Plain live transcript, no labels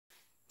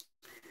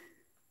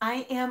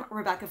I am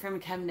Rebecca from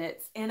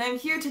ChemKnits, and I'm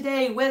here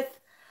today with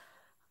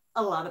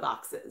a lot of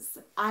boxes.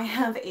 I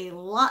have a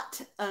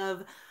lot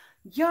of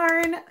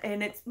yarn,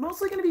 and it's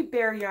mostly going to be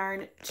bare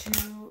yarn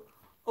to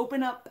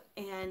open up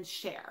and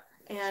share.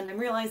 And I'm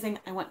realizing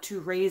I want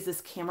to raise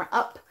this camera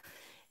up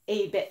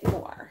a bit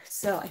more.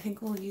 So I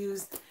think we'll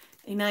use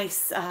a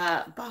nice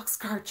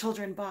boxcar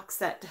children box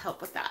set to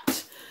help with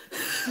that.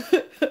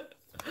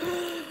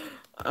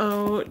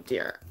 Oh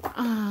dear.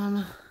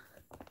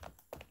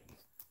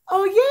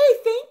 Oh, yay,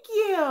 thank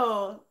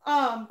you.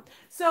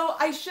 So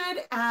I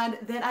should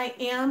add that I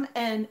am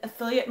an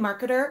affiliate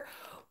marketer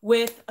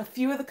with a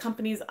few of the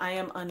companies I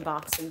am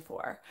unboxing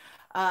for.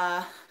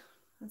 That's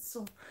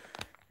still,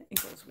 I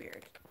think it was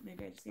weird.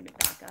 Maybe I just need to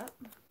back up.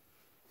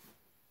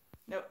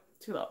 Nope,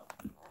 too low.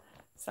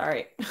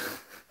 Sorry.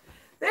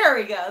 There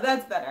we go,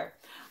 that's better.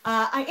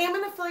 I am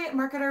an affiliate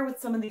marketer with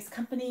some of these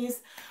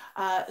companies.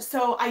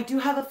 So I do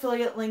have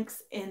affiliate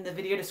links in the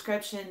video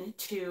description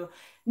to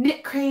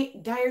Knit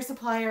Crate, Dyer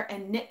Supplier,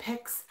 and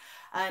KnitPicks,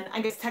 and I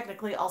guess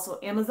technically also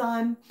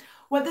Amazon.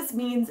 What this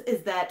means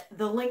is that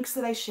the links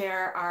that I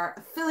share are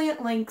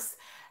affiliate links,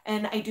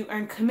 and I do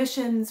earn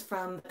commissions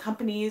from the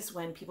companies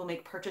when people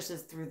make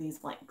purchases through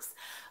these links.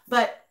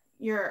 But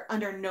you're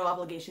under no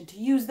obligation to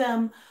use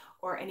them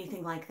or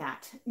anything like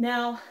that.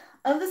 Now,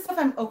 of the stuff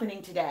I'm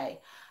opening today,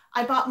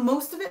 I bought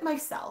most of it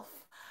myself.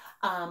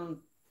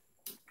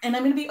 And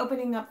I'm going to be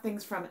opening up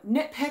things from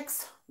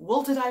KnitPicks,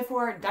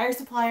 Wool2Dye4, Dyer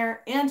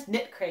Supplier, and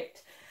Knit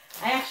Crate.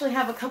 I actually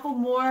have a couple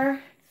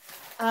more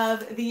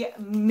of the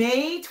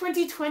May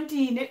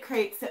 2020 Knit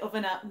Crates to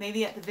open up,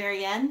 maybe at the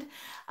very end,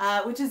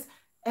 which is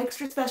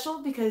extra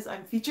special because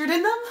I'm featured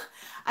in them.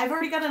 I've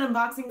already got an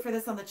unboxing for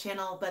this on the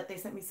channel, but they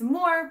sent me some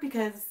more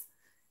because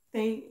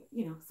they,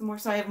 some more,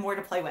 so I have more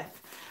to play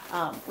with,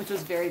 which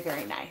was very,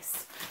 very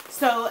nice.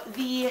 So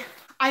the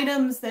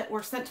items that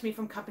were sent to me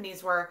from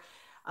companies were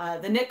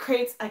the Knit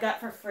Crates I got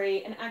for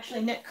free, and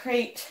actually Knit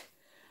Crate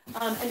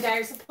and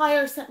Dyer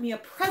Supplier sent me a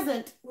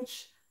present,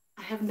 which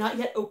I have not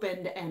yet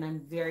opened, and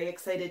I'm very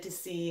excited to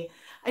see.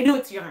 I know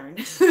it's yarn,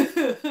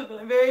 but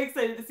I'm very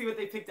excited to see what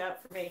they picked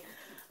out for me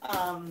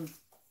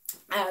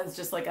as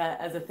just like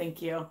as a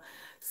thank you.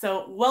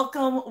 So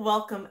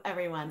welcome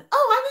everyone.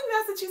 Oh, I'm in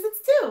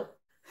Massachusetts too.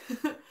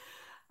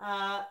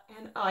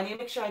 And I need to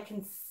make sure I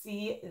can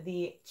see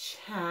the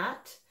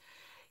chat.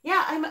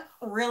 Yeah, I'm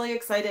really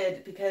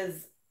excited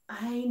because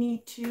I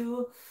need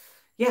to,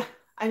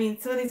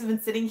 some of these have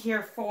been sitting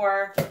here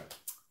for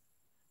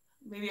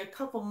maybe a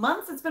couple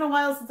months. It's been a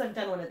while since I've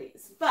done one of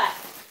these. But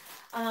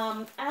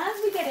as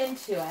we get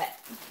into it,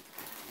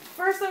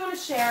 first I want to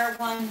share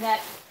one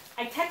that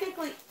I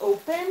technically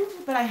opened,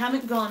 but I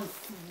haven't gone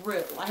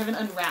through. I haven't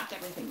unwrapped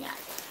everything yet.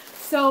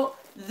 So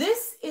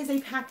this is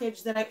a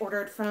package that I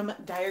ordered from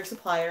Dyer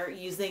Supplier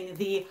using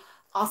the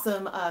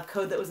awesome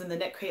code that was in the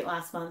Knit Crate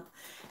last month.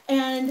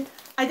 And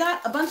I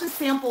got a bunch of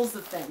samples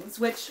of things,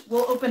 which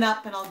we'll open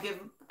up and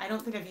I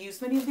don't think I've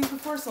used many of these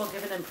before, so I'll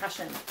give an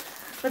impression.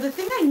 But the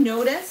thing I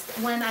noticed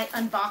when I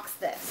unboxed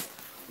this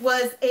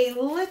was a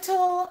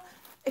little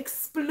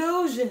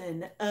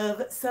explosion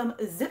of some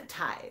zip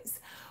ties,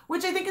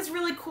 which I think is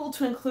really cool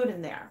to include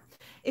in there.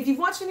 If you've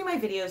watched any of my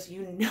videos,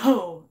 you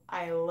know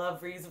I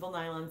love reusable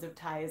nylon zip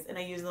ties and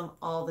I use them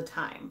all the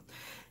time.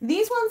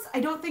 These ones I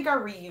don't think are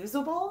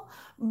reusable,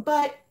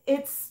 but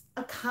it's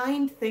a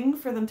kind thing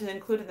for them to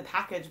include in the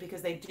package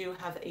because they do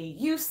have a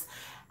use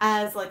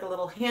as like a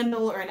little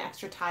handle or an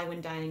extra tie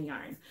when dyeing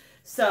yarn.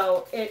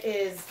 So it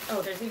is,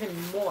 oh, there's even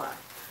more.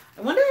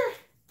 I wonder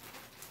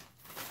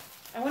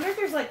if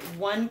there's like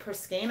one per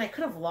skein. I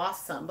could have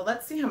lost some, but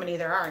let's see how many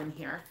there are in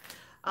here.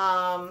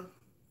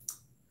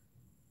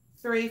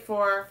 3,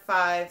 4,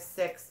 5,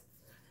 6,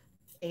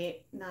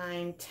 8,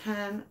 9,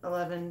 10,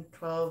 11,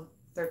 12,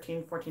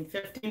 13, 14,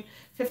 15.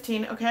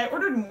 15. Okay, I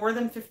ordered more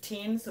than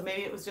 15, so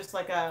maybe it was just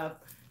like a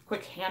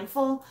quick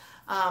handful.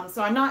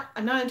 So I'm not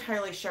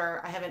entirely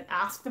sure. I haven't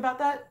asked about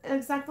that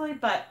exactly,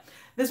 but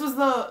this is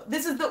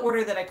the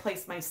order that I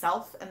placed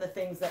myself and the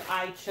things that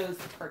I chose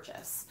to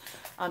purchase,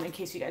 in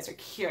case you guys are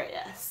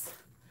curious.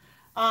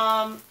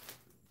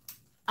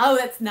 Oh,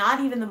 that's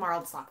not even the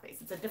marled sock base.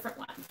 It's a different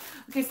one.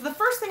 Okay, so the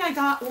first thing I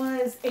got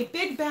was a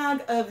big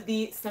bag of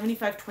the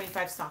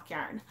 75/25 sock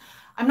yarn.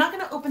 I'm not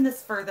going to open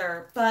this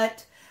further,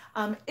 but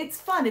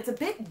it's fun. It's a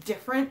bit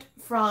different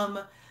from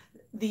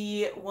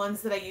the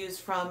ones that I use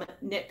from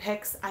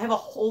KnitPicks. I have a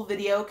whole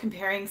video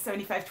comparing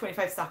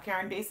 75/25 sock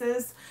yarn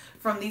bases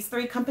from these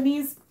three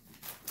companies,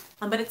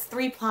 but it's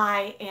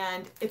 3-ply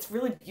and it's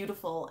really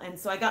beautiful. And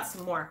so I got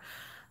some more.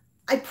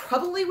 I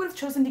probably would have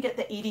chosen to get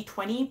the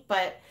 80/20,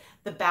 but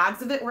the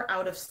bags of it were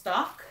out of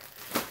stock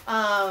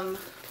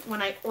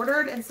when I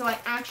ordered, and so I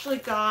actually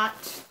got,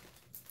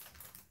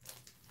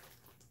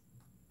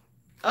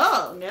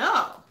 oh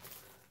no,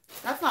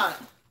 that's not,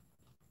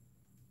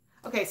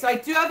 okay, so I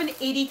do have an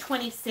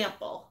 80/20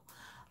 sample,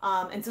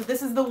 and so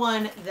this is the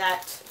one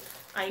that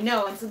I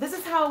know, and so this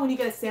is how when you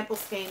get a sample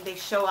skein, they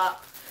show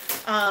up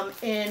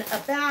in a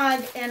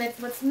bag, and it's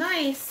what's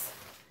nice,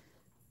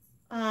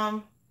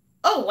 oh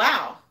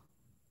wow,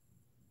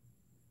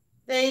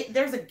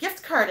 there's a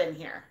gift card in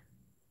here.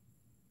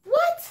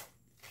 What?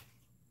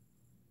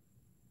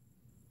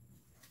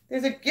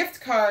 There's a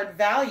gift card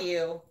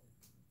value.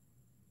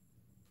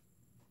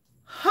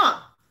 Huh.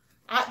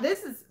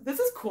 This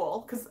is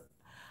cool because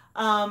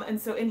and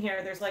so in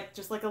here there's like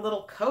just like a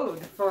little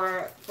code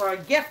for a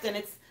gift, and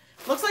it's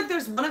looks like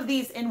there's one of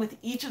these in with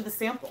each of the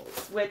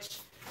samples, which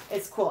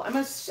is cool. I'm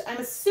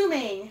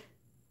assuming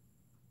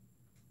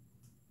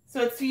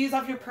so it's to use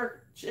off your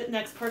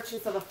next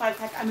purchase of a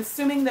 5-pack. I'm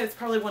assuming that it's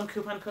probably one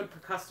coupon code per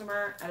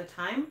customer at a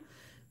time,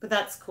 but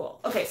that's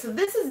cool. Okay, so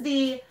this is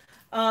the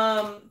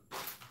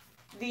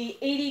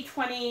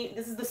 80/20.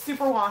 This is the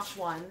superwash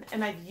one,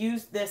 and I've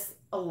used this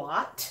a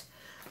lot.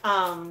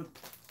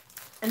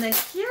 And then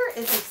here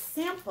is a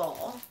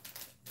sample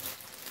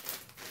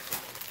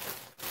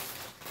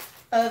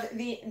of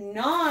the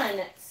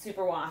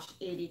non-superwash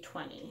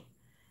 80/20.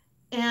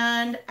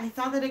 And I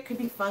thought that it could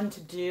be fun to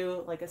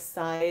do like a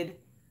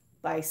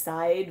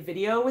side-by-side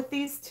video with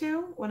these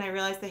two when I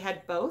realized they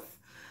had both.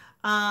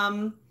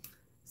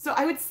 So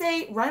I would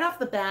say right off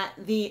the bat,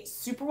 the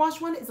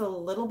superwash one is a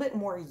little bit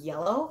more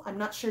yellow. I'm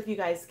not sure if you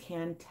guys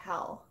can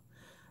tell.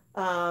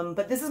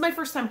 But this is my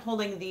first time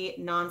holding the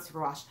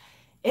non-superwash.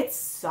 It's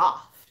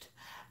soft.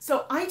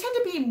 So I tend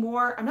to be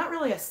more, I'm not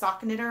really a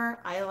sock knitter.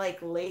 I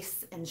like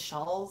lace and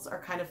shawls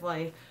are kind of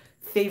my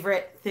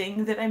favorite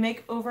thing that I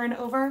make over and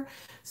over.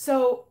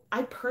 So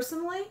I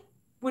personally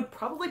would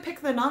probably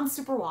pick the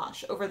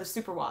non-superwash over the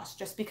superwash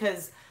just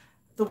because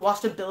the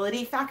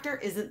washability factor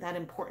isn't that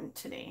important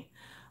to me.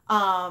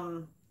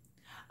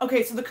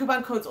 Okay, so the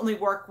coupon codes only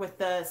work with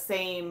the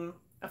same,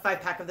 a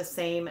 5-pack of the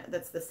same,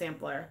 that's the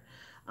sampler.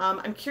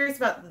 I'm curious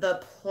about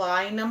the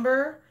ply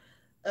number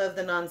of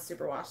the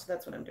non-superwash. So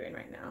that's what I'm doing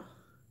right now.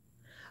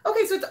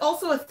 Okay, so it's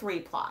also a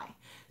 3-ply.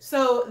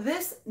 So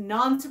this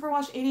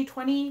non-superwash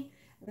 80/20,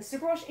 the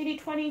superwash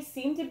 80/20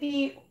 seem to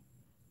be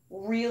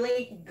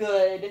really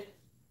good,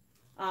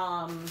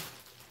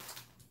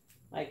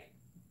 like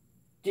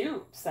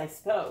dupes, I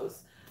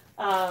suppose.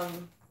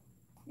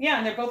 Yeah,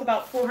 and they're both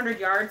about 400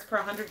 yards per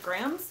 100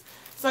 grams.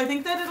 So I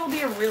think that it'll be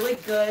a really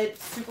good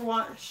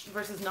superwash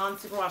versus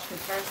non-superwash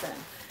comparison.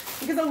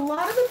 Because a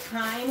lot of the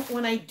time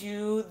when I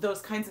do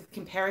those kinds of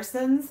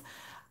comparisons,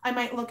 I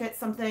might look at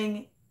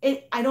something,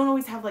 I don't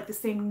always have like the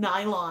same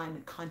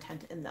nylon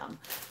content in them.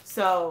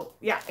 So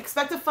yeah,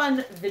 expect a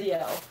fun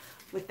video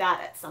with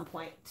that at some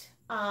point.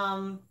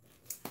 Oh,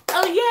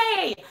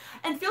 yay!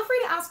 And feel free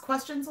to ask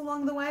questions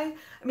along the way.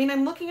 I mean,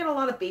 I'm looking at a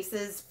lot of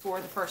bases for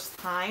the first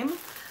time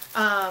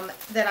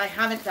that I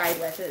haven't dyed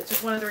with. It's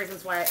just one of the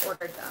reasons why I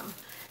ordered them.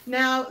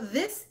 Now,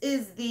 this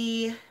is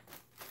the,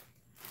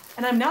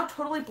 and I'm now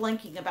totally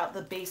blanking about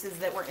the bases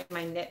that were in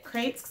my knit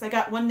crates because I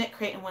got one knit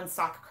crate and one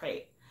sock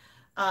crate.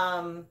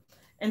 And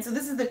so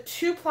this is the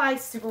 2-ply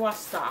superwash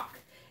sock.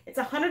 It's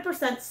 100%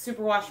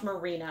 superwash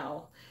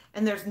merino,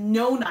 and there's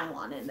no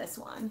nylon in this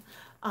one,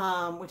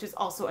 which is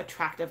also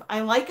attractive.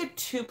 I like a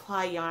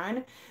 2-ply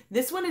yarn.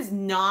 This one is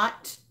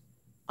not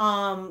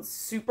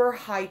super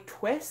high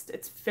twist.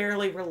 It's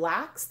fairly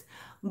relaxed,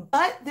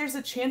 but there's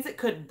a chance it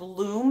could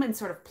bloom and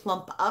sort of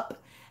plump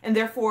up and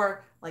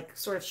therefore like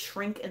sort of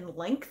shrink in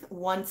length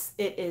once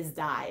it is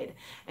dyed.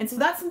 And so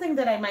that's something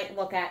that I might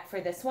look at for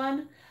this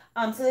one.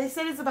 So they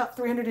said it's about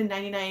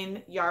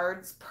 399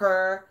 yards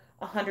per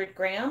 100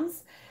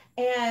 grams.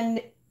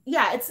 And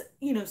yeah, it's,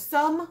 you know,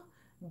 some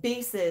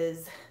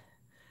bases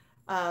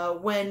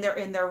when they're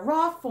in their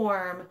raw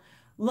form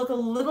look a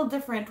little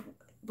different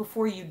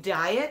before you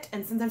dye it.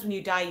 And sometimes when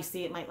you dye, you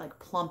see it might like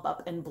plump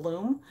up and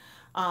bloom.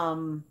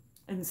 And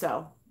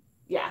so,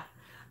 yeah.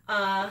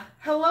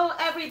 Hello,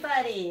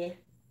 everybody.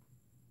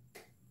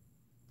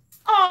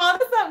 Oh,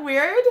 isn't that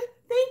weird?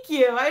 Thank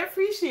you. I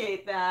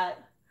appreciate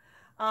that.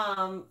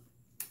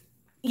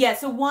 Yeah,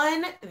 so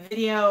one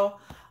video,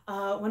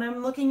 when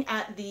I'm looking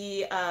at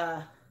the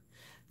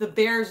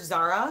Bear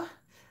Zara,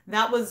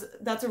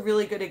 that's a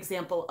really good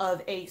example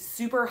of a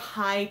super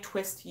high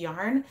twist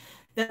yarn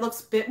that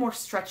looks a bit more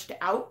stretched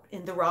out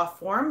in the raw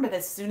form, but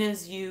as soon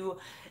as you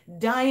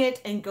dye it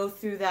and go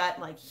through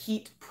that like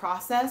heat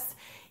process,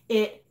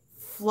 it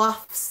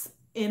fluffs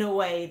in a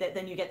way that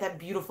then you get that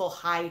beautiful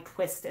high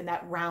twist and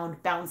that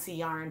round bouncy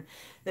yarn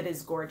that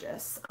is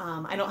gorgeous.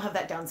 I don't have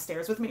that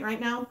downstairs with me right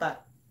now,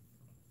 but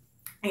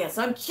yeah,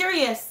 so I'm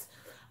curious.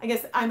 I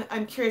guess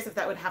I'm curious if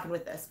that would happen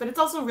with this, but it's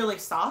also really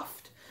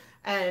soft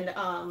and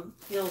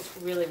feels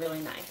really,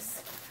 really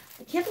nice.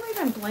 I can't believe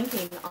I'm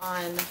blanking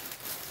on,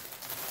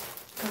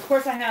 of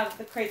course I have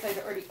the crates I've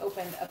already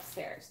opened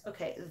upstairs.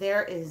 Okay,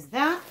 there is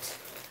that.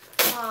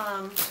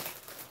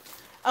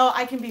 Oh,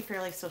 I can be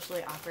fairly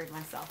socially awkward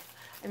myself.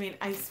 I mean,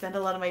 I spend a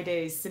lot of my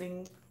days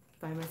sitting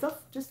by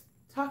myself, just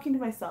talking to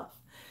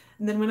myself.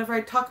 And then whenever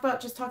I talk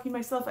about just talking to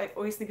myself, I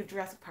always think of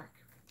Jurassic Park.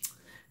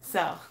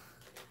 So,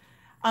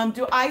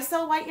 do I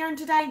sell white yarn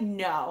to dye?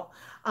 No.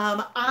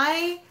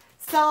 I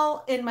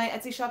sell in my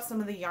Etsy shop some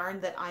of the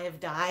yarn that I have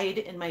dyed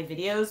in my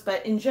videos,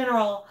 but in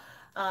general,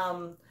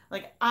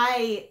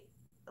 I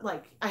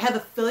have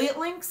affiliate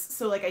links,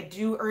 so like I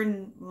do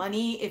earn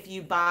money if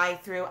you buy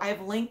through. I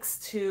have links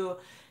to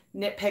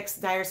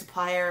KnitPicks, Dyer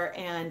Supplier,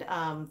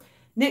 and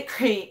Knit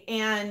Crate,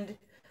 and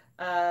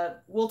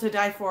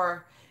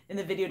Wool2Dye4 in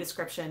the video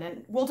description.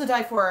 And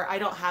Wool2Dye4, I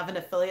don't have an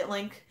affiliate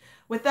link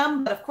with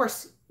them, but of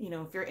course, you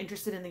know, if you're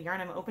interested in the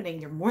yarn I'm opening,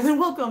 you're more than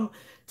welcome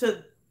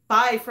to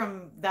buy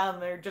from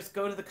them or just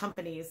go to the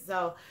companies.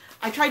 So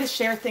I try to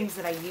share things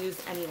that I use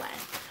anyway.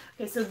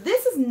 Okay, so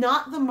this is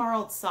not the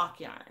marled sock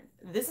yarn.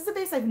 This is a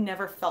base I've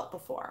never felt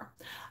before.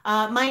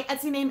 My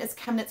Etsy name is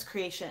ChemKnits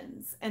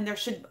Creations, and there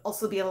should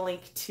also be a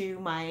link to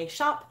my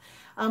shop,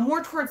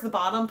 more towards the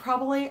bottom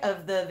probably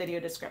of the video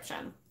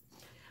description.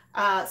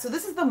 So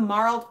this is the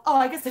marled, oh,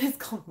 I guess it is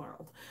called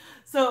marled.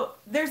 So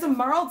there's a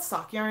marled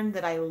sock yarn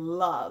that I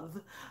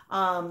love,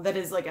 that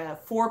is like a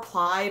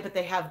 4-ply, but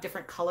they have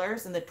different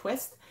colors in the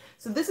twist.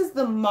 So this is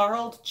the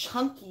marled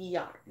chunky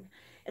yarn.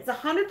 It's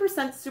 100%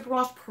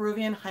 superwash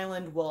Peruvian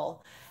Highland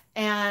wool,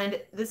 and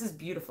this is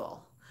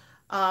beautiful.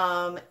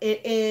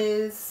 It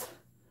is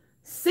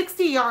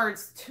 60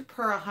 yards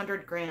per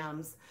 100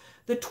 grams.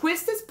 The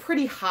twist is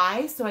pretty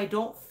high, so I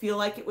don't feel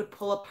like it would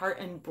pull apart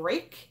and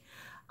break.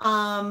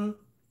 And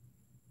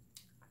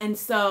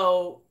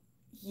so,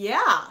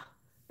 yeah,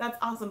 that's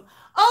awesome.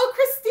 Oh,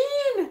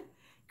 Christine,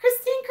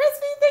 Crispy,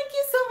 thank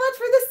you so much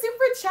for the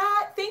super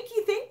chat. Thank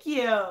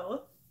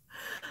you.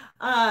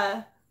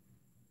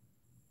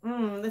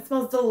 It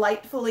smells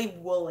delightfully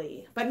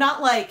woolly, but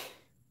not like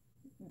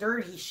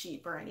dirty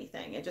sheep or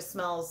anything. It just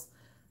smells,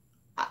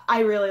 I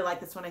really like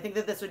this one. I think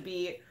that this would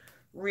be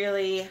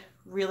really,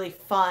 really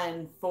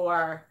fun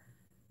for,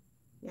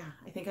 yeah,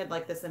 I think I'd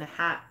like this in a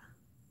hat.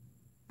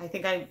 I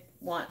think I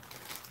want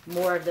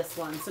more of this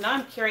one. So now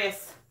I'm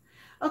curious.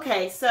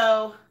 Okay,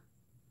 so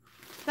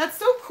that's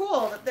so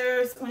cool that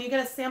there's, when you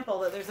get a sample,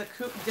 that there's a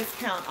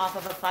discount off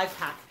of a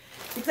 5-pack.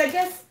 Because I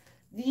guess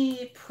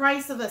the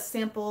price of a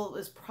sample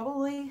is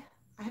probably,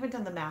 I haven't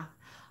done the math.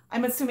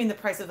 I'm assuming the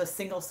price of a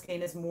single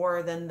skein is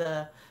more than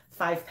the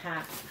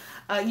 5-pack.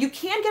 You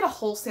can get a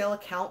wholesale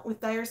account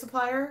with Dyer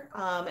Supplier.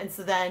 And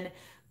so then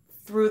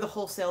through the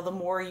wholesale, the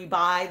more you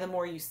buy, the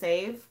more you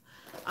save.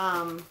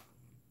 But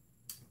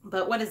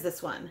what is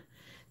this one?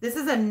 This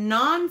is a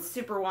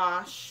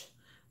non-superwash,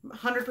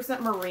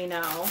 100%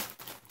 merino.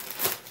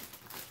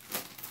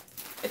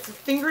 It's a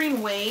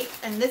fingering weight,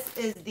 and this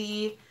is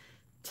the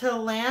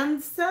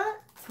Tillandsia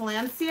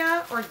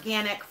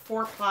Organic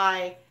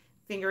 4-ply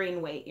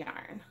fingering weight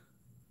yarn.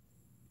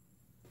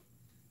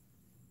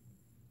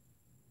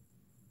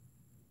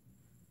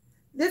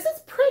 This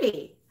is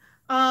pretty.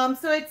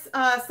 So it's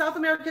South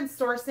American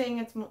sourcing.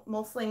 It's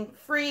mostly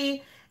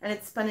free, and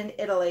it's spun in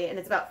Italy, and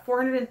it's about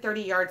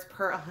 430 yards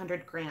per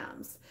 100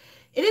 grams.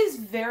 It is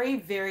very,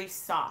 very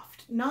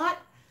soft. Not,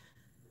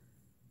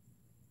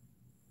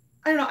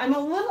 I don't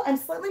know, I'm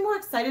slightly more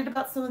excited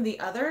about some of the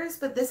others,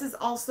 but this is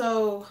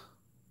also,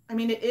 I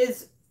mean,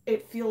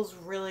 it feels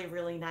really,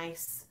 really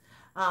nice.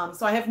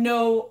 So I have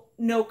no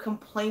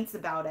complaints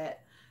about it,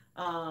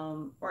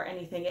 or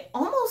anything. It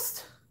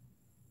almost,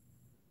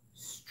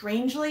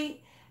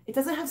 strangely, it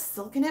doesn't have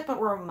silk in it,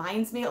 but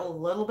reminds me a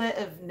little bit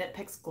of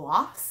KnitPicks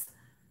gloss.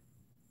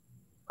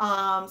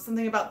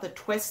 Something about the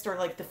twist or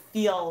like the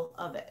feel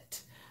of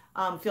it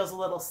feels a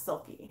little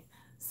silky.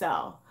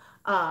 So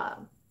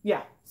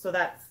yeah, so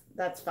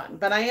that's fun.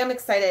 But I am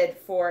excited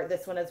for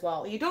this one as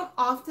well. You don't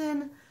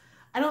often,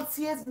 I don't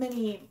see as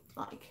many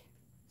like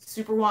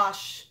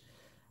superwash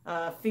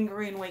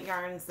fingering weight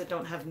yarns that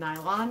don't have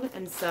nylon.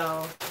 And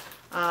so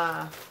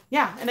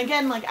yeah, and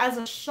again, like as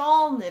a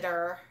shawl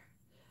knitter,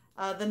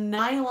 the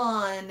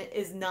nylon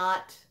is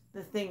not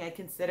the thing I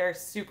consider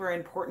super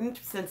important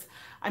since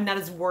I'm not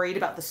as worried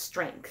about the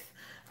strength.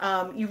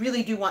 You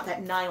really do want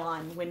that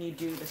nylon when you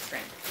do the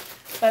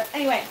strength. But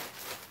anyway,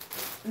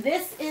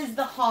 this is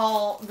the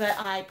haul that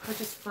I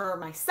purchased for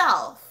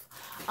myself.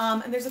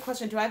 And there's a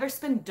question, do I ever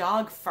spin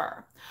dog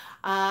fur?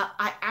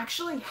 I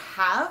actually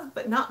have,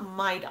 but not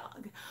my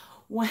dog.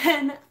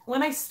 When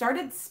I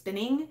started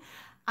spinning,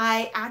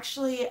 there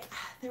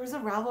was a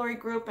Ravelry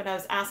group and I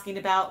was asking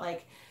about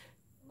like,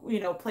 you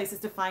know, places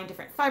to find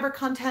different fiber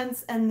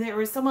contents. And there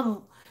was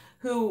someone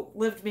who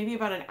lived maybe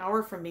about an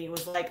hour from me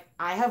was like,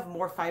 I have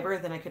more fiber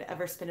than I could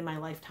ever spin in my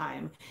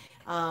lifetime.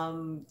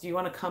 Do you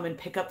want to come and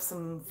pick up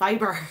some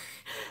fiber?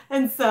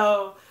 And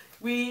so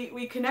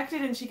we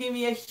connected and she gave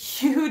me a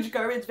huge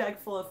garbage bag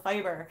full of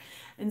fiber.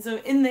 And so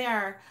in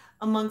there,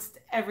 amongst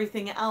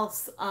everything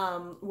else,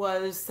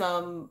 was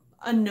some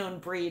unknown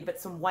breed, but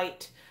some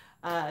white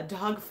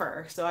dog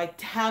fur. So I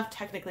have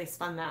technically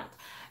spun that.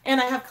 And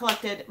I have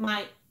collected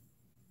my,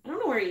 I don't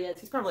know where he is.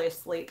 He's probably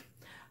asleep.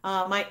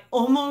 My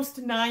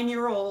almost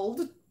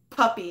 9-year-old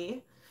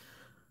puppy.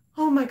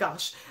 Oh my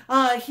gosh.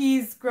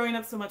 He's growing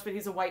up so much, but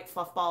he's a white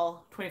fluff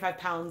ball, 25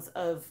 pounds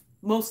of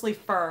mostly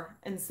fur.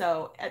 And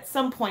so at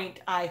some point,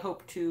 I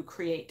hope to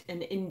create an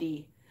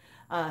indie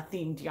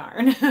themed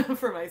yarn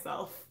for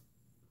myself.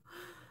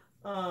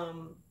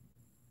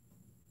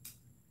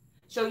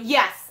 So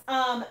yes,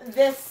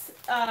 the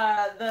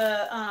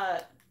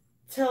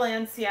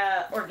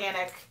Tillandsia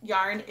organic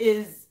yarn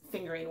is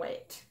fingering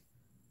weight.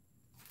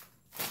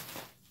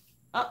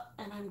 Oh,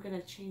 and I'm going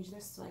to change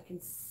this so I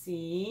can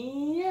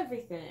see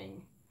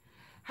everything.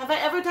 Have I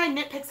ever done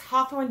KnitPicks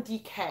Hawthorne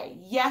DK?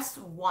 Yes,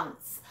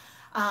 once.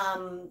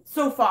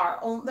 So far,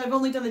 I've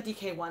only done the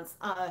DK once.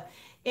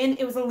 And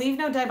it was a Leave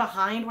No Dye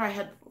Behind where I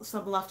had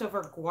some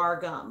leftover guar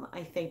gum,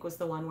 I think was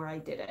the one where I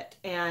did it.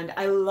 And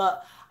I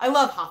love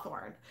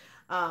Hawthorne.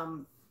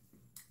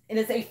 It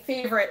is a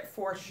favorite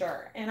for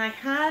sure. And I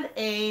had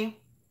a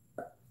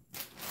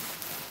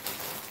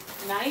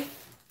knife.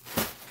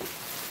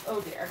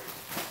 Oh dear.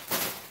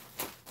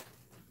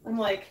 I'm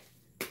like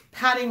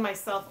patting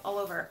myself all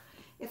over.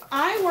 If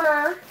I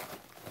were,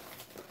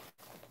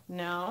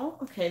 no,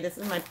 okay, this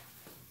is my,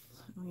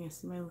 oh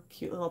yes, my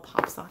cute little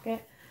pop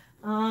socket.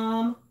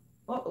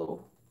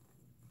 Uh-oh.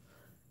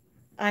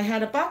 I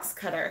had a box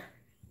cutter.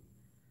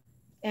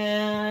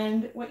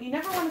 And what you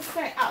never want to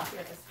say, oh, here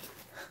it is.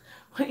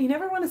 What you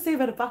never want to say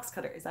about a box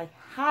cutter is I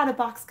had a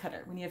box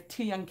cutter when you have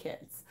 2 young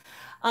kids.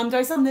 Do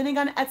I sell knitting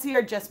on Etsy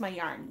or just my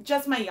yarn?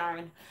 Just my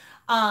yarn.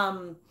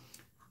 I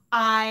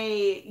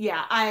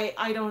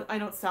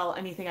don't sell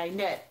anything I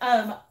knit.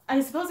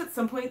 I suppose at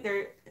some point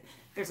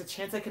there's a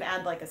chance I could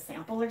add like a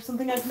sample or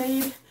something I've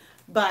made,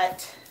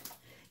 but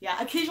yeah,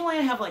 occasionally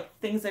I have like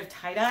things I've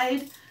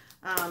tie-dyed.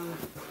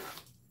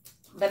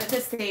 But at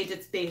this stage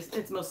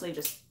it's mostly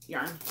just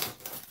yarn.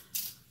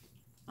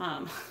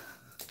 I'm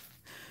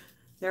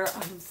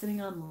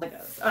sitting on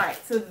Legos. All right,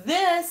 so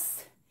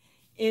this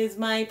is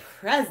my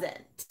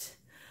present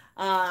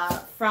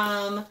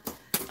from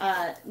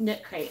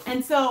Knit Crate.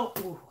 And so,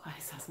 ooh, I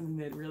saw something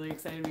that really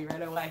excited me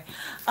right away.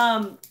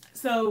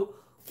 So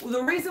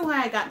the reason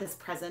why I got this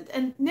present,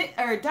 and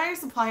Dyer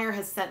Supplier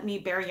has sent me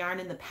bare yarn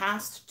in the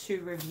past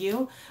to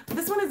review, but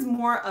this one is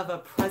more of a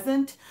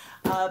present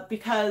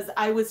because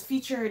I was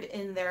featured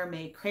in their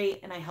May crate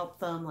and I helped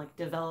them like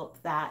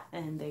develop that,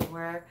 and they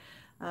were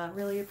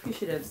really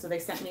appreciative. So they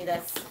sent me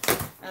this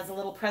as a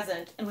little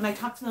present. And when I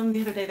talked to them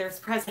the other day, there's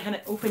a present. I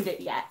hadn't opened it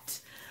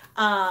yet.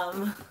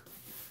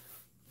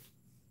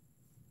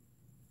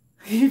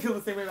 You feel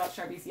the same way about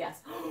Sharpies?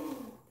 Yes.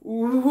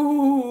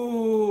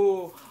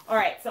 Ooh. All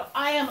right. So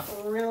I am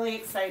really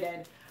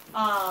excited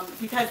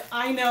because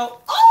I know.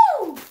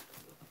 Oh!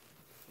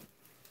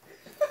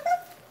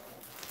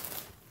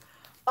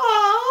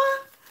 Aw,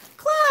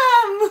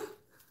 Clem!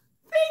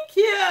 Thank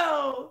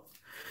you.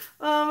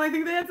 I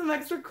think they had some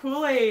extra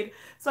Kool-Aid.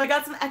 So I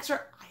got some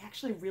extra. I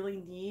actually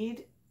really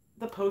need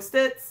the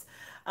Post-its.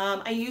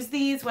 I use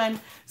these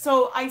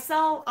so I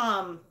sell,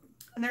 and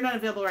they're not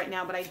available right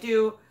now, but I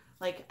do.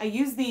 Like I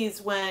use these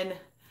when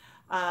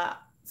I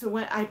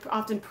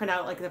often print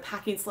out like the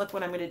packing slip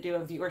when I'm going to do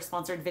a viewer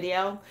sponsored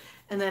video.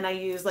 And then I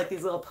use like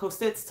these little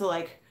Post-its to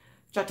like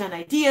jot down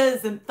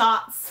ideas and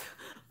thoughts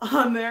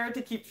on there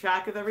to keep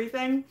track of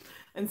everything.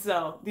 And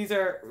so these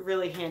are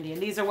really handy.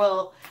 And these are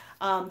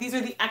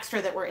the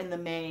extra that were in the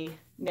May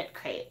Knit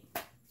Crate.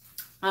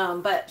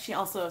 But she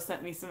also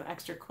sent me some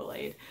extra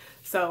Kool-Aid.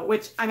 So,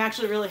 which I'm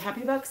actually really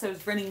happy about because I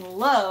was running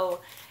low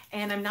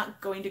and I'm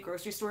not going to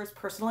grocery stores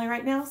personally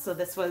right now. So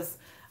this was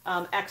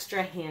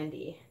extra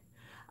handy.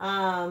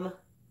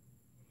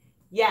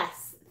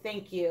 Yes,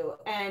 thank you.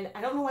 And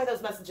I don't know why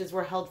those messages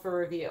were held for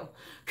review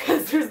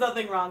because there's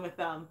nothing wrong with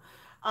them.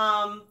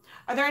 Are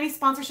there any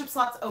sponsorship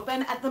slots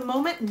open? At the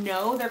moment,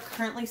 no, they're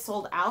currently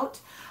sold out.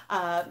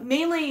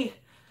 Mainly,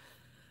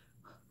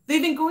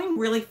 they've been going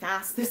really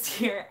fast this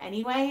year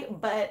anyway,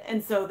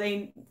 and so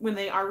when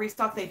they are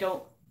restocked, they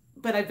don't,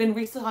 but I've been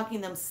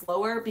restocking them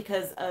slower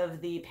because of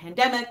the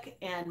pandemic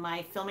and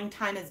my filming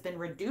time has been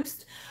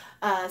reduced.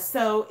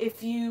 So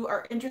if you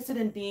are interested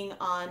in being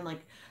on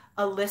like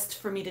a list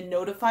for me to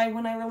notify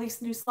when I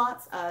release new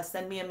slots,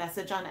 send me a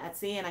message on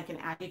Etsy and I can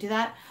add you to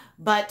that.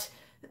 But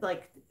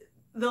like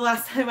the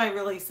last time I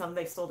released some,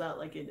 they sold out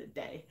like in a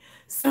day.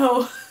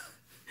 So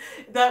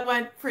that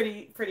went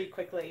pretty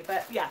quickly.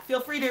 But yeah,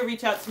 feel free to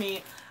reach out to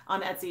me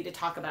on Etsy to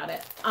talk about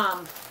it.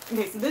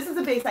 Okay, so this is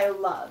a base I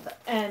love,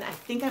 and I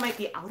think I might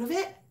be out of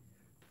it,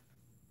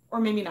 or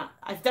maybe not.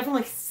 I've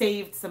definitely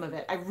saved some of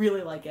it. I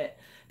really like it.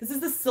 This is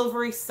the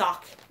Silvery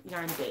Sock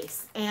yarn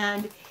base,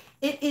 and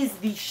it is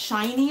the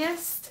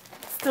shiniest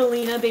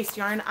Stellina based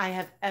yarn I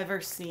have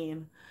ever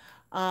seen.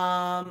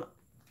 And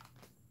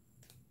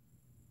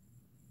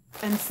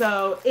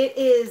so it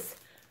is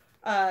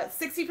 60%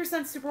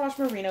 superwash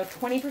merino,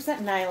 20%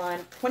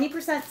 nylon,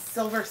 20%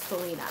 silver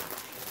Stellina.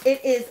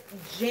 It is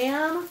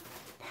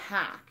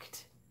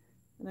jam-packed.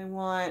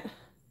 And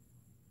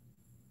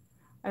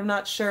I'm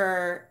not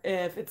sure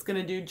if it's going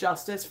to do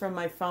justice from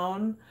my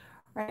phone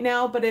right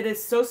now, but it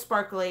is so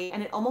sparkly,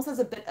 and it almost has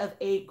a bit of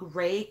a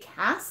gray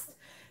cast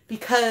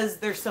because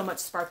there's so much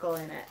sparkle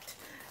in it.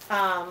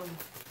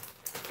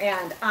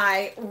 And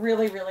I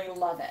really, really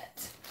love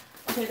it.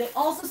 Okay, they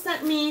also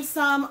sent me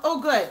some,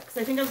 oh good, because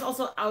I think I was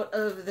also out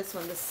of this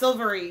one, the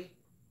silvery,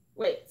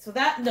 wait, so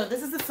no,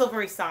 this is the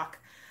Silvery Sock.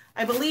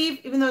 I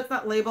believe, even though it's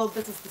not labeled,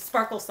 this is the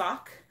Sparkle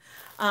Sock,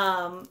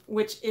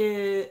 which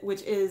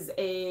is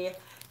a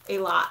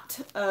lot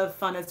of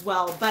fun as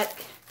well. But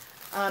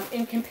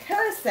in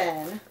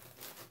comparison,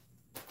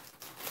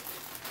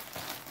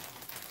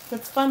 so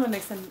it's fun when they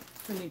send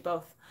Send me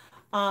both.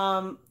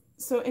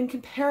 So in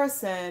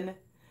comparison,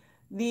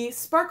 the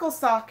sparkle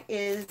sock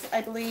is,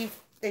 I believe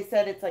they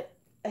said it's like,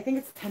 I think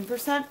it's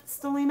 10%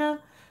 stellina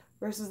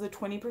versus the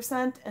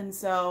 20%. And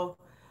so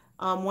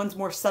one's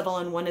more subtle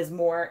and one is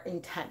more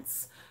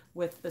intense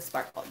with the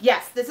sparkle.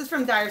 Yes, this is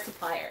from Dyer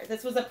Supplier.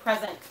 This was a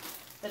present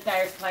that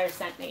Dyer Supplier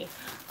sent me.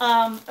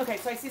 Okay,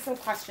 so I see some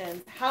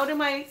questions. How do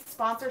my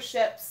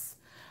sponsorships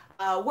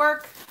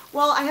work?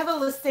 Well, I have a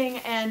listing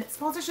and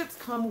sponsorships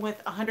come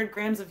with 100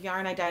 grams of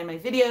yarn I dye in my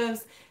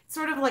videos. It's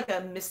sort of like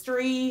a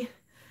mystery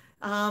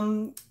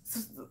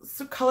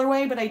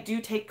colorway, but I do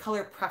take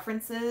color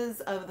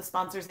preferences of the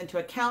sponsors into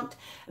account,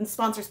 and the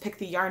sponsors pick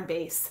the yarn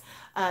base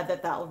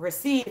that they'll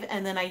receive,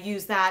 and then I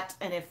use that,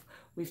 and if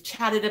we've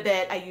chatted a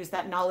bit, I use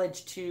that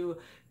knowledge to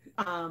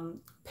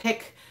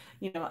pick,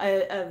 you know,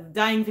 a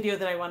dyeing video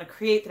that I want to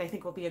create that I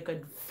think will be a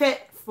good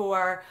fit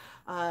for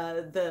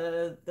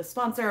the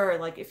sponsor, or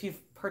like if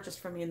you've purchased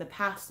from me in the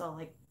past, I'll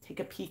like take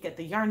a peek at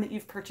the yarn that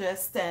you've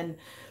purchased and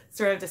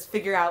sort of just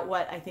figure out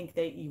what I think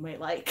that you might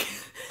like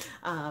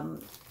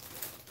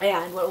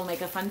and what will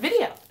make a fun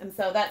video. And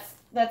so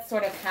that's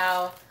sort of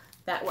how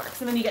that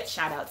works. And then you get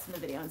shout outs in the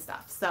video and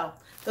stuff. So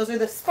those are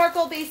the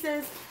sparkle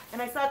bases.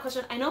 And I saw a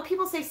question. I know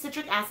people say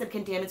citric acid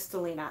can damage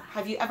stellina.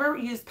 Have you ever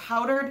used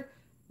powdered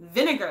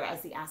vinegar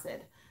as the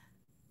acid?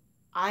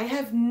 I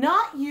have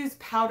not used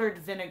powdered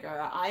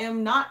vinegar. I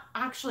am not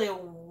actually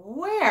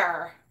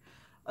aware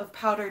of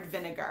powdered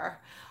vinegar.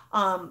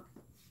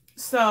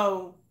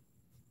 So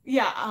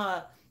yeah,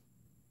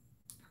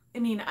 I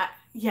mean,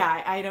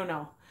 I don't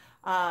know.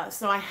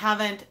 So I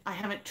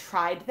haven't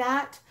tried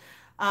that.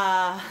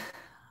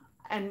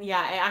 And yeah,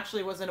 I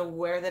actually wasn't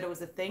aware that it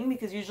was a thing,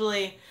 because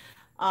usually,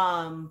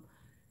 and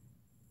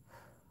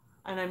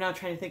I'm now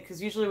trying to think,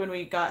 because usually when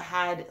we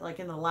had like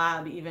in the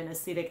lab, even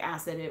acetic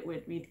acid,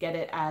 we'd get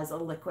it as a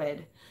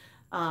liquid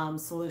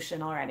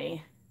solution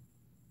already.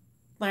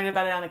 Learn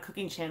about it on a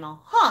cooking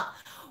channel. Huh.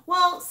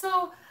 Well,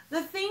 so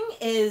the thing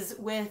is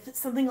with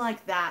something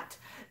like that,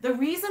 the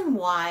reason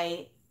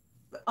why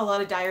a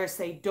lot of dyers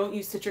say don't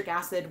use citric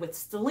acid with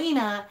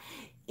stellina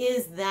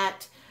is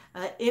that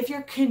if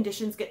your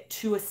conditions get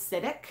too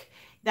acidic,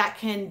 that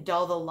can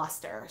dull the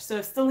luster. So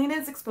if stellina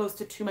is exposed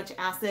to too much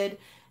acid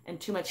and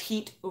too much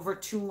heat over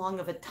too long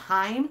of a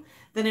time,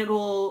 then it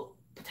will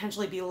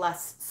potentially be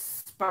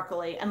less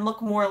sparkly and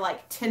look more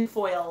like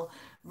tinfoil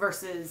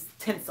versus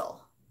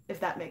tinsel, if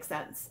that makes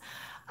sense.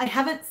 I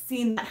haven't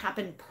seen that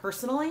happen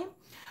personally.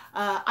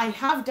 I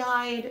have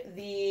dyed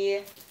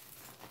the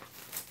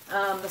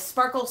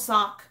sparkle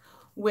sock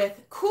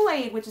with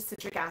Kool-Aid, which is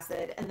citric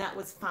acid, and that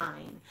was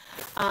fine.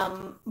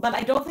 But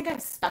I don't think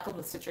I've speckled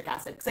with citric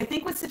acid, because I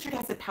think with citric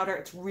acid powder,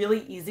 it's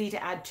really easy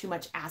to add too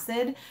much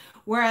acid.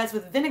 Whereas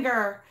with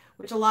vinegar,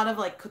 which a lot of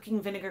like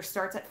cooking vinegar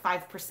starts at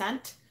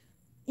 5%,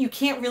 you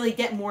can't really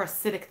get more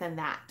acidic than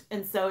that.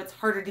 And so it's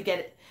harder to get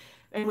it.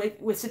 And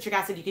with citric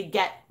acid, you could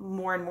get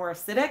more and more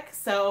acidic.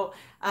 So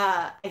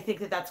I think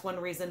that that's one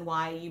reason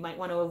why you might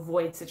want to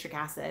avoid citric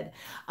acid.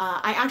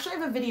 I actually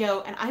have a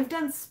video, and I've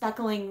done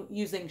speckling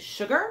using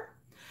sugar.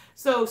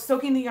 So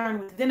soaking the yarn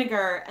with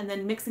vinegar and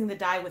then mixing the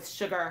dye with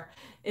sugar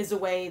is a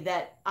way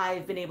that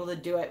I've been able to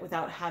do it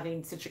without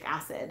having citric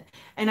acid.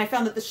 And I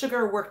found that the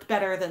sugar worked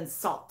better than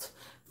salt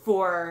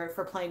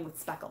for playing with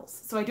speckles.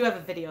 So I do have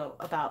a video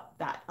about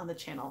that on the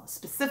channel,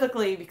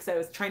 specifically because I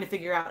was trying to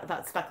figure out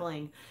about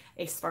speckling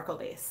a sparkle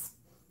base.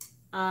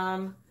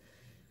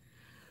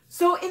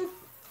 So in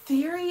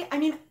theory, I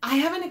mean, I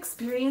haven't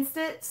experienced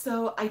it,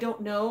 so I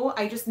don't know.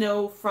 I just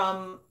know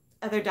from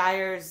other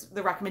dyers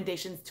the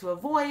recommendations to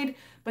avoid,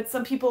 but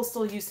some people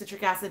still use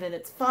citric acid and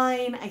it's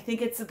fine. I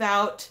think it's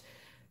about,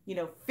 you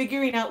know,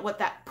 figuring out what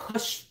that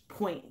push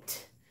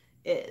point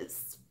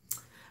is.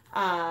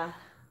 Let's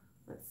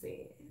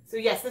see. So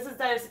yes, this is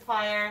Dyer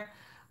Supplier.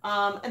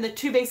 And the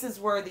two bases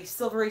were the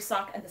silvery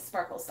sock and the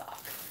sparkle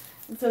sock.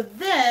 And so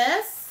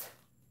this,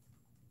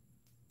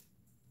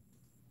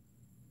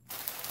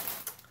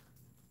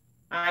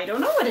 I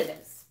don't know what it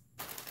is,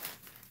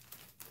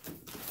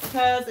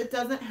 because it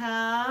doesn't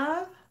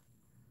have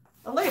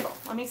a label.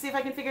 Let me see if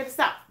I can figure this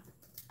out.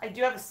 I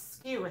do have a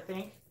SKU, I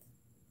think.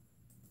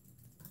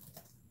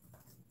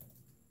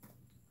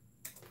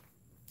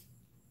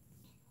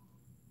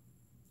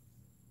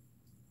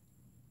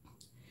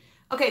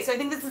 Okay, so I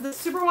think this is the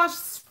Superwash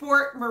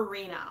Sport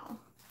Merino.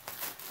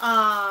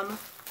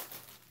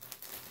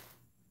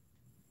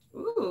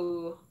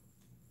 Ooh.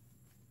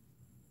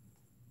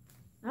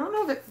 I don't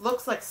know if it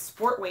looks like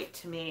sport weight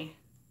to me.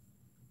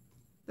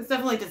 This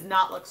definitely does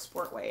not look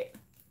sport weight.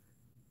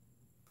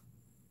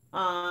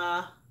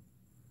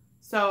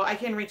 So I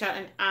can reach out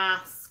and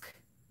ask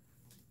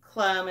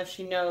Clem if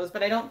she knows,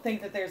 but I don't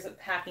think that there's a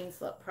packing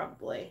slip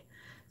probably.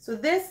 So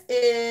this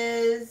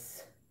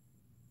is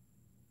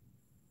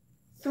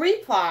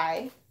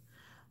 3-ply.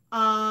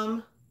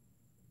 And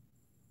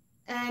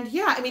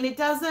yeah, I mean,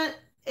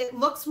 it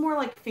looks more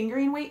like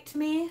fingering weight to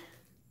me.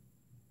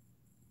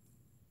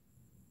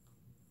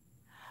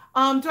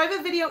 Do I have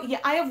a video? Yeah,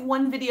 I have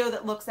one video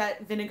that looks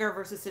at vinegar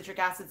versus citric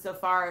acid so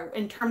far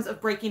in terms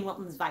of breaking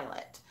Wilton's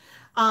Violet.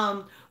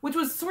 which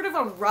was sort of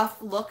a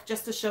rough look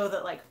just to show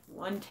that like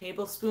 1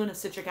 tablespoon of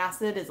citric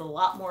acid is a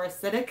lot more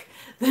acidic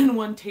than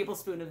 1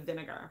 tablespoon of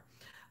vinegar.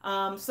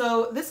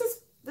 So this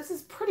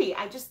is pretty.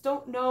 I just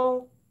don't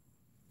know.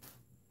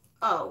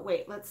 Oh,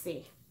 wait, let's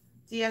see.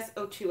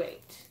 DS028.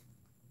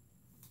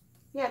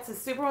 Yeah, it's a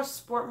Superwash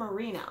Sport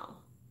Merino.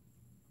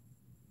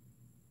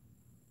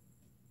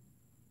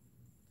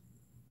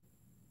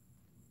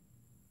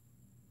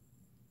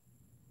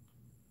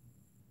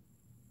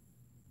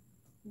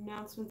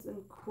 Announcements and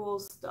cool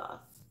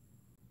stuff.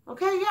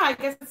 Okay, yeah, I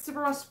guess it's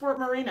Superwash Sport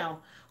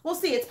Merino. We'll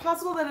see. It's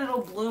possible that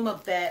it'll bloom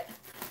a bit.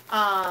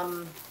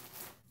 But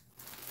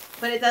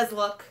it does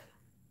look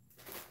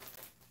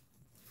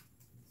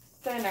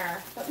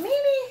thinner. But maybe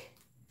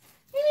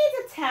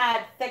it's a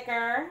tad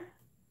thicker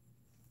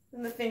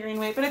than the fingering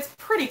weight, but it's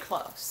pretty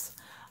close.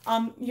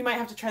 You might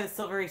have to try the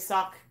silvery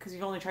sock because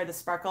you've only tried the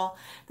sparkle.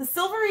 The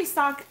silvery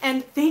sock,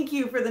 and thank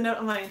you for the note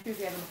of my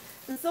enthusiasm.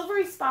 The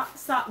silvery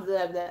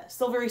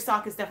silvery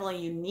sock is definitely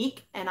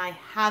unique, and I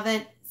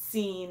haven't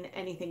seen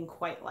anything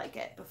quite like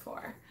it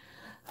before.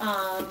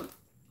 I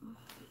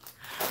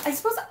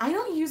suppose I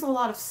don't use a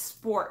lot of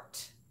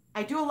sport.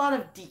 I do a lot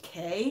of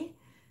DK,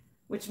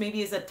 which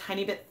maybe is a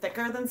tiny bit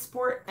thicker than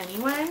sport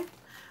anyway.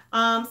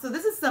 So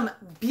this is some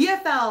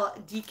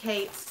BFL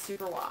DK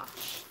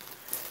Superwash.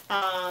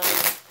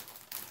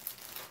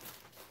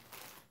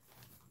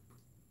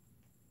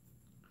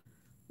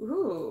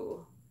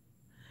 Ooh.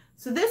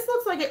 So this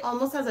looks like it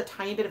almost has a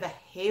tiny bit of a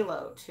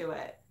halo to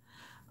it.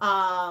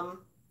 And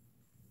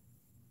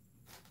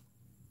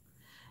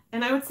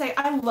I would say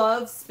I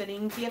love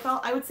spinning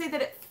BFL. I would say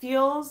that it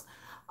feels,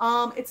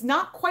 it's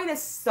not quite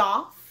as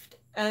soft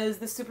as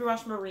the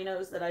Superwash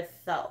Merinos that I've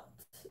felt,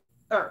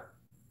 or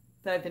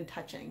that I've been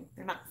touching.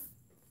 They're not,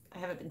 I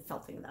haven't been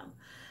felting them.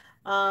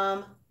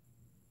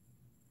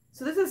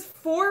 So this is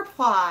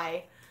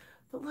 4-ply,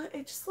 but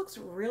it just looks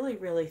really,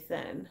 really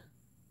thin.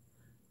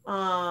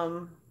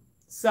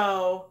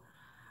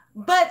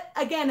 But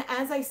again,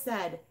 as I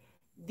said,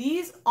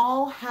 these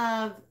all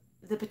have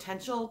the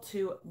potential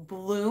to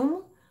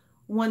bloom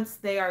once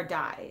they are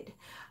dyed.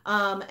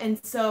 And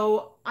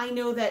so I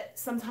know that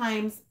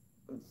sometimes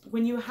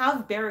when you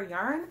have bare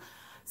yarn,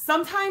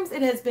 sometimes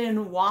it has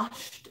been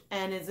washed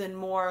and is in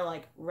more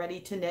like ready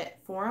to knit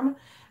form.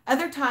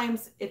 Other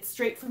times it's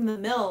straight from the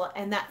mill,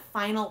 and that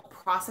final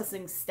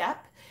processing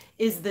step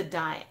is the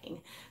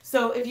dyeing.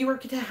 So if you were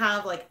to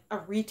have like a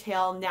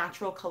retail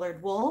natural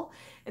colored wool,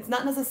 it's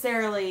not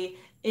necessarily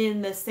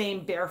in the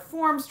same bare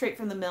form straight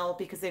from the mill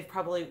because they've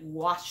probably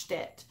washed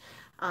it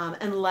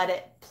and let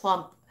it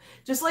plump.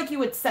 Just like you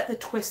would set the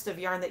twist of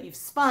yarn that you've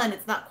spun,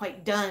 it's not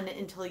quite done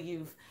until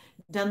you've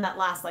done that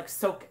last like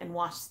soak and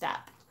wash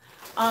step.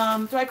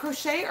 Do I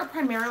crochet or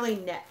primarily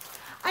knit?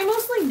 I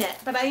mostly knit,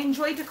 but I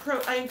enjoy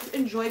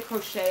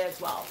crochet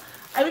as well.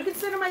 I would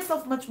consider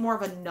myself much more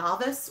of a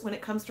novice when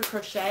it comes to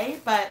crochet,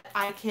 but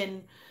I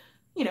can,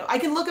 you know, I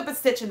can look up a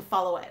stitch and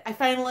follow it. I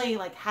finally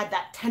like had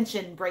that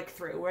tension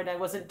breakthrough when I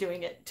wasn't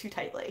doing it too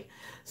tightly.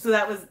 So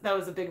that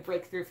was a big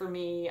breakthrough for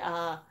me.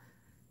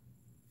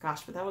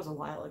 Gosh, but that was a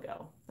while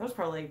ago. That was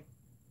probably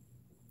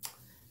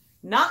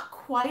not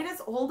quite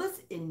as old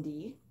as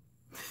Indie.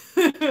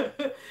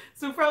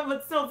 So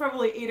but still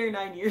probably 8 or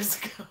 9 years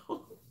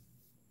ago.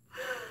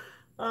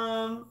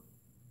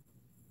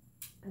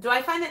 Do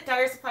I find that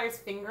Dyer Supplier's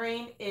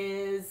fingering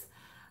is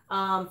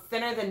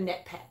thinner than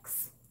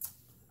KnitPicks?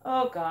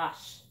 Oh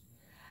gosh.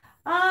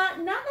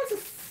 Not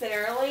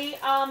necessarily.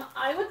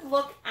 I would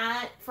look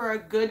at, for a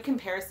good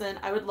comparison,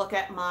 I would look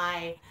at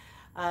my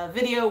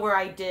video where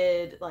I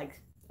did like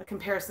a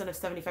comparison of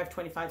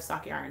 75-25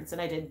 stock yarns,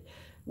 and I did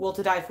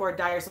Wool2Dye4,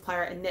 Dyer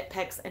Supplier, and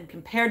KnitPicks, and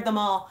compared them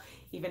all,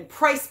 even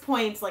price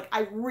points. Like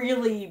I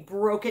really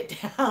broke it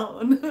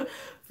down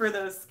for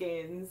those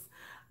skeins.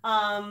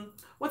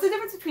 What's the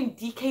difference between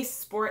DK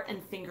Sport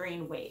and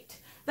fingering weight?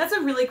 That's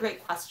a really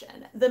great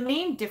question. The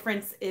main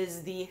difference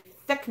is the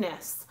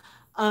thickness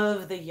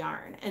of the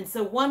yarn. And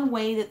so one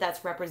way that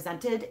that's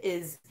represented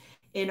is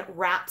in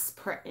wraps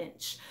per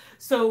inch.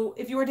 So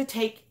if you were to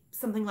take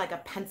something like a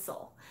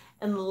pencil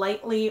and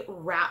lightly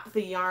wrap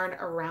the yarn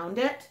around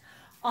it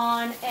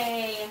on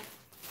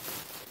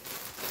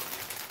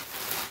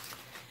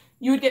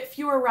you would get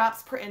fewer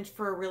wraps per inch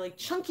for a really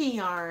chunky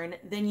yarn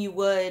than you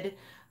would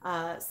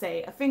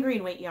say a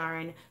fingering weight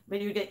yarn, but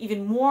you would get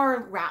even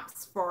more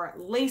wraps for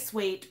lace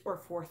weight or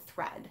for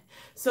thread.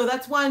 So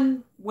that's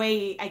one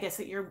way, I guess,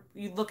 that you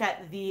look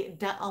at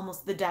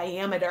almost the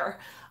diameter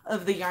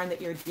of the yarn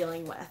that you're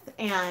dealing with.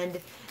 And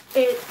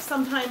it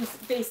sometimes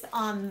based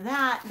on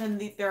that, then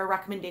there are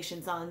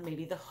recommendations on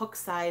maybe the hook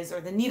size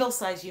or the needle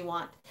size you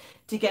want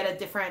to get a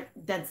different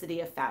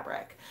density of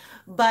fabric.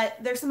 But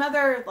there's some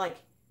other, like,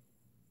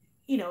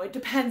 you know, it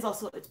depends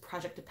also, it's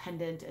project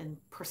dependent and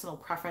personal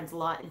preference a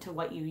lot into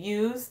what you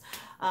use.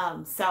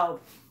 So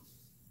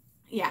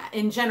yeah,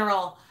 in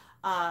general,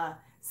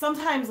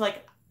 sometimes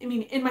like, I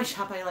mean, in my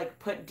shop, I like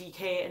put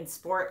DK and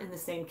sport in the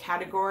same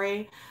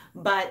category,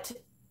 but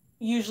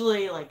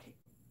usually like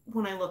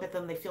when I look at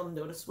them, they feel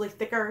noticeably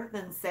thicker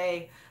than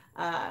say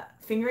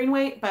fingering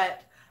weight,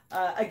 but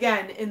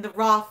again, in the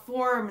raw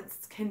form, it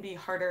can be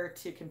harder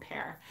to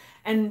compare.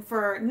 And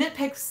for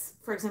KnitPicks,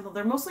 for example,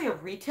 they're mostly a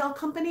retail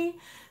company.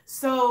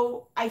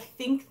 So I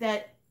think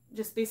that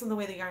just based on the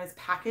way the yarn is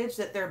packaged,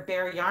 that their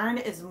bare yarn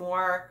is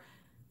more,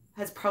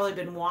 has probably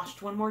been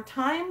washed one more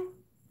time,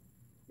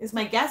 is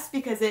my guess,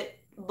 because it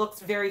looks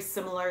very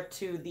similar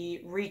to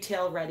the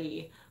retail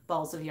ready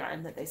balls of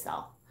yarn that they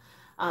sell.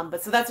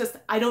 But so that's just,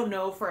 I don't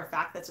know for a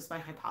fact, that's just my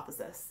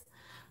hypothesis.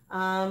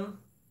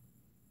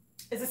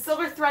 Is a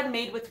silver thread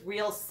made with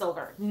real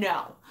silver?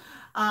 No.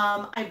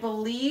 I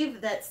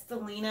believe that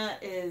Stellina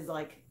is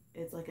like,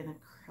 it's like an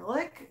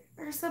acrylic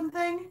or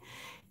something.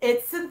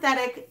 It's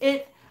synthetic.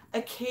 It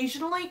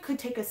occasionally could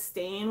take a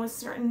stain with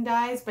certain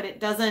dyes, but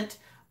it doesn't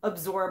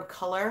absorb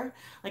color.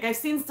 Like I've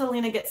seen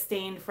Stellina get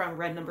stained from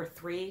red number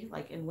 3,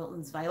 like in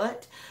Wilton's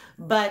Violet,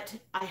 but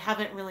I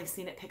haven't really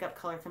seen it pick up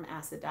color from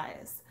acid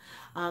dyes.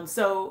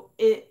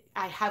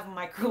 I have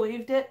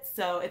microwaved it,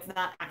 so it's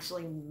not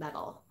actually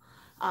metal.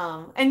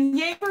 And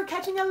yay for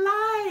catching a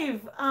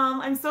live!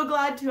 I'm so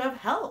glad to have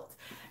helped.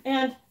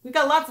 And we've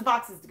got lots of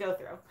boxes to go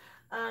through.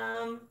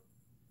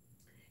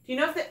 Do you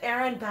know if the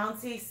Aran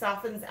Bouncy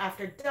softens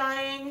after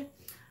dyeing?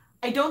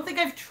 I don't think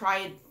I've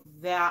tried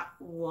that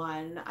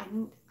one.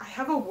 I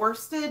have a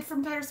worsted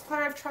from Dyer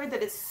Supplier I've tried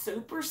that is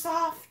super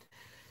soft,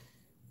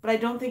 but I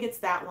don't think it's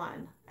that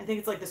one. I think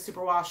it's like the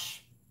Superwash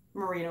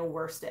Merino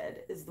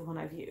worsted is the one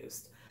I've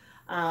used.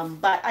 So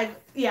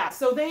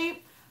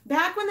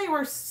back when they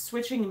were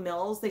switching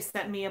mills, they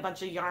sent me a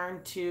bunch of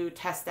yarn to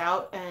test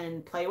out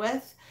and play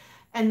with.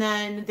 And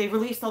then they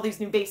released all these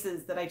new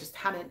bases that I just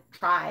hadn't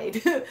tried.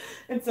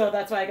 And so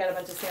that's why I got a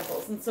bunch of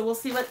samples. And so we'll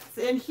see what's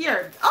in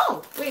here.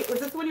 Oh, wait,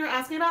 was this the one you were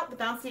asking about? The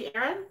Bouncy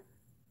Aran?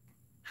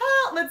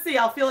 Let's see,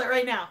 I'll feel it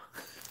right now.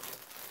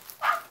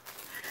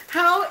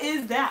 How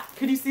is that?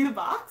 Could you see the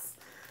box?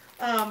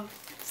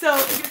 So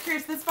if you're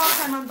curious, this box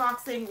I'm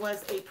unboxing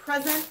was a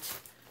present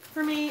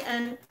for me.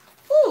 And,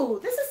 ooh,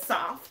 this is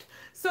soft.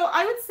 So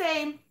I would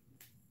say,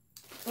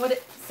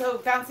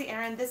 Bouncy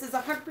Aran, this is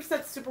 100%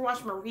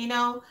 superwash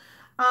merino.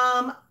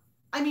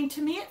 I mean,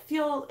 to me,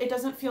 it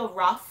doesn't feel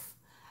rough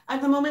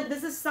at the moment.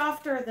 This is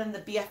softer than the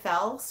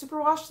BFL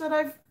superwash that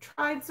I've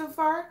tried so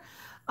far.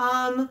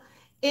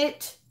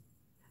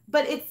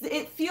 But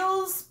it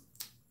feels,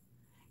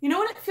 you know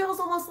what it feels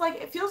almost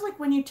like? It feels like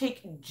when you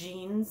take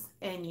jeans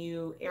and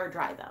you air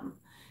dry them.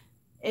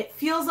 It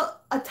feels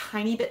a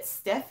tiny bit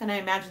stiff, and I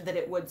imagine that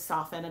it would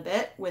soften a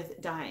bit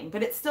with dyeing,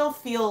 but it still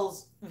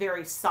feels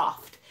very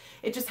soft.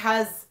 It just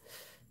has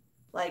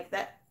like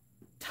that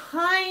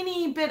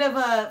tiny bit of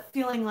a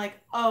feeling like,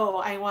 oh,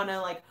 I want to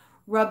like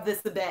rub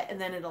this a bit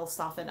and then it'll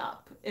soften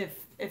up, if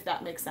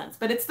that makes sense.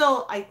 But it's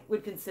still, I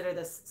would consider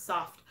this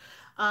soft.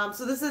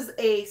 So this is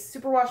a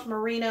superwash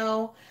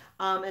merino.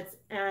 It's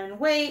Aran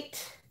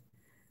weight,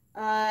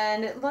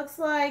 and it looks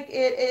like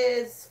it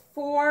is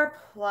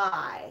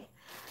 4-ply.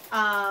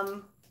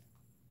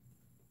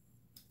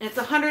 It's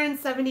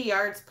 170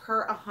 yards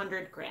per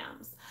 100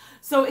 grams.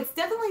 So it's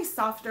definitely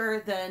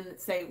softer than,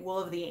 say, Wool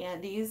of the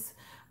Andes,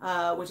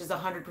 which is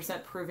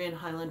 100% Peruvian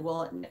Highland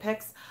wool at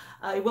KnitPicks.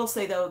 I will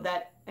say, though,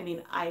 that, I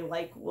mean, I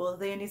like Wool of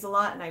the Andes a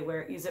lot, and I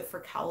use it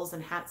for cowls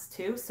and hats,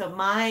 too. So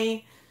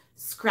my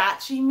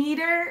scratchy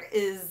meter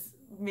is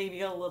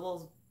maybe a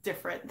little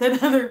different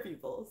than other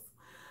people's.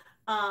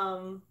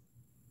 Do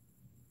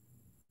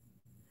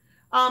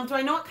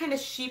I know what kind of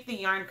sheep the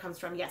yarn comes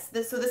from? Yes,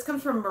 this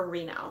comes from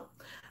merino.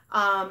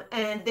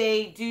 And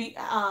they do,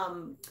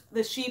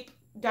 the sheep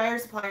Dyer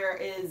Supplier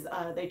is,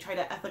 they try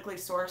to ethically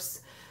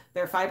source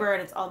their fiber,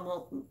 and it's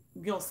all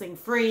mulesing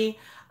free.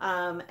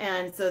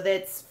 And so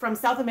that's from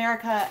South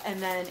America,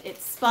 and then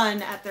it's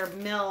spun at their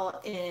mill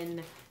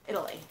in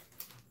Italy.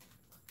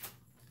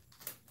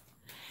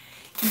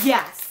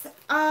 Yes.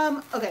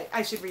 Okay,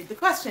 I should read the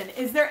question.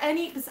 Is there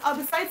any,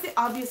 besides the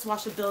obvious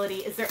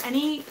washability, is there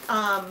any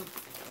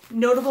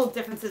notable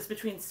differences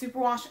between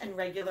superwash and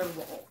regular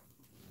wool?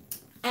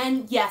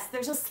 And yes,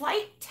 there's a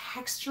slight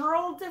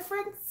textural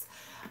difference.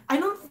 I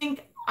don't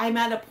think I'm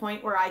at a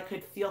point where I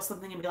could feel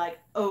something and be like,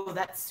 oh,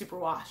 that's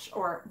superwash,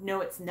 or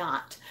no, it's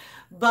not.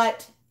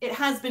 But it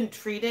has been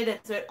treated, and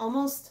so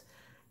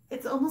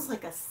it's almost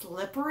like a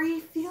slippery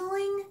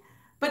feeling,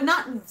 but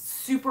not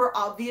super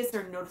obvious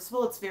or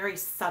noticeable. It's very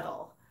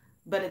subtle,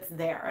 but it's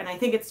there. And I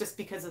think it's just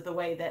because of the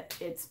way that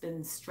it's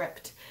been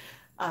stripped.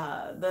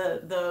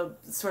 The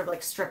sort of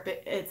like strip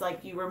it, it's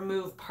like you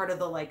remove part of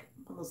the like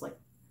almost like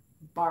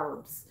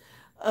barbs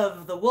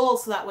of the wool,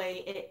 so that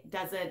way it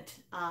doesn't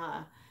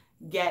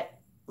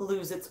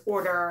lose its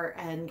order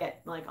and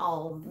get like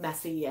all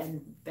messy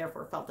and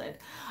therefore felted.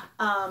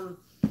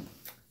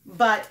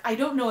 But I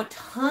don't know a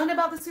ton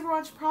about the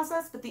superwash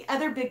process, but the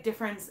other big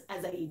difference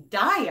as a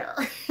dyer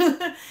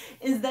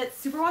is that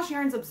superwash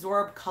yarns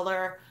absorb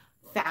color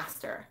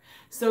faster.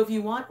 So if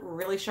you want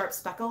really sharp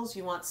speckles,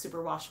 you want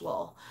superwash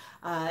wool.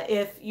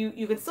 If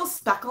you can still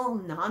speckle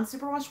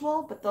non-superwash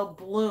wool, but they'll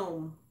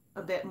bloom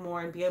a bit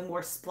more and be a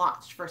more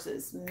splotched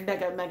versus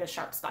mega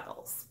sharp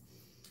speckles.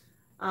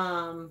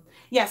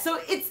 Yeah, so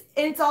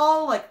it's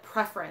all like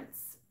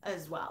preference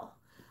as well.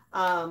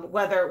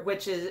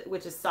 Which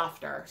is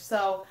softer.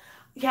 So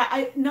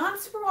yeah,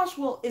 non-superwash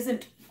wool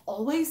isn't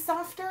always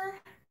softer.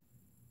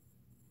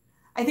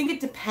 I think it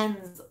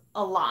depends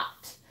a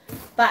lot.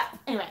 But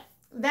anyway,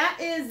 that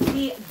is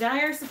the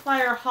Dyer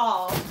Supplier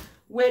haul,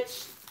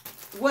 which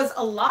was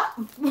a lot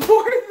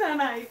more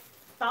than I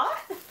thought.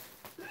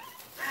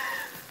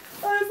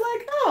 I was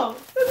like, oh,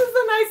 this is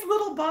a nice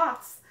little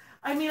box.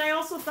 I mean, I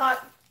also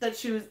thought that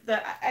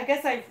I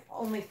guess I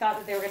only thought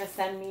that they were going to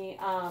send me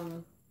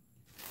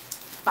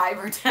 5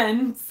 or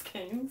 10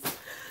 skeins.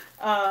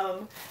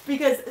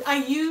 Because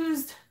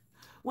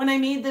when I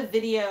made the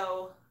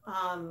video,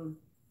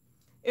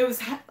 it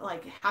was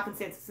like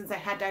happenstance since I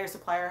had Dyer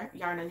Supplier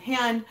yarn in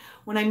hand.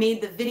 When I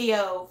made the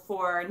video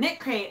for Knit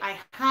Crate, I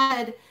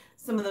had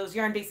some of those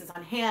yarn bases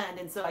on hand,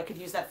 and so I could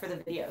use that for the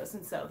videos.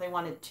 And so they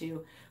wanted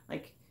to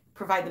like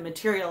provide the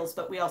materials,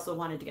 but we also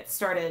wanted to get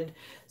started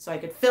so I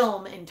could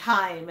film in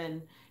time.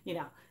 And you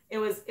know, it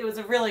was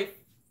a really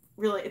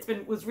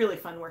was really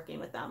fun working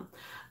with them.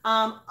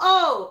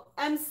 Oh,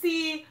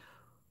 MC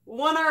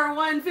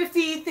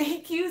 1R150,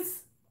 thank you.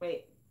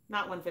 Wait,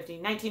 not 150,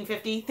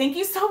 1950. Thank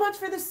you so much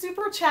for the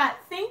super chat.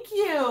 Thank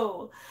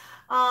you.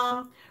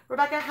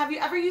 Rebecca, have you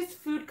ever used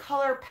food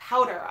color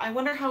powder? I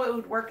wonder how it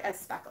would work as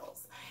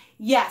speckles.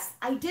 Yes,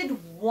 I did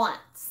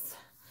once.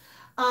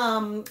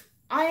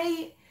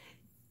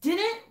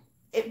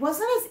 It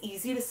wasn't as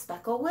easy to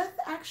speckle with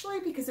actually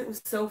because it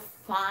was so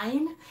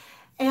fine.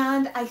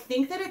 And I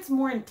think that it's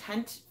more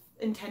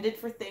intended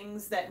for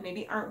things that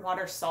maybe aren't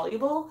water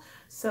soluble.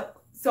 So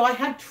I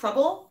had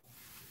trouble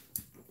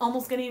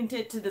almost getting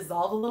it to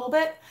dissolve a little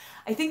bit.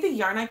 I think the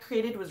yarn I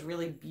created was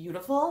really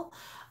beautiful.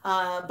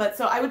 But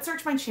so I would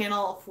search my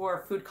channel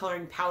for food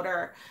coloring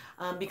powder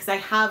because I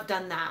have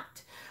done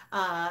that.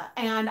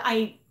 And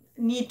I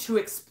need to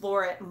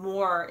explore it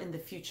more in the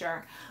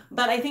future.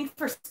 But I think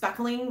for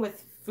speckling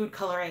with food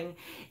coloring,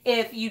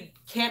 if you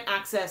can't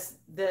access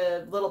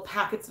the little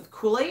packets of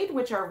Kool-Aid,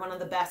 which are one of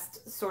the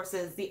best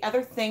sources, the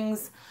other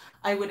things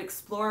I would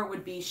explore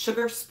would be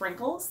sugar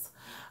sprinkles.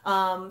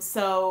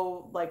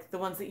 So like the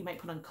ones that you might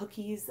put on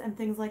cookies and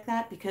things like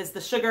that, because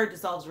the sugar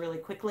dissolves really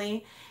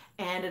quickly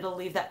and it'll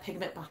leave that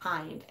pigment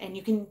behind. And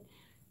you can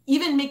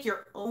even make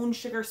your own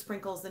sugar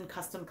sprinkles in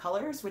custom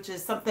colors, which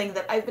is something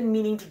that I've been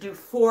meaning to do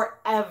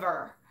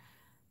forever.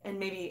 And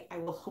maybe I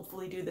will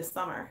hopefully do this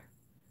summer.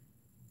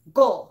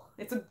 Goal.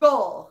 It's a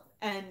goal.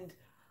 And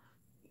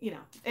you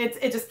know,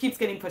 it just keeps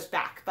getting pushed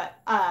back, but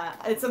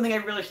it's something I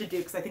really should do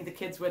because I think the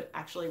kids would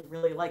actually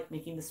really like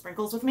making the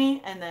sprinkles with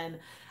me, and then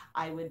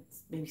I would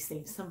maybe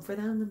save some for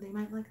them and they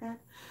might like that.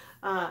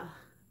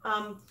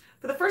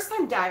 For the first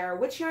time dyer,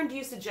 which yarn do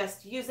you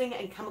suggest using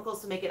and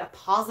chemicals to make it a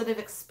positive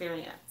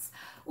experience?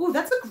 Ooh,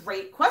 that's a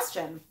great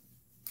question.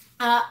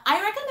 I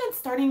recommend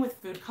starting with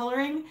food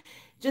coloring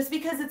just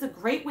because it's a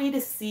great way to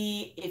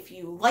see if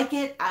you like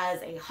it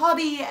as a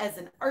hobby, as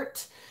an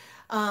art.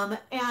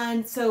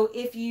 And so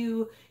if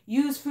you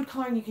use food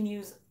coloring, you can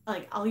use,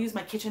 like, I'll use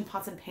my kitchen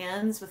pots and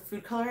pans with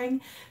food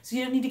coloring, so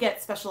you don't need to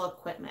get special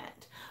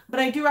equipment. But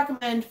I do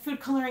recommend food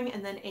coloring,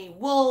 and then a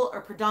wool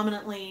or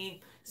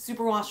predominantly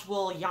superwash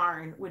wool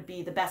yarn would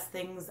be the best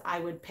things I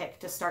would pick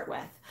to start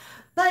with.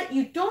 But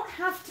you don't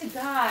have to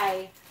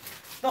dye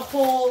the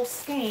whole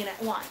skein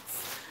at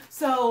once.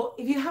 So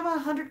if you have a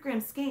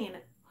 100-gram skein,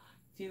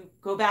 if you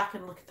go back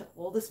and look at the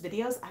oldest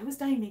videos, I was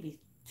dyeing maybe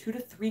 2 to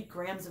 3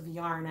 grams of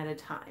yarn at a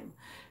time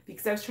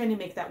because I was trying to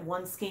make that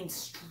one skein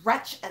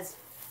stretch as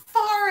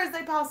far as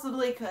I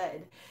possibly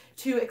could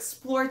to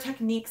explore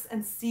techniques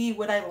and see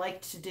what I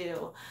liked to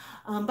do.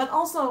 But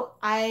also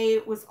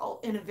I was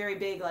in a very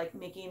big, like,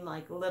 making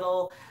like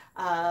little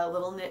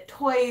knit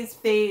toys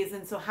phase,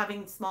 and so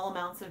having small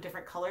amounts of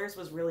different colors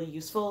was really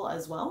useful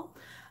as well.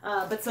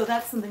 But so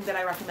that's something that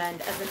I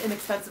recommend as an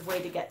inexpensive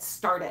way to get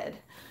started.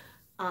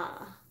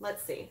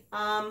 Let's see.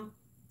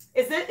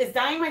 Is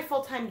dyeing my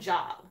full-time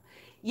job?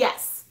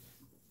 Yes.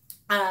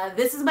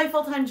 This is my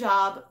full-time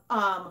job.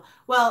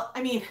 Well,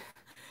 I mean,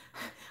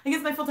 I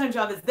guess my full-time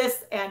job is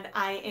this, and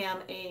I am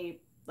a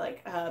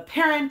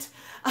parent.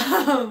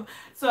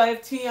 So I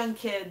have 2 young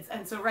kids,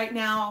 and so right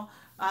now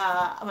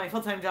my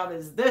full-time job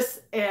is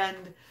this,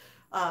 and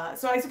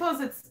so I suppose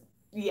it's,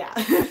 yeah.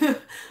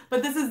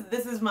 But this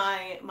is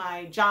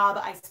my job.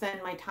 I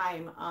spend my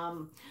time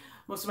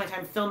most of my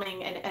time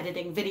filming and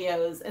editing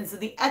videos. And so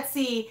the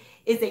Etsy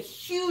is a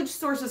huge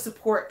source of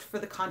support for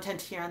the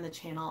content here on the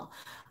channel,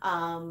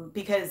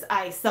 because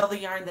I sell the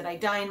yarn that I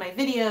dye in my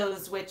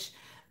videos, which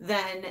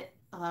then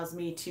allows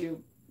me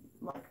to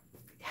like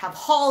have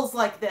hauls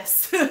like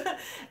this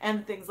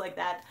and things like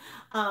that.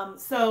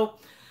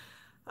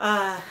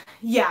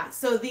 Yeah,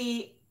 so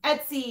the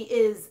Etsy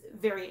is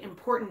very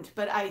important,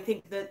 but I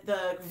think that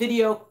the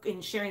video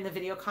and sharing the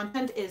video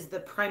content is the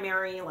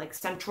primary, like,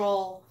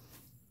 central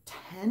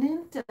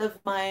tenant of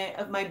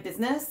my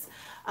business.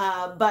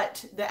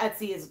 But the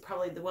Etsy is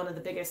probably one of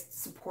the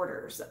biggest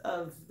supporters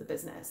of the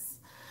business.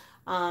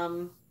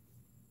 And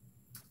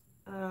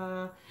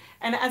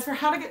as for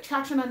how to get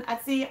traction on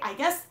Etsy, I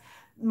guess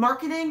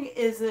marketing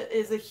is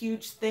a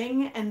huge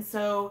thing. And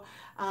so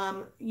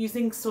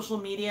using social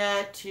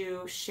media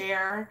to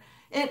share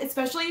it,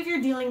 especially if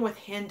you're dealing with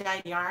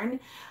hand-dyed yarn.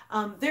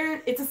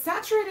 It's a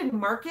saturated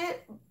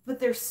market, but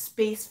there's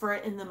space for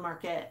it in the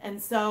market.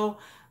 And so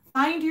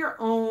find your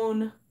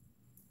own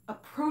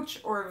approach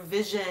or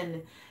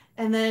vision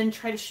and then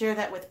try to share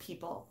that with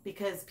people,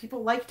 because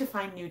people like to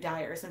find new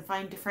dyers and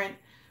find different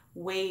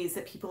ways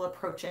that people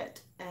approach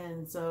it.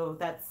 And so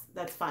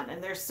that's fun.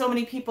 And there's so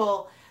many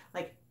people,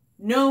 like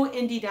no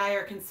indie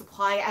dyer can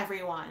supply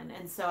everyone.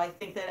 And so I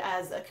think that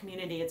as a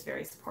community, it's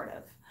very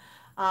supportive.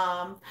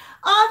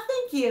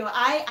 Thank you.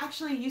 I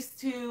actually used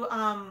to,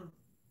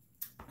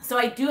 so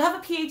I do have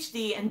a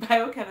PhD in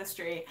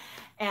biochemistry,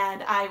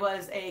 and I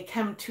was a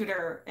chem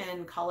tutor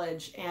in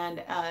college,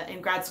 and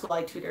in grad school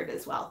I tutored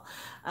as well.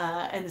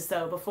 And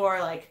so before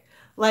like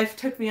life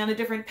took me on a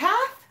different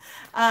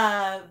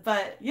path,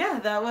 but yeah,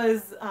 that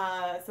was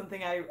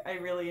something I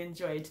really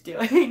enjoyed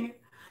doing.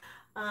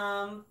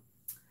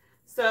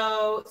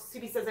 So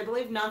Subi says, I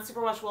believe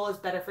non-superwash wool is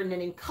better for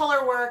knitting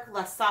color work,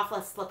 less soft,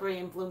 less slippery,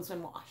 and blooms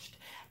when washed.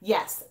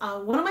 Yes,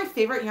 one of my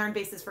favorite yarn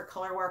bases for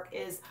color work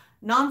is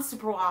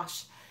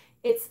non-superwash.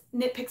 It's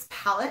KnitPicks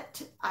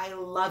palette. I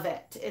love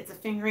it. It's a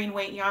fingering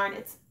weight yarn.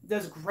 It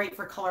does great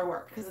for color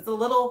work because it's a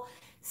little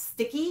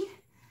sticky.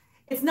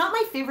 It's not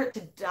my favorite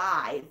to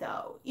dye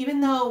though, even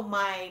though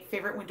my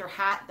favorite winter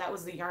hat, that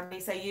was the yarn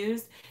base I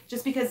used,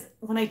 just because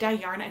when I dye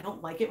yarn, I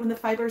don't like it when the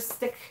fibers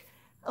stick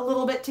a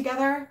little bit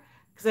together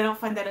because I don't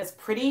find that as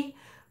pretty.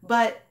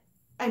 But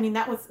I mean,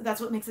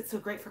 that's what makes it so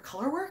great for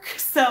color work.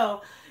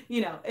 So, you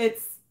know,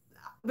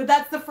 but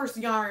that's the first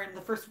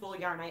wool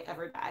yarn I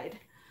ever dyed.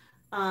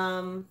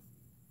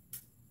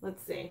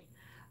 Let's see.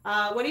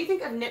 What do you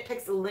think of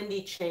KnitPicks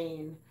Lindy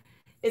chain?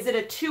 Is it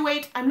a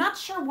 2/8? I'm not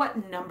sure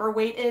what number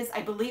weight is.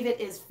 I believe it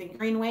is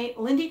fingering weight.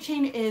 Lindy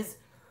chain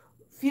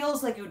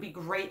feels like it would be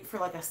great for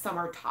like a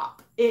summer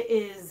top. It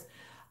is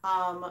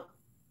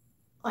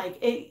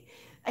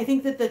I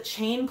think that the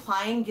chain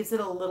plying gives it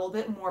a little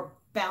bit more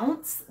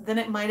bounce than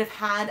it might have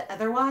had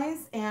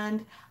otherwise,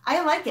 and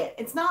I like it.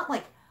 It's not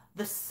like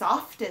the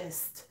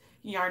softest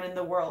yarn in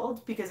the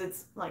world because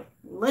it's like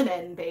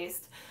linen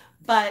based,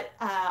 but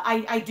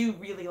I do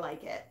really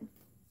like it.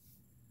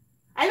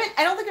 I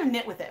don't think I've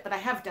knit with it, but I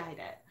have dyed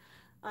it.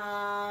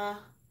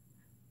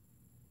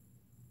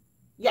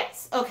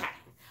 Yes, okay.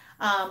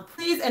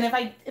 Please, and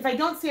if I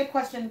don't see a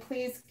question,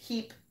 please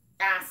keep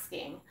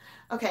asking.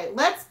 Okay,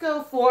 let's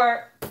go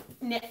for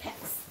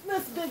KnitPicks.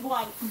 This big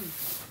one.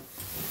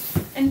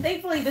 And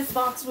thankfully this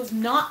box was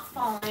not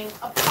falling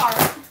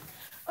apart.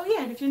 Oh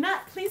yeah, and if you're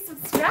not, please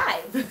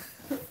subscribe.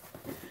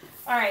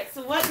 All right,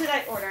 so what did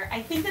I order?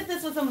 I think that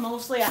this was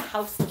mostly a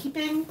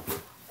housekeeping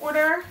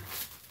order.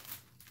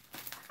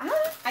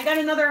 I got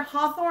another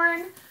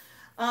Hawthorne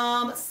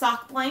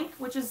sock blank,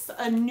 which is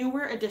a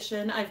newer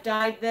edition. I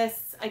dyed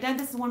this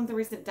in one of the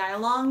recent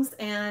dye-alongs,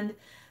 and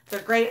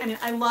they're great. I mean,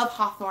 I love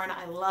Hawthorne.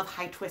 I love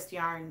high twist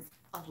yarns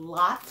a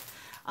lot.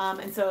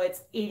 And so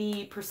it's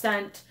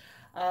 80%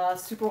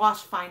 superwash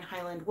fine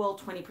Highland wool,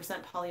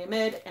 20%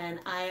 polyamide, and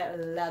I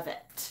love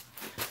it.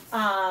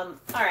 All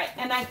right,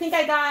 and I think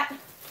I got,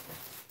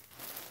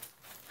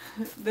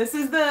 this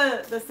is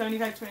the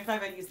 75-25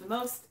 I use the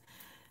most.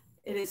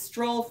 It is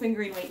Stroll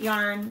fingering weight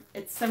yarn.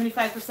 It's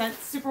 75%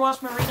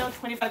 superwash merino,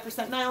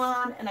 25%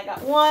 nylon, and I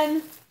got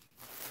 1,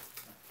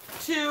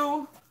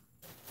 2,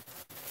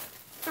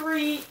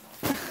 3,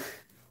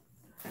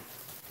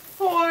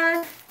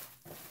 4,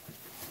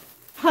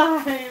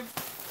 5.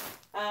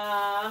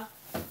 There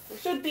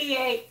should be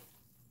a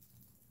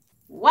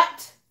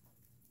what?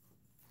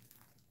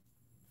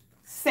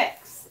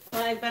 6.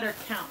 I better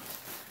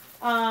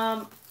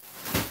count.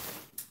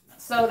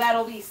 So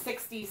that'll be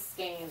 60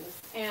 skeins,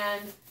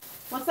 and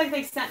looks like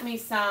they sent me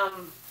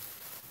some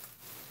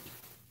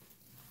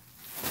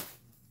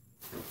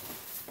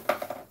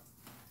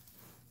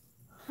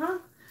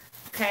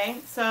okay,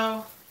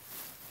 so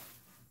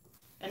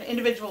an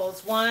individual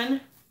is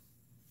 1,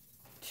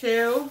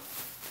 2,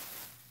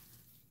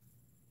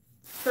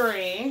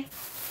 3,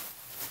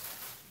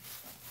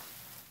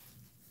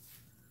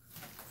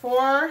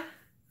 4,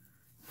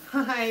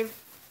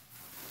 5,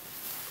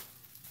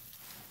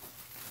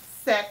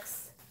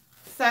 6,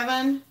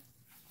 7,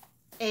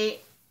 8,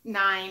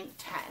 9,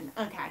 10.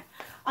 Okay.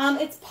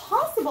 It's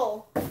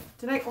possible.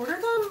 Did I order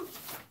them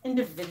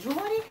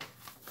individually?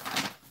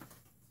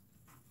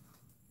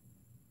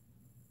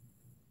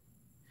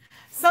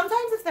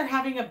 Sometimes if they're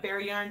having a bare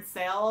yarn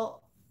sale,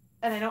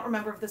 and I don't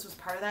remember if this was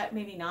part of that,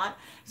 maybe not.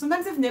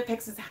 Sometimes if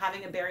KnitPicks is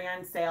having a bare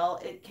yarn sale,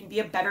 it can be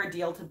a better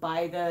deal to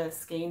buy the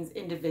skeins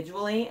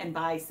individually and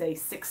buy, say,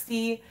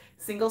 60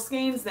 single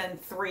skeins than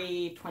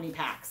 3 20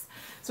 packs.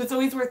 So it's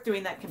always worth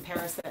doing that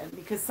comparison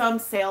because some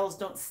sales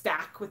don't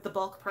stack with the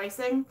bulk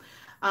pricing.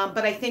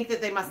 But I think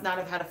that they must not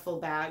have had a full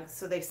bag.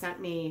 So they sent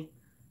me,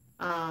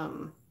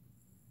 uh-oh.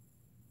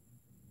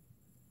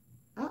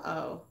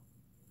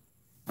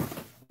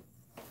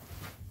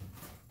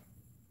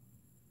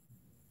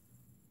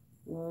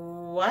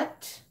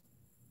 What?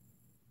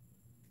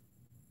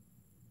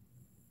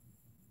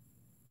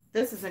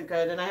 This isn't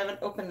good, and I haven't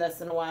opened this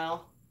in a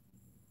while.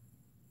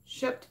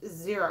 Shipped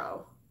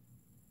 0.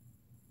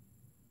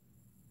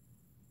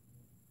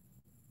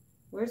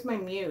 Where's my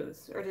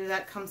Muse? Or did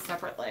that come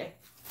separately?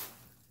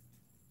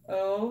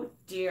 Oh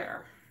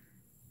dear.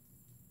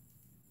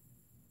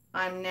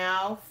 I'm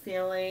now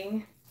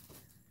feeling,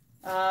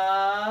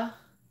 I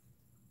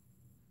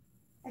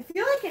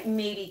feel like it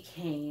maybe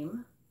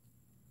came.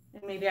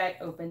 And maybe I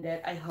opened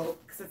it, I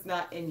hope, because it's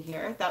not in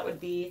here. That would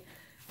be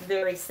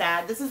very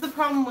sad. This is the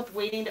problem with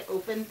waiting to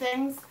open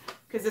things,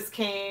 because this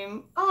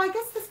came, oh, I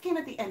guess this came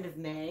at the end of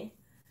May.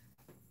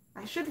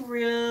 I should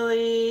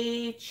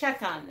really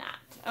check on that.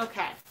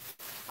 Okay.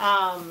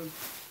 All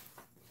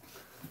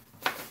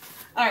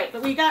right,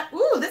 but we got,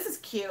 ooh, this is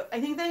cute.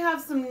 I think they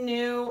have some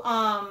new,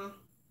 oh,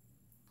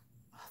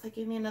 they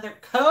gave me another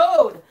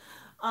code,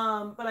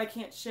 but I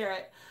can't share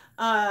it.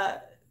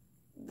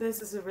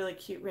 This is a really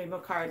cute rainbow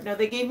card. No,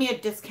 they gave me a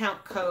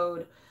discount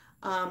code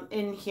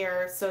in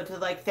here, so to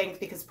like thank,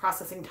 because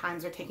processing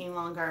times are taking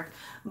longer.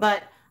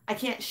 But I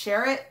can't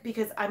share it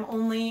because I'm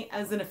only,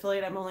 as an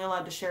affiliate, I'm only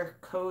allowed to share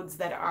codes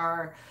that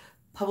are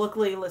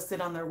publicly listed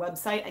on their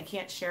website. I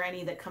can't share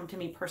any that come to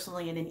me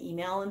personally in an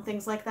email and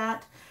things like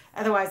that.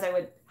 Otherwise, I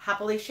would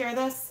happily share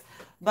this.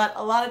 But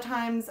a lot of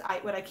times,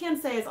 what I can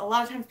say is a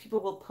lot of times people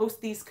will post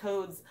these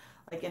codes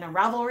like in a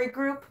Ravelry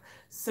group,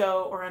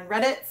 so, or on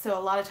Reddit. So a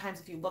lot of times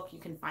if you look, you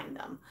can find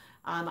them.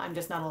 I'm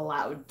just not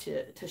allowed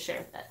to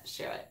share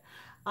it.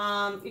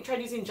 You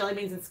tried using jelly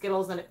beans and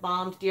Skittles and it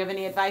bombed. Do you have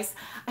any advice?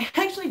 I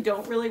actually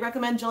don't really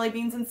recommend jelly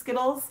beans and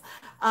Skittles.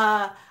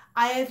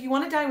 If you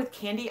want to dye with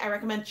candy, I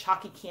recommend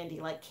chalky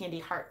candy, like candy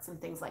hearts and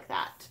things like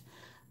that.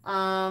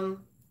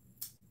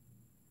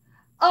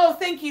 Oh,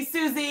 thank you,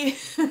 Susie.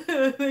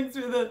 Thanks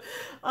for the,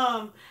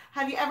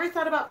 have you ever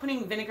thought about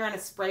putting vinegar in a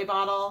spray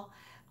bottle?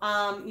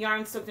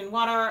 Yarn soaked in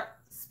water,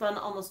 spun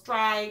almost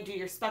dry, do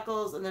your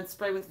speckles, and then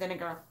spray with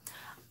vinegar.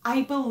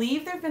 I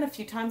believe there have been a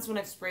few times when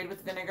I've sprayed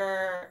with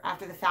vinegar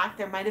after the fact.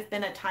 There might have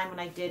been a time when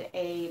I did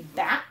a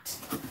bat.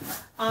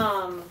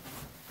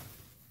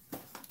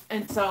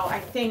 And so I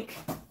think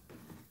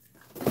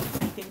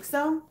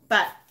so.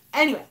 But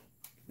anyway,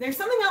 there's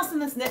something else in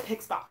this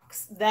KnitPicks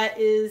box that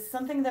is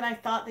something that I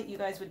thought that you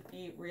guys would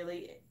be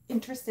really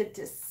interested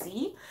to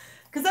see.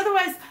 Because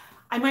otherwise,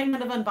 I might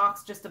not have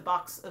unboxed just a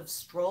box of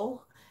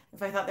Stroll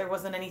if I thought there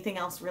wasn't anything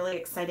else really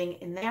exciting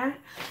in there.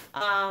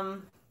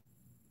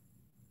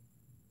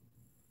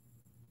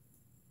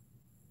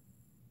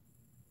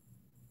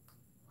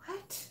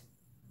 What?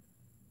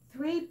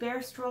 3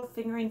 Bear Stroll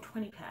fingering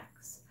 20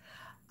 packs.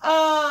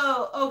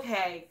 Oh,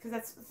 okay. Because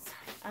that's, sorry.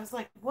 I was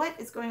like, what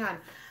is going on?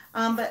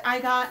 But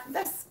I got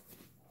this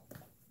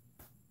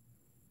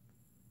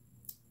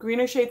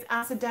Greener Shades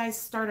Acid Dyes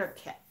Starter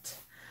Kit.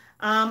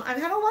 I've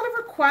had a lot of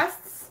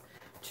requests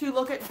to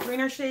look at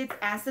Greener Shades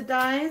Acid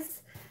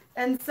Dyes.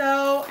 And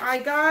so I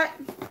got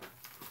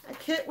a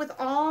kit with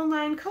all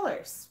 9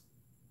 colors.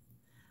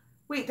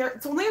 Wait,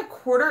 it's only a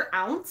 1/4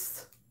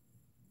 ounce?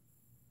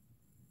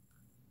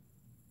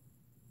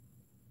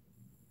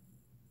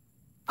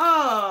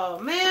 Oh,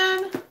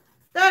 man.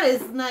 That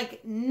is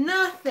like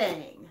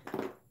nothing.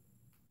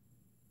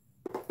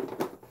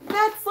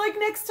 That's like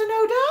next to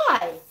no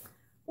dye.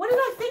 What did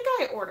I think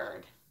I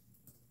ordered?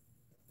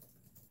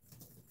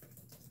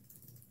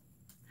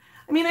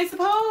 I mean, I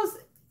suppose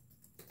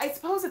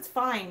it's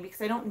fine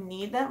because I don't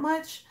need that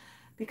much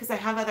because I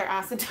have other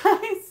acid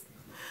dyes,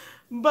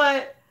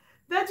 but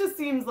that just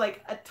seems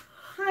like a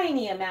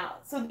tiny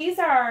amount. So these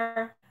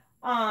are,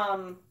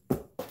 I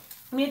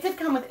mean, it did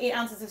come with 8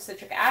 ounces of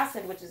citric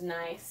acid, which is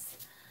nice.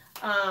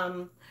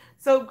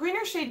 So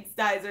Greener Shades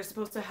dyes are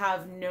supposed to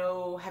have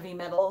no heavy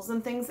metals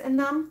and things in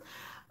them.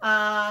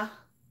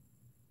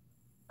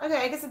 Okay,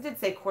 I guess it did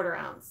say 1/4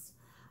 ounce.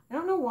 I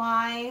don't know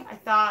why I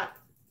thought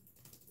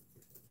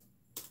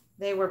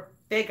they were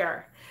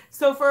bigger.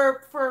 So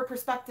for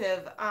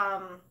perspective,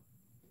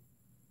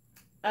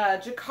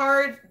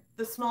 Jacquard,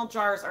 the small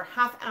jars are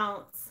 1/2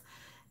 ounce,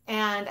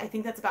 and I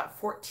think that's about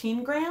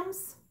 14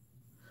 grams.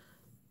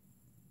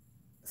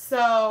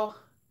 So,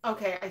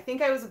 okay, I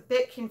think I was a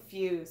bit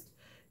confused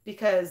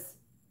because,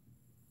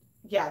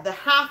 yeah, the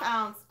 1/2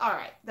 ounce, all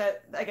right,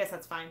 I guess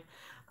that's fine.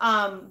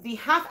 The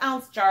 1/2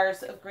 ounce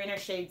jars of Greener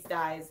Shades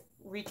dyes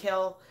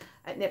retail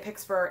at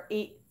KnitPicks for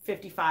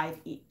 $8.55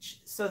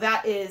 each. So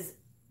that is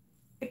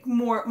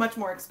much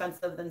more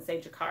expensive than, say,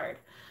 Jacquard.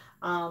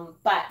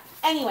 But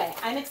anyway,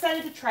 I'm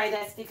excited to try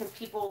this because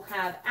people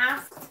have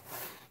asked,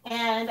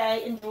 and I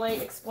enjoy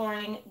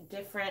exploring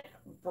different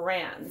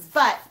brands.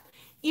 But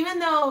even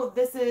though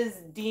this is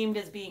deemed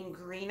as being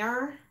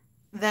greener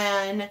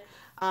than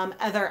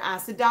other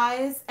acid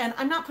dyes, and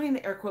I'm not putting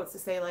the air quotes to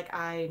say like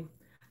I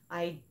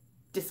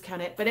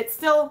discount it, but it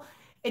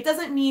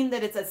doesn't mean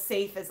that it's as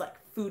safe as like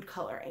food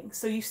coloring.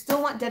 So you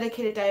still want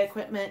dedicated dye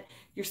equipment.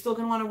 You're still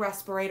going to want a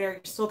respirator.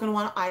 You're still going to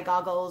want eye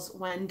goggles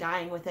when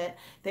dyeing with it.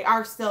 They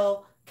are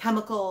still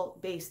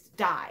chemical-based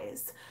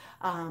dyes.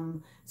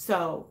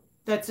 So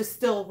that's just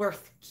still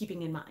worth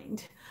keeping in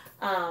mind.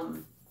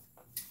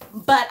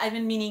 But I've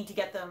been meaning to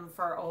get them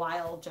for a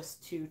while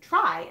just to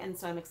try, and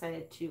so I'm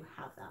excited to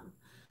have them.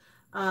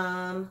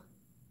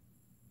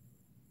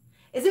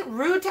 Is it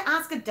rude to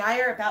ask a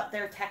dyer about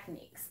their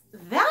techniques?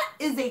 That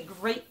is a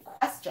great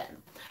question.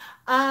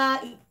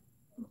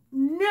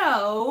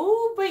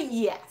 No, but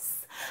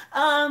yes.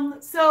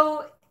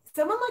 So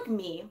someone like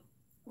me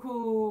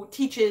who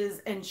teaches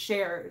and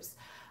shares,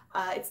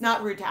 it's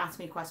not rude to ask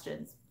me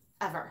questions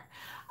ever.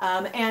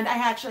 And I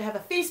actually have a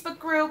Facebook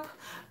group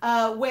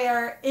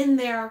where in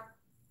there,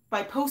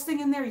 by posting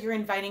in there, you're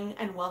inviting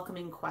and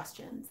welcoming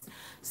questions.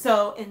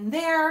 So in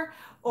there,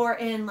 or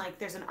in like,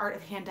 there's an art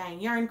of hand dyeing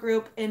yarn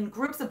group, in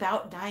groups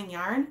about dyeing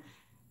yarn,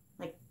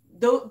 like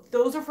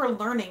those are for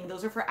learning,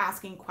 those are for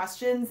asking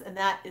questions, and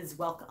that is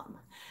welcome.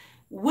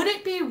 Would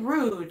it be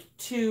rude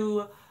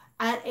to,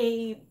 at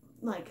a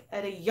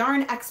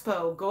yarn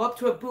expo, go up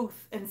to a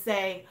booth and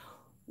say,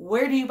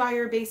 where do you buy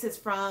your bases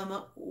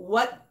from?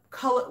 What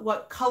color,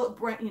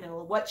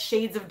 what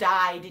shades of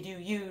dye did you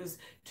use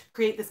to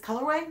create this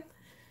colorway?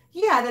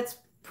 Yeah, that's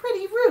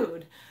pretty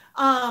rude,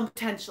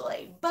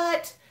 potentially.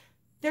 But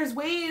there's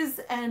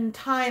ways and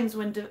times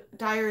when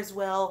dyers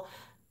will,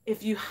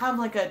 if you have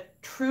like a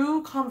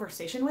true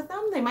conversation with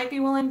them, they might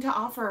be willing to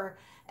offer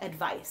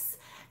advice.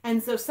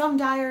 And so some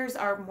dyers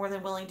are more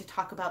than willing to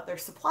talk about their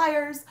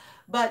suppliers,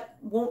 but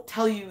won't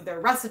tell you their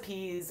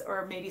recipes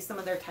or maybe some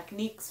of their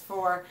techniques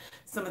for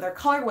some of their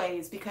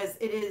colorways, because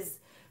it is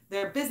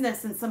their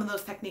business and some of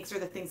those techniques are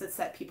the things that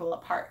set people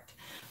apart.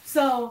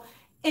 So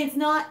it's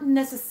not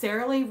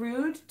necessarily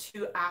rude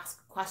to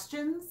ask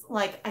questions.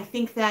 Like, I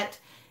think that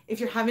if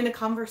you're having a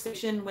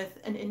conversation with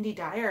an indie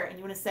dyer and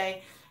you want to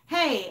say,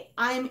 hey,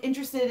 I'm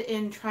interested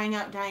in trying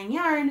out dyeing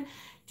yarn,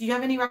 do you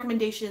have any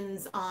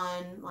recommendations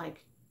on,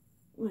 like,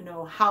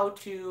 how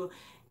to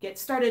get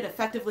started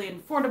effectively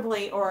and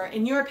affordably, or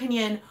in your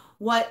opinion,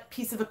 what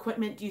piece of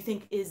equipment do you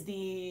think is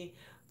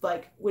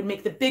would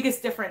make the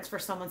biggest difference for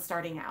someone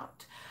starting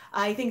out?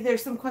 I think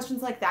there's some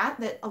questions like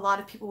that a lot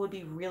of people would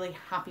be really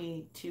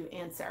happy to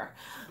answer.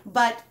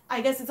 But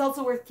I guess it's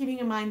also worth keeping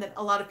in mind that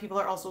a lot of people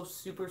are also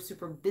super,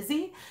 super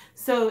busy.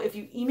 So if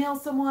you email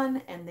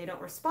someone and they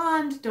don't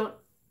respond,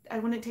 I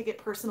wouldn't take it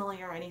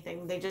personally or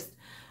anything. They just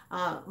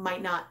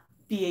might not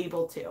be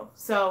able to.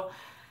 So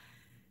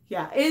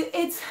yeah,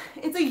 it's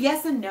a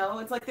yes and no.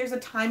 It's like there's a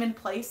time and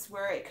place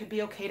where it could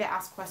be okay to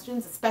ask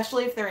questions,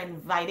 especially if they're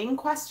inviting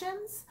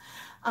questions.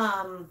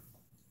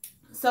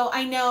 So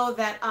I know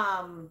that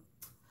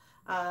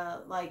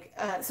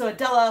so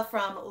Adela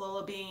from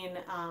Lola Bean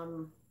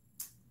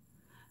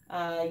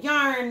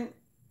Yarn,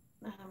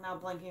 I'm now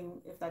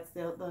blanking if that's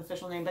the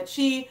official name, but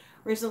she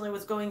recently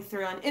was going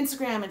through on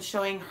Instagram and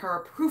showing her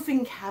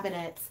proofing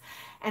cabinets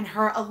and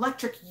her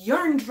electric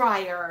yarn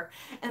dryer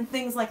and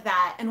things like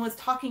that, and was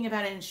talking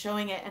about it and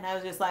showing it, and I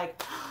was just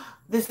like,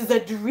 this is a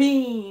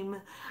dream.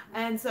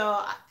 And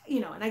so,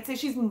 and I'd say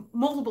she's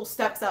multiple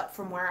steps up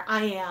from where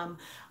I am,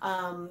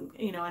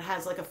 and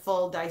has like a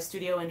full dye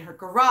studio in her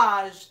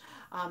garage,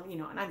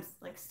 and I'm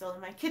like still in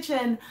my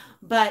kitchen,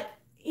 but,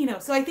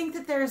 so I think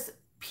that there's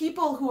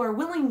people who are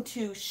willing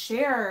to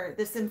share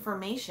this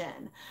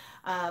information,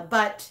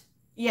 but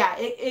yeah,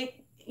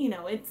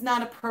 it's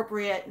not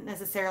appropriate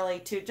necessarily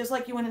to, just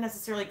like you wouldn't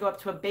necessarily go up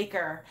to a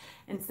baker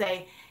and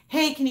say,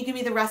 hey, can you give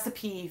me the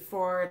recipe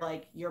for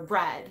like your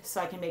bread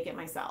so I can make it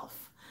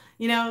myself?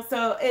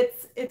 So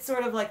it's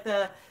sort of like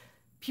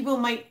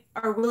people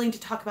are willing to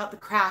talk about the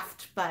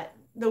craft, but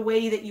the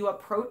way that you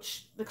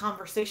approach the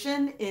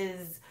conversation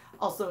is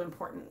also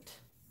important.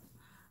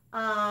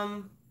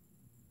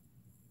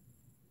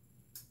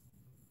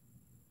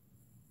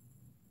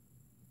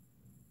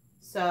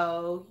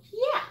 So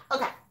yeah,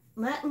 okay.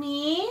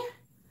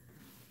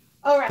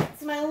 All right,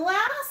 so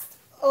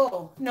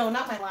no,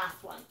 not my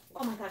last one.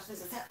 Oh my gosh,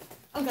 this is heavy.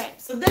 Okay,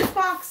 so this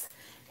box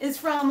is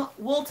from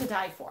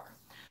Wool2Dye4,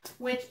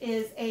 which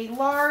is a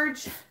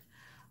large,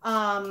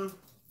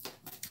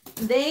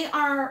 they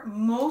are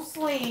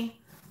mostly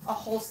a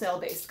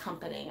wholesale-based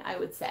company, I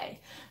would say.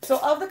 So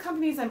of the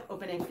companies I'm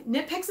opening,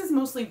 KnitPicks is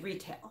mostly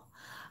retail.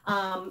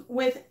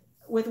 With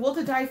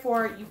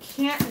Wool2Dye4, you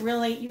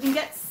can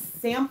get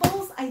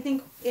samples. I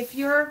think if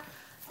you're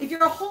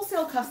a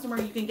wholesale customer,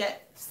 you can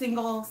get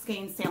single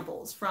skein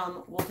samples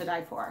from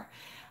Wool2Dye4.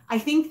 I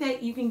think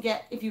that you can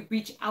get, if you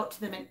reach out to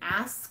them and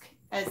ask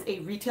as a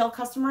retail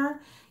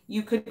customer,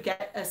 you could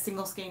get a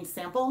single skein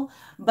sample,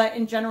 but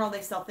in general,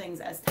 they sell things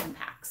as 10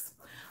 packs.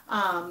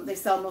 They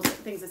sell most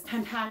things as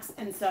 10 packs,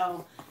 and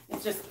so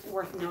it's just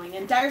worth knowing.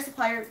 And Dyer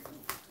Supplier,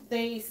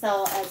 they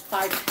sell as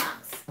 5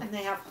 packs, and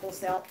they have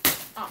wholesale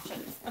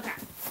options. Okay.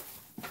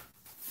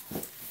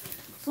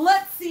 So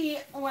let's see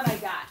what I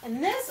got.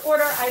 And this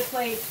order I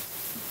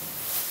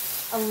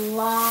placed a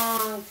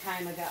long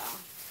time ago.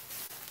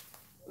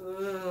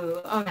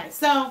 Ooh, okay,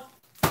 so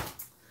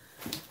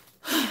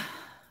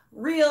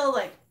real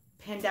like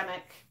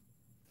pandemic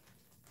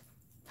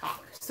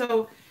talk.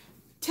 So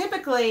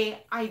typically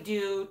I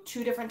do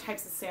 2 different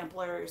types of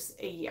samplers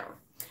a year.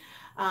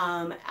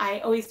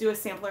 I always do a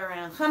sampler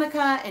around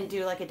Hanukkah and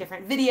do like a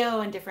different video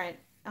and different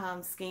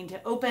skein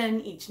to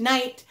open each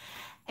night.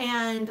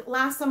 And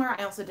last summer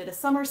I also did a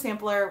summer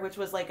sampler, which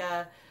was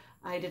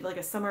I did like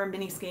a summer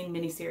mini skein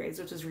mini series,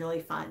 which was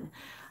really fun.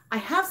 I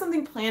have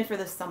something planned for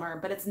this summer,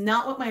 but it's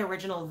not what my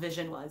original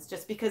vision was,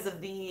 just because of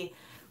the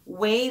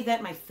way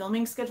that my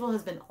filming schedule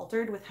has been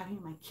altered with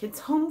having my kids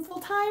home full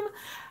time.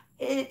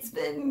 It's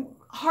been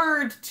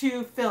hard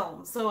to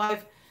film. So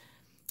I've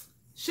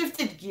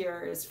shifted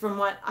gears from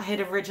what I had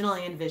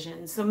originally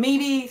envisioned. So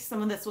maybe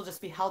some of this will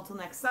just be held till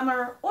next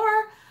summer,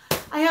 or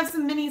I have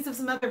some minis of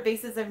some other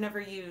bases I've never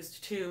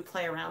used to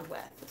play around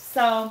with.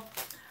 So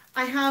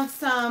I have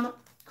some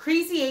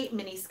Crazy 8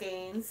 mini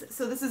skeins.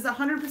 So this is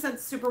 100%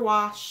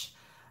 superwash.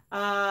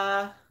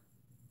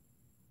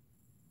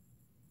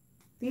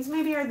 These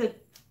maybe are the,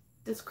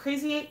 does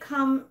Crazy 8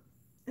 come,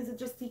 is it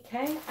just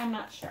DK? I'm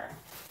not sure.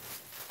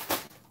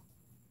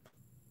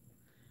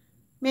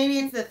 Maybe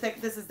it's the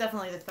thick, this is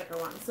definitely the thicker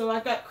one. So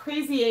I've got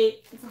Crazy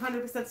 8, it's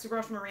 100%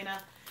 superwash merino.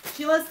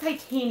 Sheila's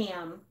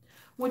Titanium,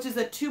 which is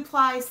a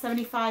 2-ply,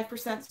 75%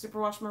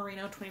 superwash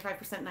merino,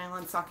 25%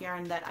 nylon sock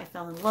yarn that I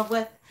fell in love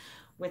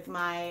with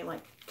my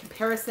like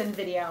comparison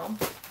video.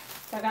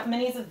 So I got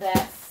minis of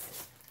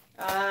this.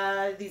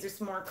 These are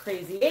some more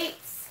Crazy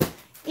 8s.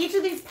 Each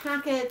of these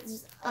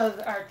packets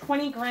are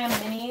 20-gram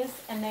minis,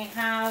 and they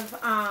have,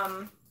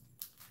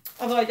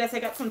 although I guess I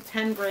got some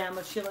 10-gram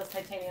of Sheila's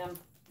Titanium.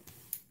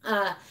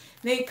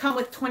 They come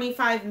with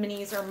 25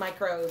 minis or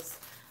micros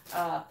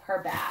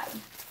per bag.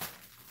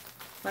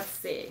 Let's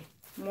see.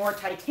 More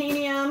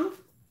titanium.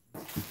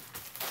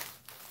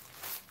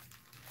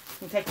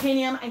 And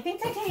titanium. I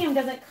think titanium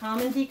doesn't come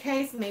in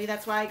DK, so maybe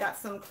that's why I got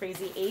some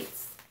Crazy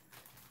 8s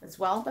as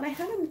well. But I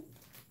haven't.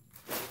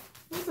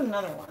 There's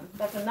another one.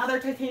 That's another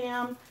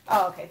titanium.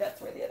 Oh, okay. That's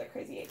where the other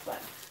Crazy 8s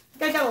went. I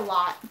think I got a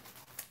lot.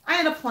 I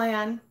had a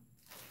plan.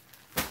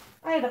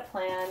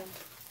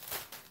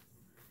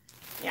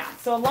 Yeah,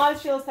 so a lot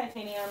of Sheila's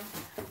Titanium,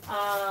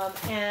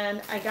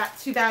 and I got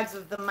 2 bags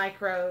of the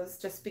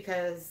micros just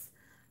because,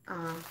 I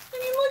mean,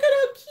 look at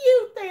how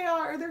cute they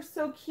are. They're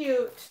so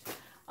cute.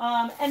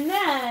 And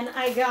then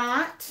I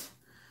got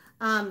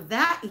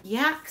that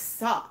yak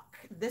sock.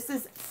 This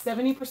is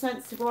 70%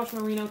 superwash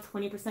merino,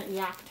 20%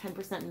 yak,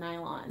 10%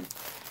 nylon.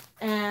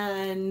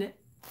 And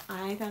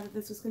I thought that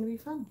this was going to be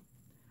fun.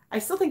 I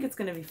still think it's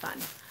going to be fun.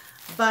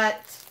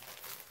 But,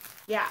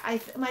 yeah,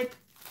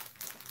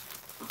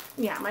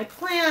 my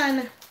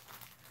plan,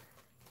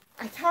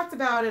 I talked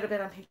about it a bit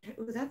on page.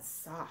 Ooh, that's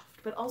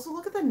soft. But also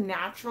look at the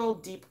natural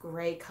deep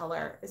gray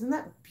color. Isn't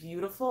that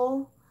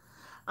beautiful?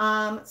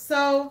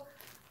 So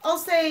I'll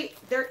say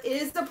there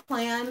is a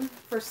plan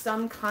for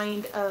some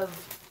kind of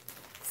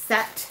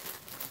set.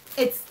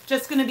 It's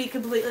just going to be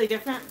completely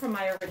different from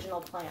my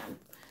original plan.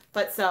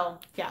 But so,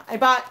 yeah, I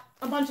bought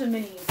a bunch of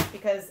minis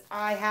because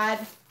I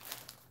had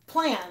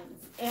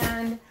plans,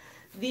 and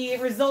the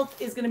result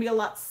is going to be a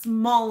lot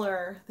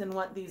smaller than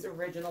what these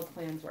original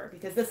plans were,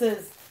 because this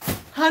is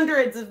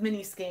hundreds of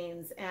mini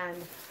skeins and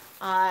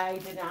I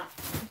did not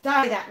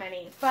dye that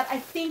many. But I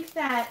think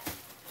that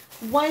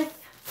with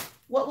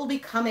what will be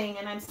coming,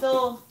 and I'm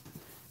still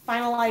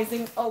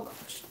finalizing,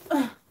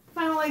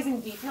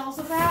 finalizing details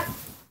of that,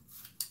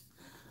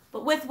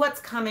 but with what's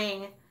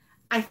coming,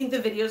 I think the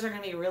videos are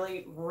going to be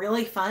really,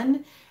 really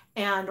fun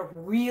and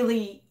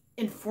really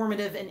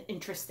informative and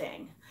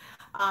interesting.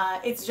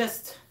 It's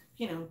just,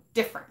 you know,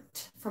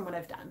 different from what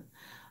I've done.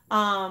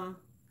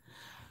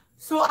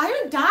 So I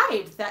haven't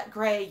dyed that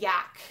gray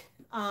yak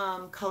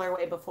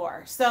colorway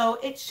before. So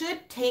it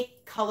should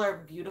take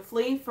color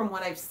beautifully from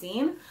what I've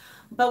seen.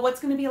 But what's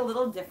going to be a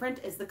little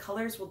different is the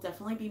colors will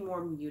definitely be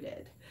more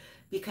muted,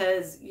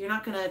 because you're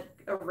not going to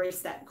erase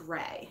that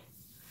gray.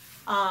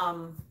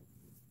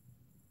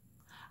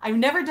 I've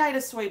never dyed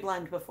a soy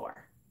blend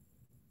before.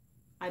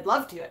 I'd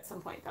love to at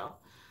some point though.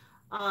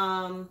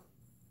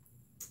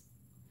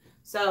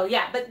 So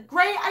yeah, but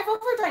gray, I've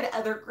overdyed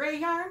other gray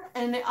yarn,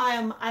 and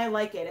I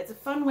like it. It's a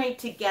fun way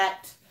to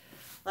get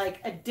like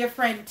a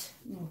different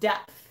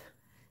depth,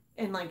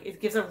 and like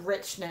it gives a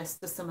richness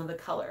to some of the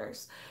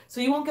colors.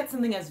 So you won't get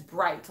something as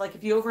bright. Like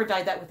if you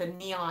overdyed that with a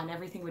neon,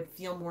 everything would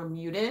feel more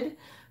muted,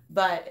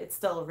 but it's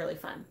still really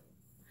fun.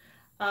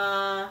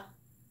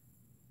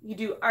 You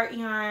do art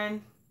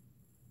yarn.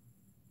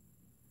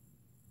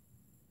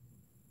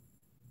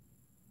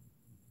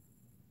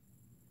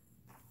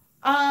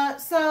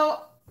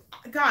 So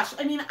gosh,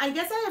 I mean, I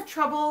guess I have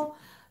trouble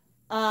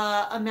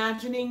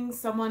imagining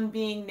someone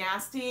being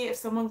nasty if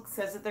someone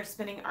says that they're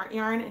spinning art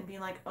yarn and being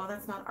like, oh,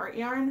 that's not art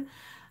yarn.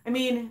 I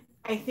mean,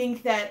 I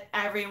think that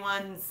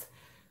everyone's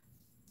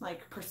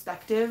like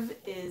perspective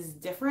is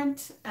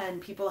different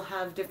and people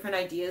have different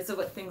ideas of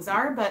what things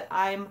are, but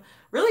I'm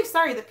really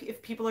sorry that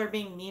if people are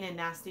being mean and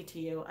nasty to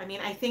you. I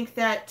mean, I think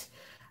that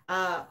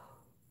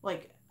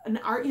like an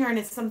art yarn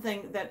is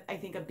something that I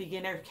think a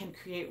beginner can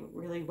create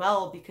really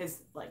well, because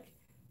like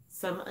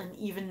some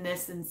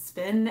unevenness in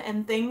spin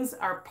and things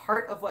are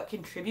part of what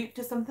contribute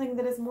to something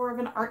that is more of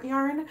an art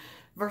yarn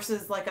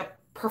versus like a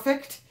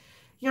perfect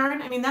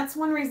yarn. I mean, that's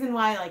one reason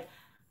why like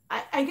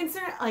I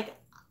consider like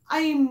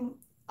I'm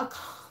a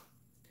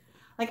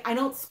like I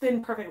don't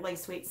spin perfect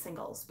lace weight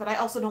singles, but I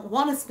also don't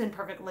want to spin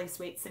perfect lace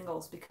weight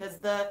singles, because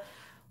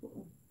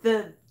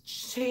the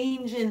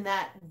change in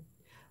that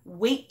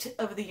weight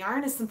of the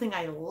yarn is something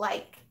I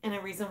like, and a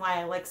reason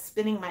why I like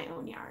spinning my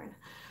own yarn.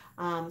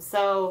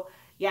 So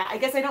yeah, I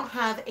guess I don't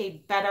have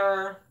a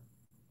better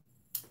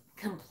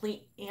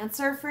complete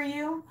answer for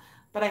you,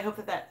 but I hope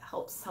that that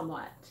helps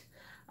somewhat.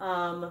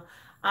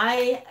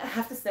 I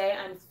have to say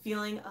I'm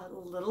feeling a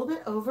little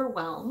bit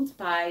overwhelmed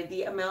by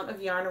the amount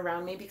of yarn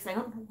around me because I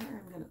don't know where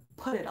I'm going to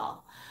put it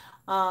all.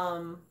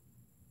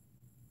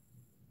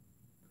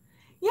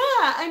 Yeah,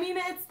 I mean,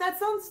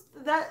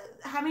 that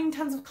having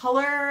tons of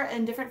color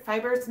and different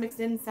fibers mixed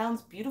in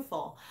sounds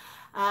beautiful.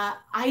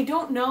 I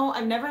don't know,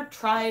 I've never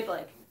tried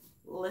like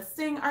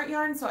listing art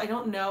yarn, so I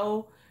don't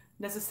know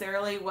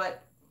necessarily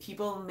what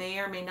people may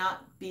or may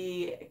not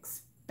be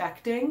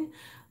expecting.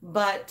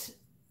 But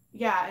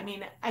yeah, I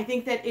mean, I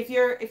think that if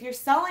you're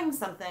selling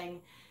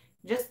something,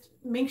 just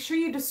make sure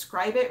you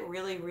describe it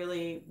really,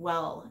 really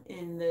well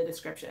in the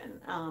description.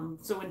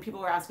 So when people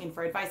were asking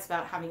for advice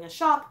about having a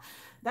shop,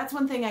 that's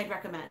one thing I'd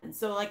recommend.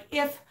 So like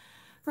if,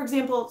 for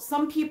example,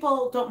 some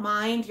people don't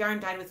mind yarn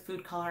dyed with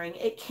food coloring.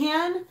 It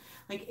can,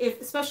 like if,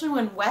 especially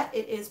when wet,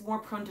 it is more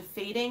prone to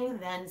fading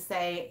than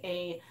say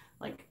a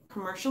like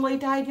commercially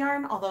dyed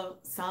yarn, although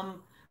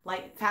some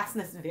light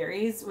fastness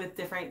varies with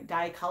different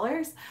dye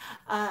colors.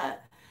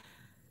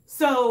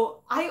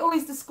 So I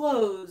always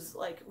disclose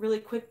like really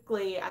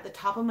quickly at the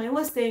top of my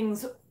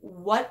listings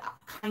what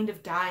kind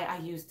of dye I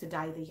use to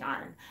dye the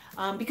yarn.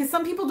 Because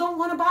some people don't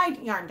want to buy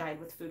yarn dyed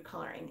with food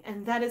coloring,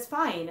 and that is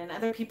fine. And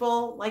other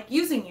people like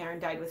using yarn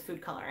dyed with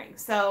food coloring.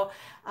 So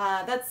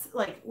that's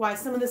like why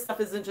some of this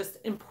stuff isn't just,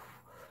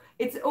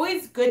 it's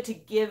always good to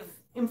give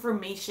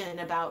information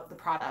about the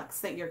products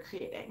that you're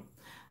creating.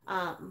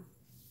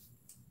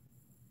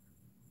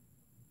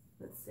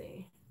 Let's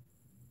see.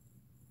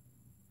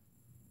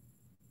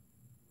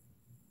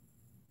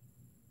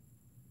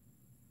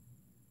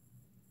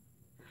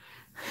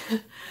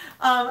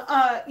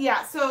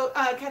 Yeah, so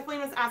Kathleen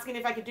was asking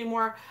if I could do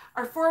more.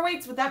 Our 4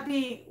 weights, would that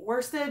be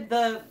worsted?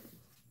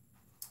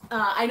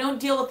 I don't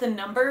deal with the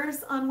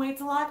numbers on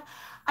weights a lot.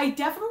 I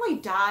definitely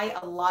dye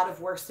a lot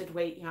of worsted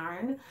weight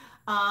yarn.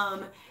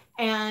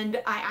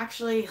 And I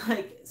actually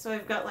so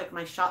I've got like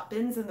my shop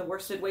bins, and the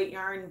worsted weight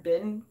yarn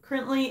bin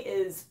currently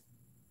is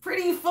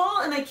pretty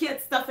full and I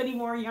can't stuff any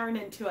more yarn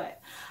into it.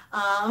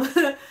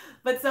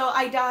 But so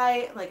I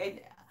dye,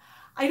 like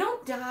I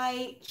don't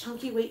dye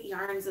chunky weight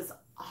yarns as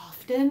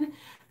often,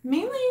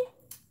 mainly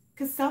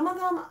because some of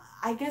them,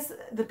 I guess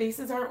the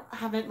bases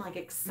haven't like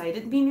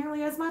excited me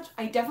nearly as much.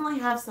 I definitely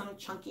have some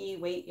chunky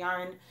weight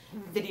yarn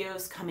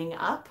videos coming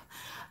up.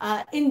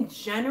 In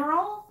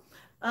general,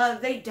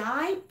 they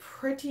dye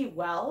pretty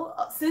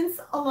well, since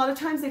a lot of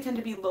times they tend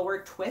to be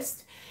lower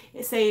twist.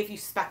 Say if you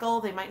speckle,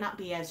 they might not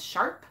be as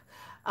sharp.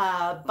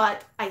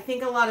 But I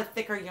think a lot of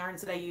thicker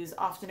yarns that I use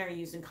often are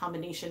used in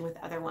combination with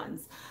other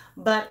ones.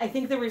 But I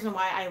think the reason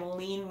why I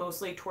lean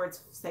mostly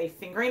towards, say,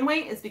 fingering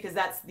weight is because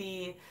that's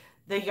the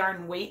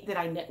yarn weight that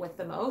I knit with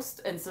the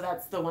most. And so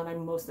that's the one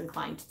I'm most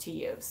inclined to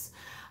use.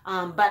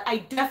 But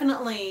I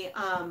definitely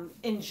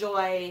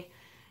enjoy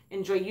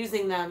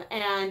using them.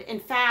 And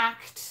in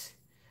fact,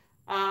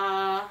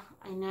 I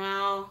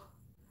now,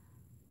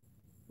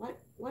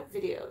 what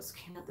videos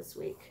came out this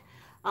week?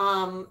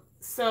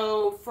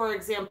 So for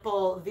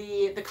example,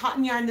 the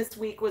cotton yarn this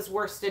week was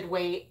worsted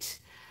weight.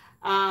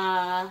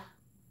 And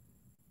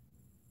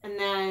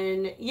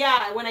then,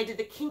 yeah, when I did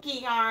the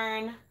kinky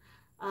yarn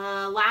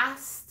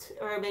last,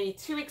 or maybe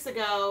 2 weeks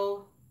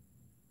ago,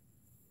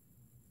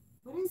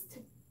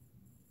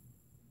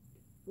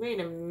 wait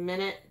a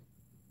minute.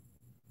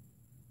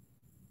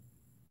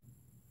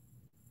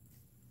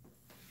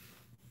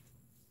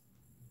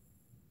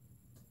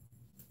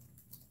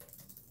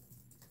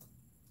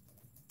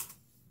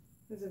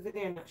 There's a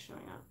video not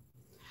showing up.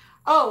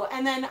 Oh,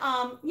 and then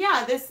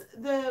yeah,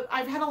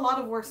 I've had a lot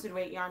of worsted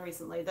weight yarn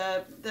recently.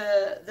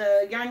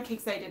 The yarn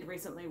cakes I did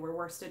recently were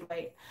worsted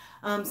weight.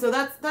 So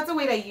that's a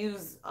weight I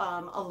use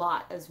a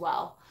lot as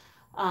well.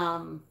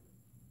 I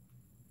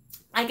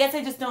guess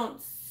I just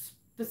don't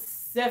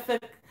I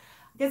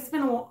guess it's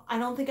been I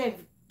don't think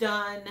I've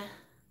done.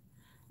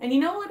 And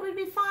you know what would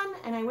be fun?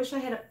 And I wish I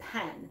had a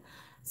pen.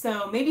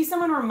 So maybe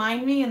someone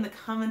remind me in the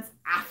comments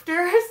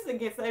after in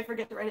case I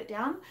forget to write it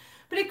down.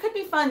 But it could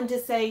be fun to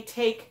say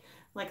take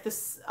like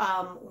this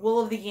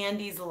Wool of the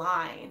Andes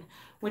line,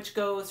 which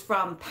goes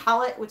from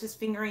pallet, which is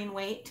fingering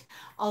weight,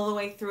 all the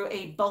way through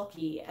a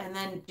bulky, and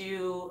then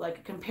do like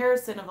a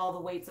comparison of all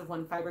the weights of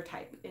one fiber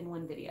type in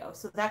one video.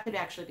 So that could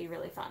actually be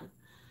really fun.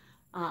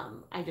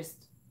 I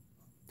just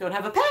don't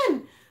have a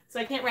pen, so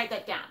I can't write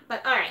that down.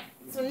 But all right,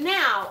 so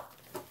now,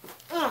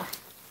 how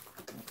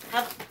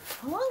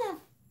long?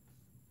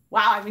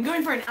 Wow, I've been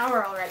going for an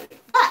hour already.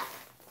 But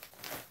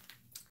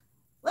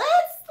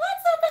let's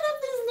open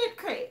up these knit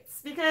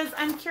crates because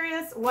I'm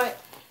curious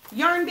what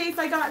yarn base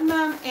I got in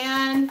them.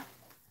 And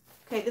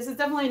okay, this is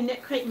definitely a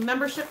knit crate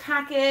membership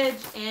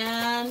package,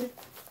 and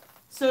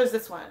so is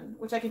this one,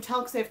 which I can tell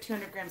because I have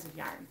 200 grams of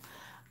yarn.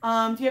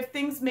 Do you have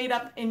things made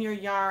up in your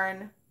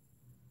yarn?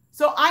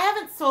 So I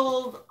haven't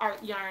sold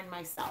art yarn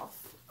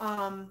myself.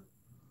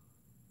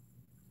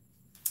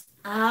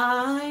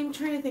 I'm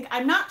trying to think.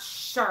 I'm not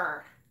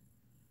sure,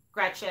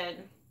 Gretchen.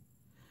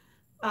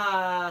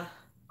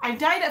 I've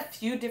dyed a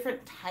few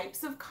different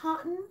types of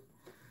cotton.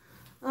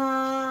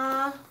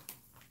 Let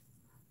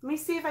me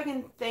see if I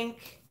can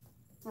think.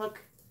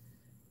 Look,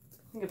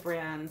 think of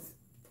brands.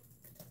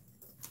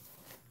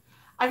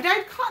 I've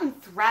dyed cotton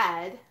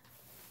thread.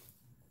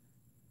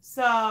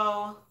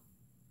 So,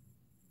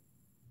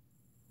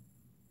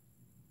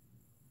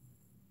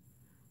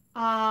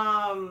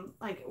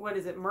 like, what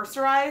is it?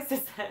 Mercerized?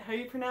 Is that how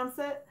you pronounce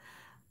it?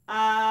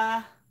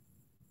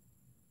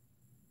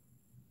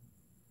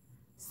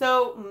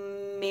 So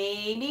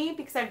maybe,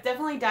 because I've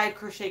definitely dyed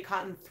crochet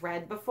cotton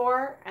thread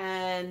before,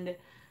 and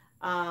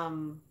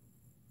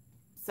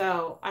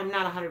so I'm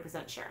not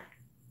 100% sure.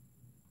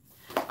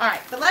 All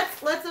right, but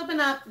let's open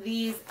up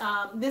these.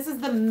 This is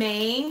the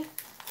May,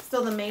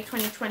 still the May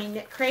 2020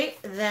 knit crate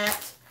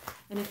that,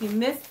 and if you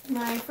missed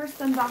my first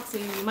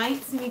unboxing, you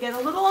might see me get a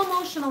little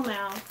emotional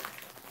now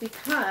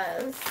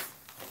because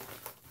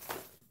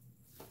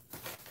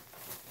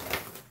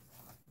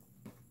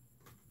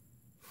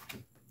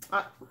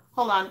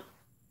hold on.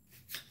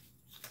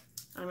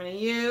 I'm going to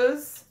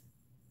use,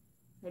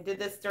 I did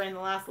this during the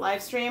last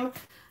live stream,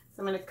 so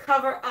I'm going to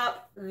cover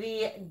up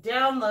the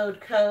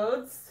download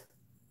codes.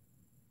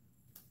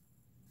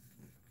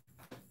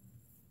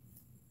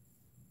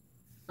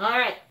 All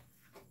right.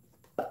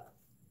 Da,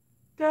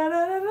 da,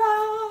 da,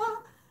 da.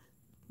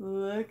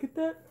 Look at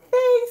that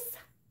face.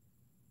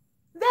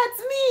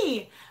 That's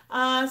me.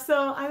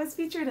 So I was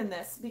featured in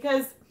this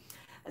because,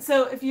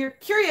 so if you're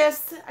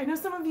curious, I know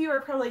some of you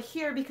are probably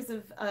here because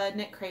of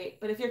Knit Crate,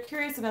 but if you're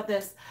curious about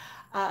this,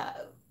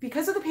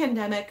 because of the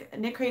pandemic,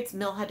 Knit Crate's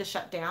mill had to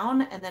shut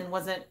down and then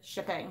wasn't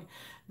shipping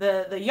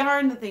the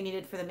yarn that they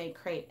needed for the May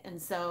crate.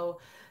 And so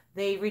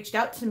they reached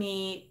out to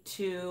me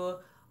to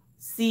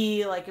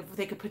see like if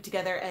they could put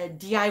together a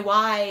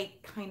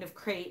DIY kind of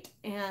crate.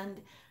 And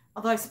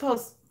although I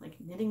suppose like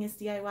knitting is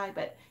DIY,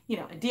 but you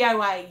know, a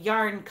DIY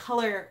yarn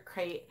color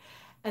crate.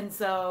 And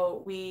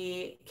so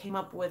we came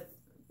up with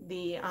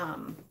the,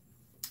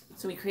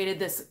 so we created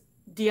this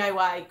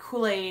DIY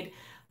Kool-Aid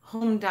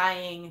home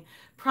dyeing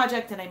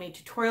project, and I made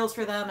tutorials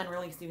for them and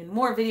released even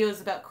more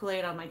videos about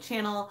Kool-Aid on my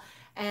channel.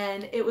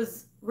 And it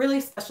was really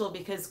special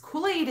because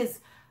Kool-Aid is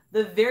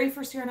the very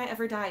first yarn I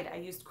ever dyed. I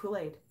used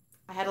Kool-Aid.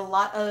 I had a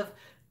lot of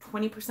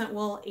 20%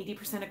 wool,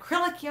 80%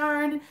 acrylic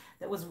yarn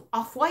that was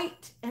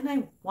off-white, and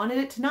I wanted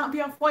it to not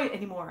be off-white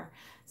anymore.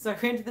 So I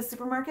ran to the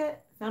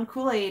supermarket, found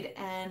Kool-Aid,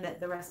 and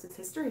the rest is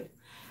history.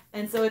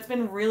 And so it's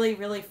been really,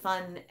 really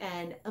fun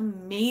and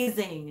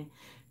amazing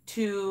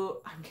to,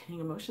 I'm getting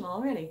emotional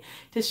already,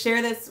 to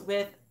share this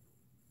with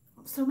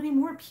so many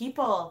more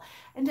people,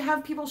 and to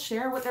have people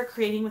share what they're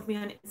creating with me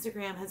on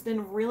Instagram has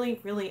been really,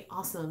 really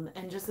awesome.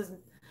 And just as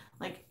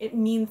like, it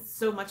means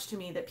so much to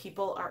me that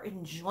people are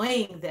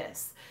enjoying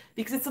this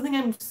because it's something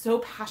I'm so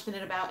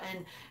passionate about,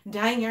 and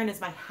dyeing yarn is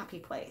my happy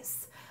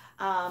place.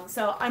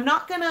 So I'm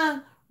not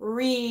gonna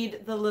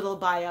read the little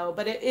bio,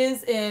 but it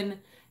is in,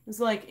 it's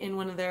like in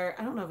one of their,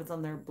 I don't know if it's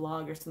on their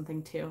blog or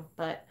something too,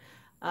 but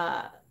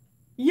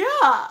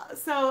yeah.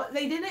 So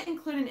they didn't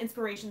include an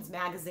Inspirations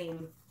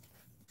magazine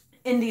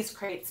in these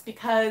crates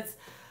because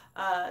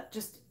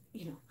just,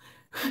 you know,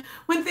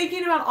 when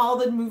thinking about all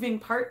the moving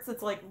parts,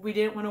 it's like we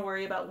didn't want to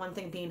worry about one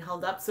thing being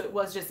held up. So it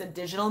was just a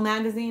digital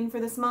magazine for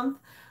this month.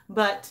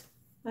 But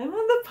I'm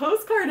on the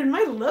postcard and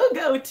my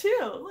logo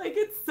too. Like,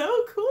 it's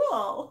so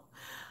cool.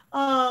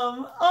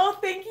 Oh,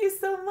 thank you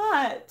so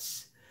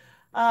much.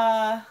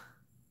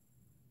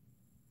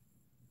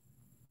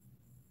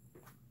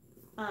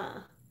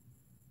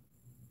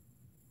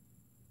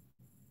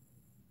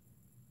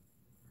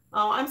 Oh,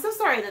 I'm so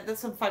sorry that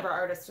some fiber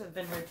artists have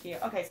been rude to you.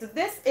 Okay, so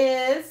this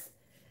is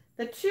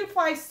the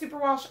 2-ply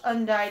superwash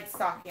undyed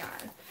sock yarn.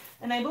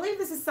 And I believe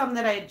this is some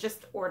that I had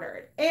just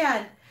ordered.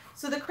 And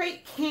so the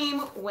crate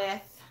came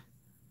with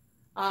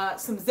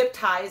some zip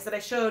ties that I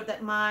showed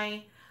that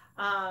my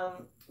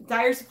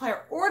Dyer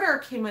Supplier order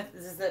came with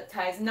zip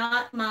ties,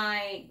 not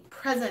my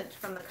present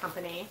from the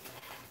company.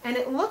 And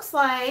it looks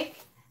like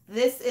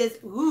this is,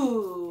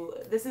 ooh,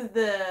 this is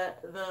the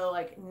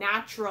like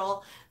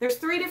natural, there's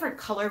 3 different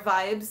color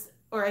vibes,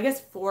 or I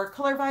guess 4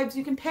 color vibes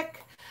you can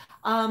pick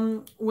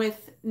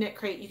with Knit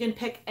Crate. You can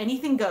pick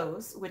Anything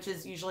Goes, which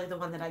is usually the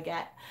one that I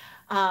get,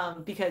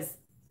 because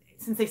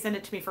since they send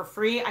it to me for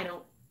free, I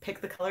don't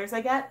pick the colors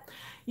I get.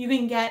 You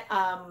can get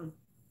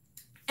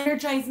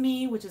Energize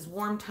Me, which is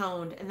warm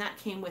toned, and that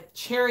came with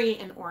cherry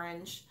and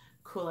orange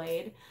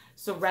Kool-Aid,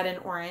 so red and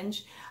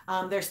orange.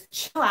 There's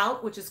Chill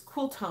Out, which is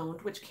cool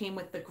toned, which came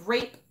with the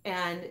grape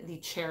and the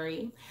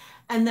cherry.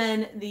 And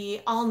then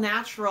the All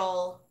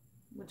Natural,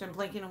 which I'm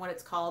blanking on what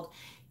it's called,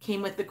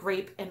 came with the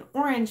grape and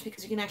orange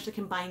because you can actually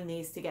combine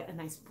these to get a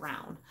nice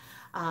brown.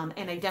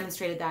 And I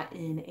demonstrated that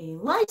in a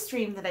live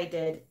stream that I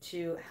did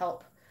to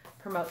help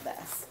promote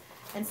this.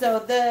 And so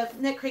the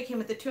Knit Crate came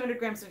with the 200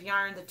 grams of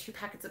yarn, the 2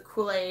 packets of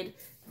Kool-Aid,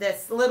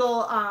 this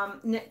little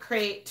Knit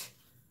Crate,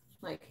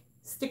 like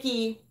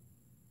sticky,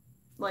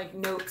 like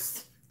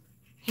notes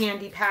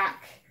handy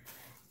pack.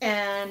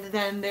 And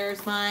then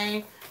there's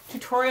my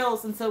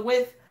tutorials. And so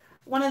with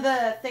one of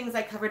the things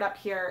I covered up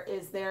here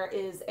is there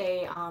is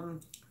a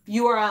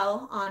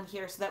URL on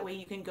here, so that way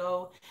you can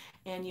go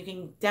and you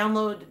can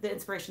download the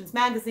Inspirations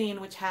magazine,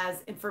 which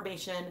has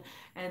information,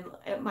 and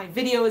my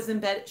video is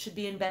should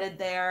be embedded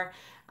there.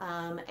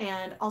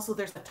 And also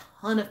there's a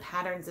ton of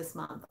patterns this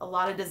month. A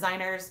lot of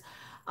designers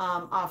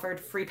offered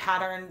free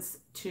patterns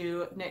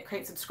to Knit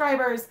Crate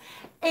subscribers,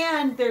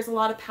 and there's a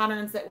lot of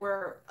patterns that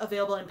were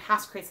available in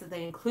past crates that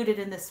they included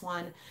in this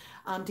one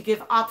to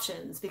give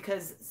options,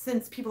 because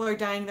since people are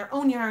dyeing their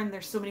own yarn,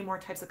 there's so many more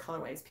types of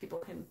colorways people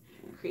can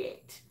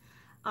create.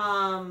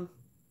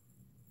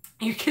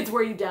 Your kids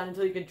wore you down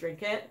until you could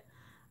drink it.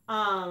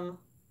 Oh,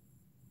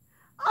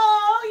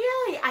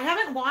 yay! I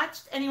haven't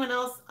watched anyone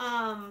else.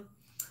 I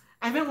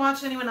haven't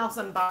watched anyone else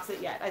unbox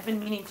it yet. I've been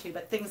meaning to,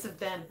 but things have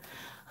been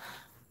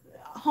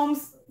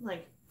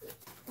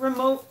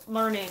remote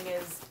learning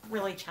is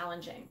really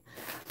challenging.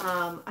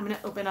 I'm going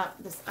to open up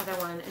this other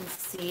one and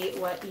see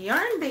what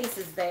yarn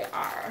bases they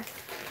are.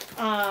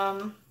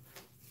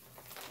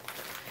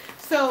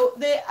 So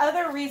the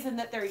other reason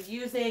that they're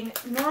using,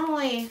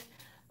 normally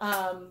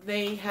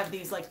they have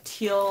these like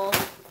teal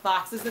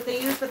boxes that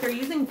they use, but they're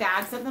using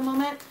bags at the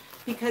moment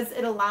because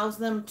it allows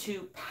them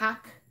to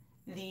pack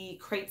the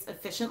crates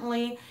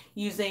efficiently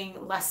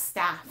using less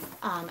staff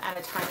at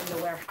a time in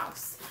the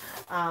warehouse,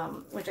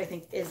 which I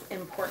think is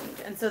important.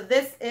 And so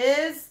this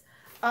is,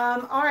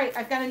 all right,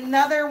 I've got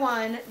another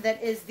one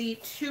that is the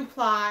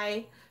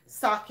 2-ply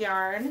sock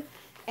yarn.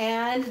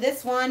 And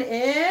this one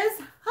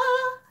is,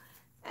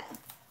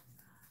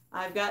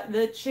 I've got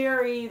the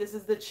cherry. This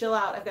is the chill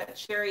out. I've got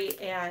cherry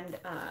and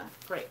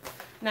grape.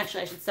 And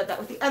actually I should set that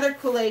with the other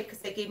Kool-Aid because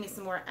they gave me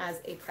some more as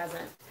a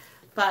present.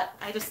 But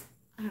I don't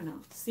know,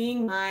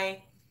 seeing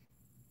my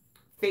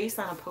face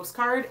on a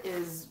postcard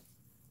is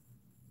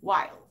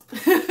wild.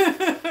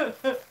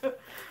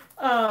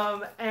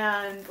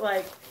 And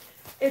like,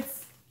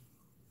 it's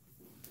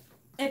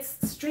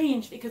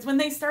strange because when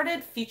they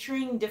started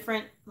featuring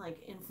different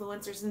like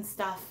influencers and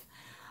stuff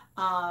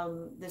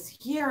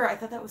this year, I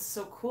thought that was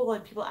so cool.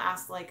 And people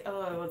asked like,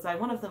 oh, was I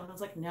one of them? And I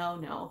was like,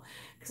 no.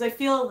 Because I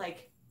feel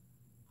like,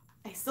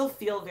 I still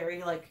feel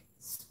very like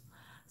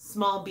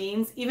small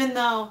beans, even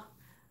though,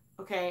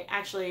 okay,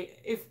 actually,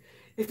 if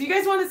you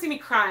guys want to see me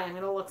cry, I'm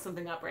going to look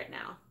something up right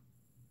now.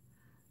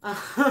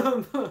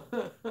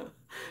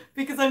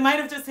 Because I might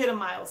have just hit a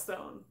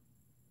milestone.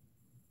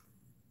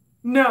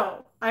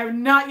 No, I have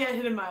not yet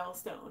hit a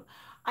milestone.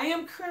 I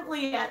am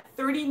currently at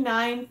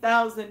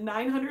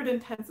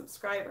 39,910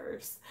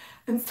 subscribers.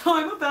 And so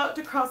I'm about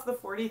to cross the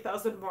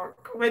 40,000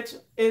 mark, which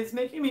is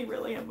making me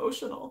really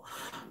emotional.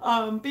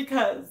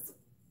 Because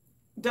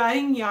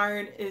dyeing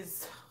yarn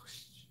is...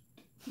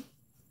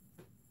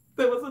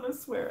 That wasn't a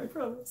swear, I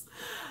promise.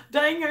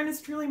 Dyeing yarn is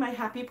truly my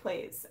happy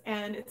place,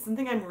 and it's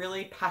something I'm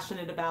really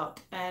passionate about,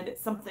 and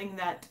it's something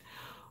that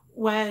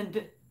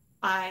when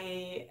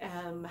I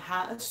am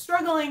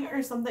struggling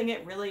or something,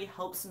 it really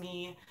helps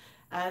me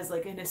as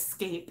like an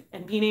escape,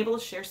 and being able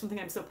to share something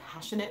I'm so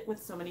passionate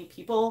with so many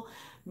people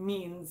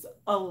means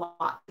a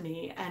lot to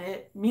me, and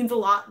it means a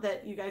lot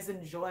that you guys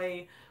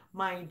enjoy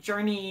my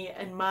journey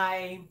and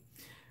my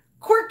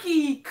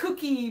quirky,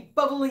 kooky,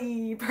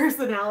 bubbly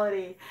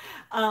personality,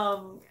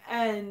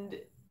 and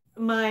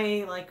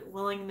my like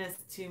willingness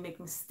to make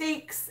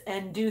mistakes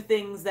and do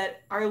things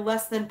that are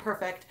less than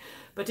perfect,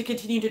 but to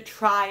continue to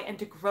try and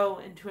to grow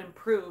and to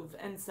improve.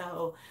 And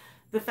so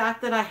the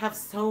fact that I have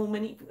so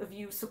many of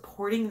you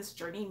supporting this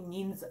journey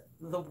means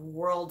the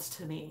world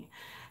to me.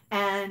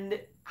 And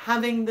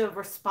having the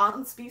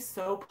response be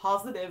so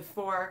positive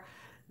for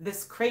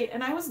this crate,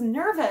 and I was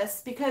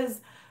nervous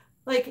because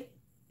like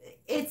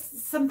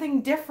it's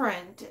something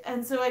different,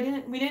 and so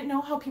we didn't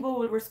know how people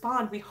would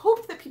respond. We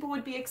hoped that people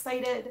would be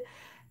excited,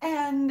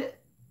 and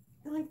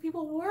like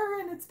people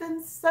were, and it's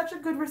been such a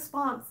good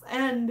response.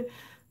 And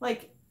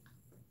like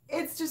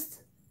it's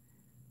just,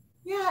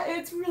 yeah,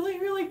 it's really,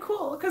 really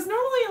cool, because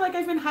normally like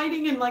I've been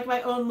hiding in like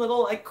my own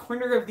little like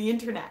corner of the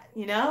internet,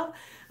 you know.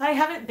 I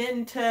haven't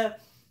been to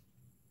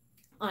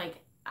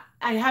like,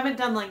 I haven't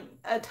done like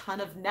a ton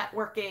of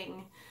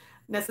networking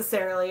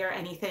necessarily or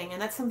anything, and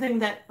that's something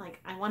that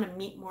like I want to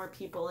meet more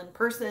people in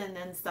person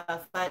and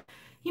stuff. But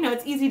you know,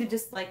 it's easy to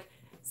just like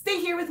stay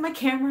here with my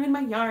camera and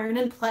my yarn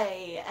and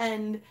play,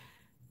 and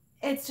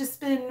it's just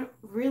been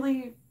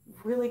really,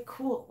 really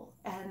cool,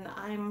 and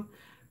I'm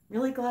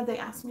really glad they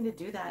asked me to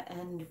do that.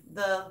 And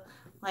the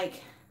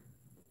like,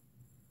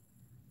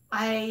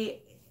 I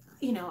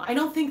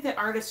don't think that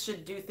artists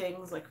should do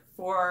things like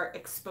for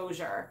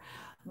exposure,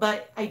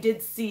 but I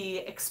did see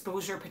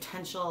exposure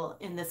potential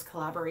in this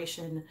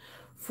collaboration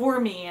for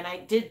me, and I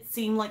did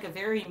seem like a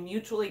very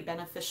mutually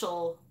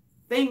beneficial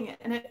thing,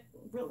 and it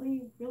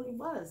really, really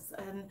was.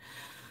 And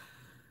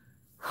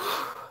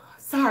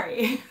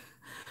sorry,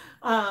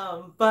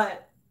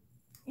 but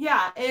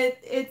yeah,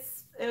 it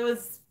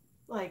was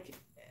like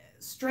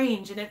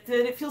strange, and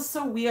it feels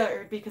so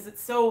weird because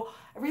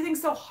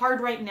everything's so hard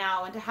right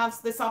now, and to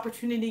have this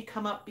opportunity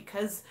come up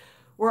because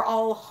we're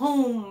all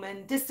home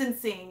and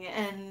distancing,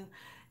 and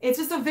it's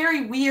just a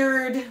very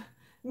weird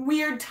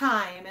weird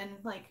time and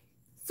like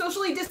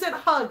socially distant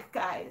hug,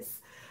 guys.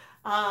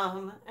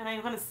 And I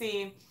want to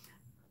see,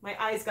 my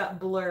eyes got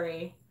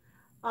blurry.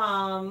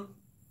 Oh,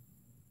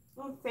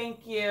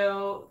 thank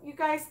you. You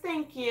guys,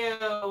 thank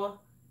you.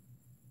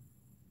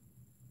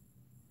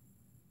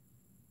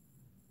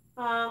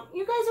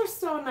 You guys are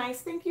so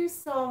nice. Thank you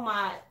so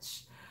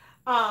much.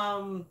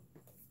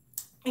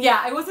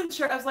 Yeah, I wasn't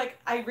sure. I was like,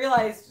 I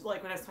realized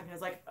like when I was talking, I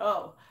was like,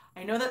 oh,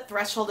 I know that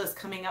threshold is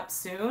coming up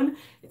soon.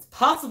 It's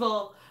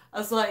possible. I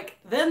was like,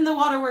 then the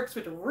waterworks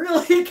would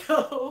really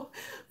go,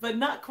 but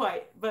not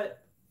quite.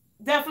 But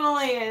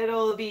definitely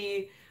it'll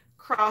be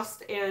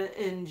crossed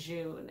in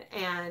June.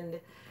 And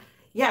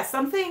yeah,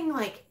 something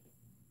like,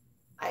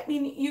 I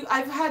mean, you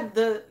guys have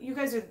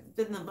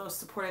been the most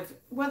supportive,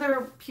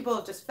 whether people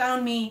have just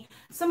found me,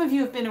 some of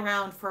you have been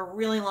around for a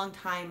really long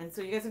time. And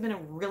so you guys have been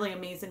a really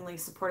amazingly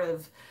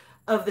supportive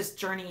of this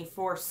journey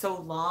for so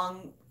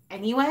long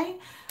anyway.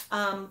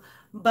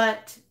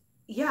 But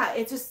yeah,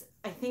 it just,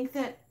 I think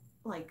that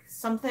like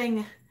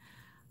something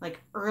like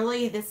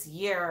early this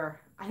year,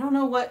 I don't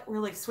know what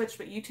really switched,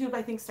 but YouTube,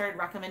 I think, started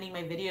recommending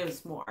my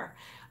videos more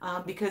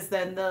because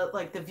then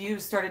the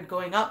views started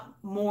going up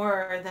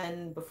more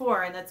than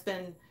before, and that's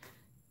been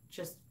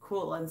just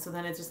cool. And so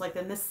then it's just like,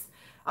 then this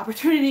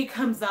opportunity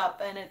comes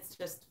up, and it's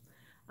just,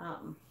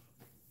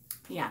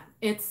 yeah,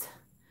 it's,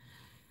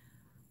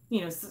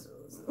 you know,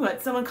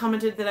 what someone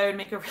commented that I would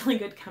make a really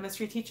good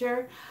chemistry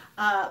teacher.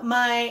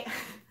 Probably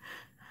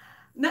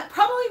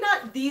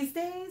not these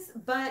days,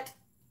 but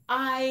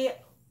I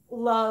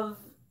love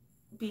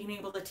being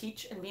able to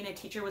teach, and being a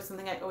teacher was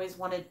something I always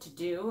wanted to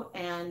do.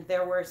 And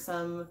there were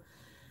some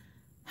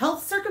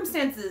health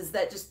circumstances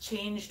that just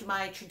changed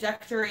my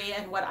trajectory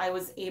and what I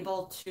was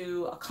able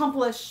to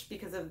accomplish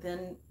because of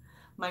then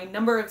my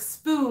number of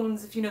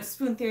spoons, if you know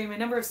spoon theory, my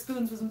number of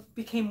spoons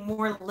became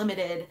more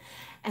limited.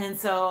 And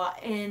so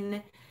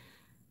and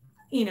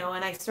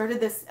I started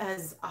this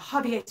as a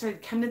hobby. I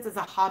started ChemKnits as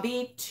a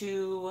hobby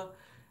to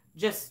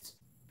just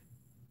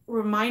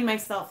remind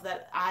myself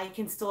that I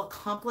can still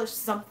accomplish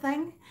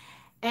something.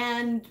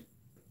 And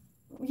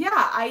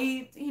yeah,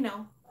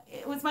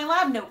 it was my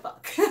lab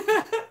notebook.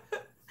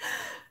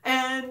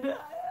 and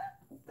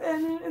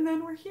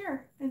then we're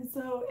here. And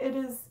so it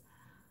is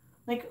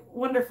like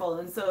wonderful.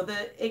 And so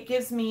it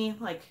gives me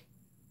like,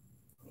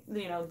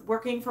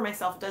 working for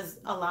myself does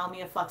allow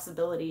me a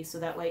flexibility. So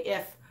that way,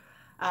 if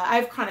I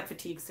have chronic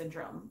fatigue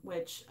syndrome,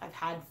 which I've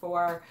had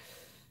for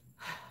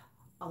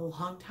a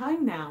long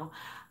time now.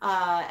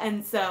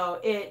 And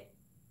so it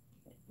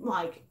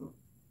like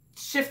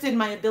shifted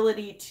my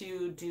ability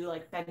to do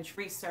like bench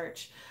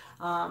research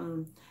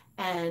and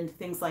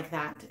things like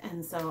that.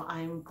 And so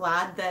I'm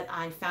glad that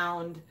I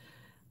found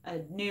a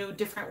new,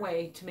 different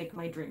way to make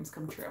my dreams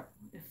come true,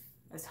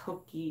 as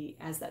hokey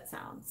as that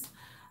sounds.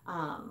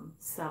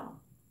 So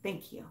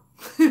thank you.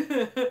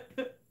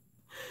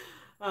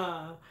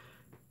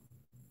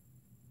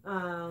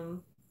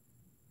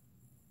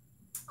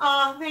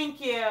 Oh,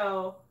 thank you.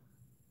 Oh,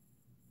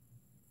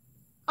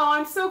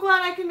 I'm so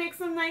glad I can make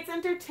some nights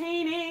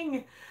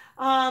entertaining.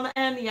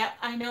 And yeah,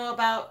 I know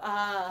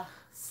about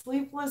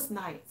sleepless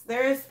nights.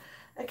 There's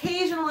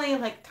occasionally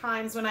like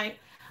times when I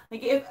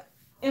like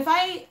if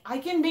I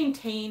can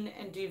maintain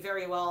and do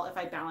very well if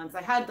I balance.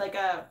 I had like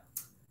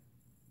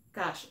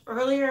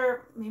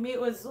earlier, maybe it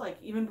was like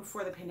even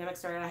before the pandemic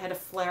started, I had a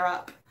flare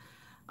up,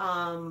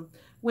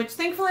 which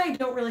thankfully I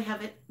don't really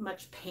have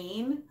much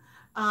pain.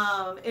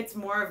 It's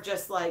more of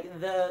just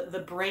like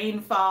the brain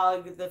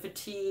fog, the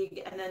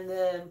fatigue, and then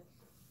the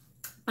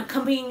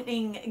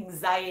accompanying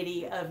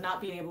anxiety of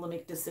not being able to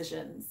make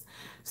decisions.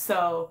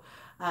 So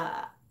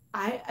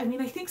I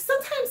mean, I think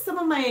sometimes some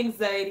of my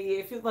anxiety,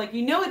 if you like,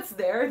 it's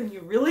there, then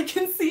you really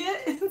can see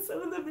it in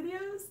some of the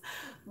videos.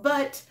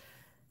 But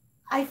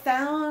I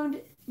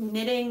found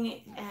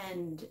knitting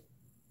and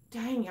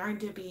dyeing yarn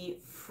to be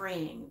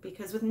freeing,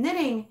 because with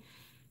knitting,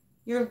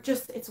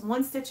 it's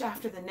one stitch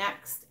after the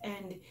next,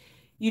 and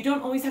you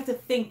don't always have to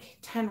think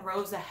 10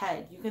 rows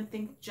ahead. You can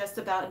think just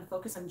about and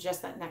focus on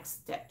just that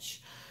next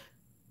stitch.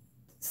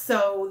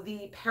 So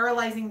the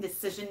paralyzing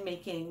decision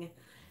making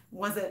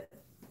wasn't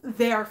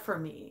there for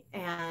me,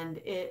 and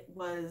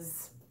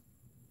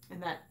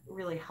that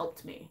really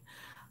helped me.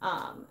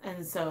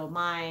 And so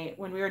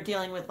when we were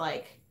dealing with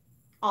like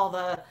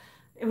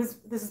this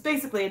is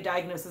basically a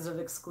diagnosis of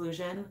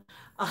exclusion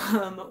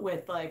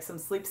with like some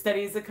sleep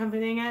studies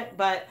accompanying it,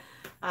 but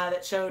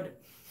that showed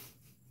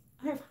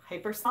I have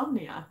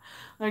hypersomnia.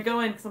 And I go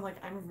in because I'm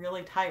like, I'm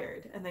really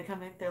tired. And they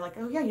come in, they're like,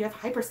 oh yeah, you have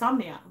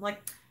hypersomnia. I'm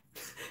like,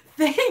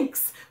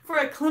 thanks for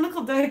a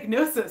clinical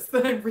diagnosis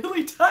that I'm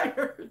really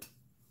tired.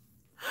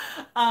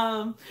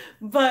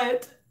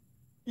 But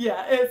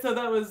yeah, so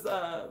that was,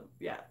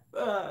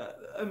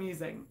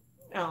 amusing.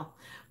 Oh,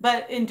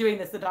 but in doing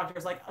this, the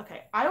doctor's like,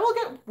 okay, I will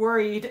get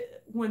worried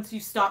once you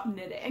stop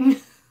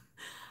knitting.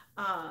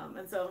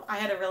 And so I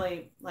had a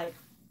really like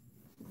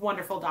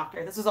wonderful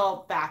doctor. This was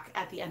all back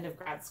at the end of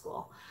grad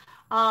school.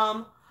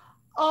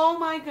 Oh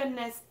my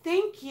goodness.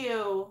 Thank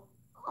you.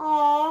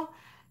 Oh,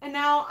 and And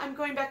now I'm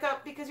going back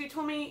up because you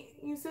told me,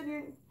 you said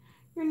your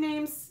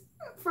name's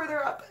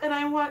further up, and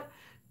I want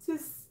to,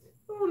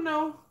 oh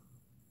no,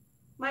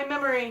 my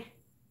memory.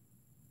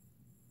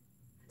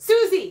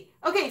 Susie.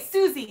 Okay,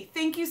 Susie,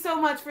 thank you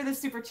so much for the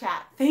super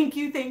chat. Thank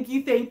you, thank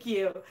you, thank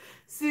you.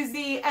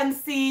 Susie,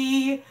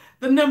 MC,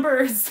 the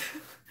numbers.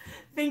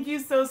 Thank you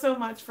so, so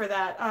much for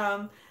that.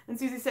 And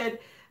Susie said,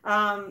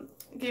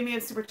 gave me a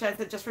super chat,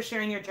 said, just for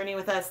sharing your journey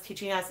with us,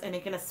 teaching us, and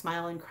making us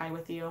smile and cry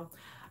with you.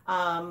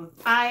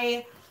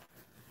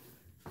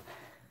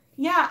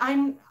 Yeah,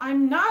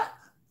 I'm not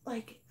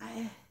like,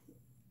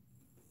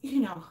 you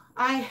know,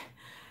 I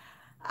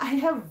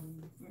have,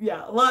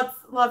 yeah,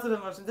 lots of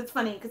emotions. It's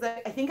funny because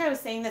I think I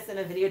was saying this in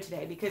a video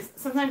today, because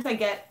sometimes I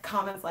get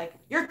comments like,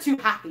 you're too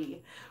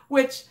happy,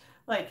 which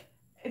like,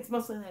 it's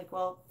mostly like,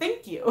 well,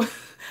 thank you.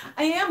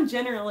 I am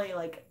generally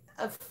like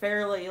a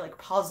fairly like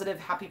positive,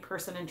 happy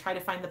person and try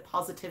to find the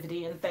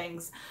positivity in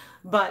things.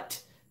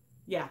 But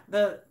yeah,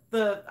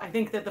 I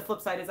think that the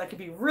flip side is I could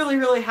be really,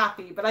 really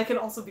happy, but I can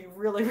also be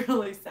really,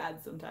 really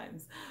sad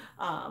sometimes.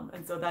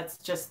 And so that's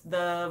just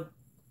the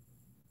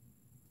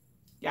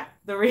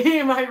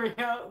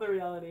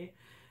reality.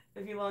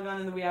 If you log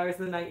on in the wee hours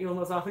of the night, you will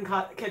most often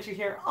catch you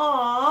here.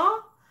 Aww,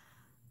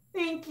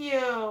 thank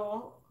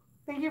you.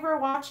 Thank you for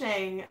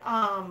watching.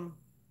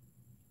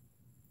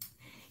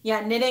 Yeah,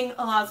 knitting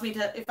allows me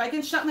to, if I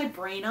can shut my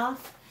brain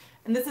off,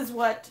 and this is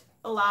what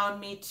allowed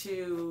me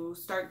to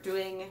start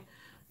doing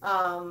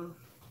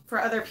for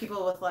other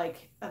people with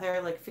like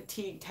other like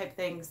fatigue type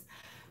things.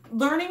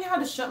 Learning how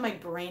to shut my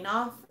brain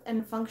off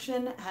and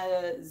function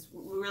has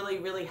really,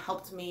 really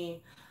helped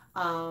me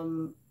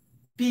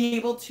be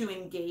able to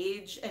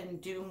engage and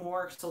do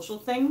more social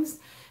things,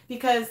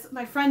 because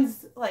my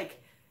friends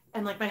like,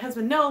 and like my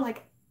husband know,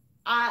 like,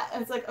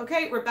 it's like,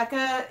 okay,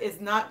 Rebecca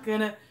is not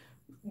gonna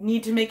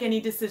need to make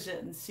any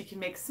decisions. She can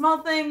make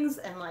small things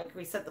and like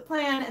reset the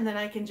plan, and then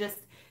I can just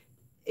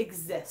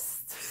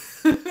exist.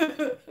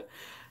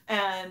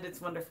 And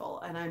it's wonderful.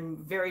 And I'm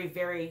very,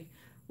 very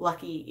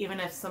lucky, even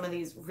if some of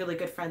these really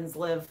good friends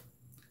live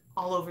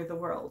all over the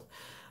world.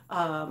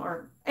 All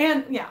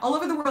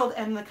over the world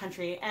and the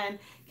country. And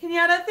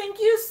Kenyatta, thank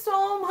you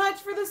so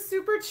much for the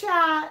super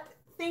chat.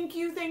 Thank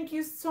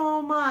you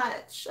so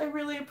much. I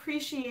really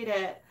appreciate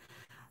it.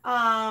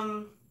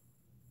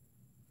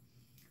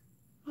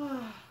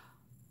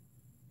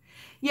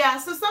 Yeah,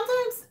 so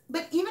sometimes,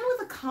 but even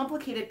with a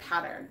complicated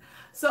pattern.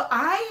 So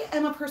I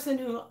am a person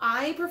who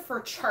I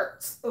prefer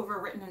charts over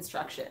written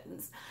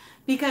instructions,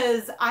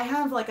 because I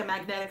have like a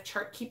magnetic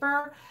chart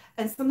keeper,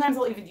 and sometimes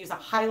I'll even use a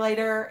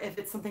highlighter if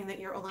it's something that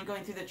you're only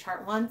going through the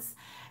chart once.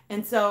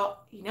 And so,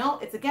 you know,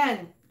 it's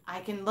again, I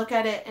can look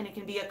at it and it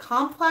can be a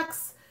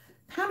complex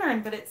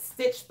pattern, but it's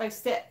stitch by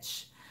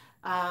stitch.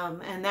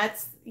 And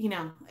that's, you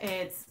know,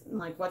 it's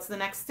like, what's the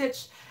next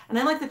stitch? And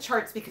I like the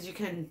charts because you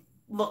can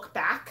look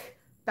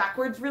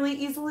backwards really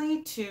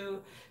easily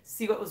to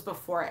see what was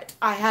before it.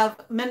 I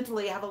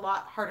mentally have a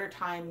lot harder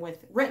time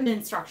with written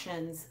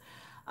instructions,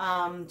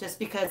 just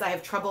because I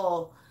have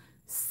trouble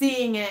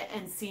seeing it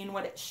and seeing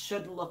what it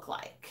should look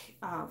like.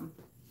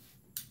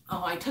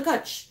 I took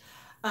a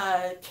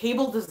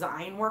cable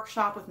design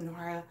workshop with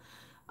Nora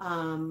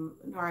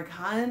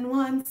Khan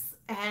once,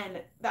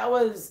 and that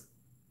was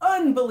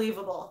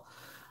unbelievable.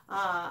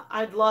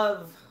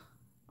 Oh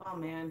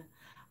man,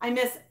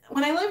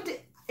 when I lived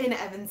in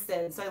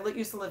Evanston, so I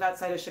used to live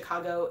outside of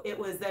Chicago, it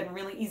was then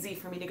really easy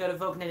for me to go to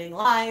Vogue Knitting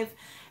Live,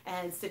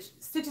 and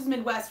Stitches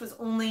Midwest was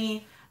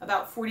only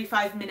about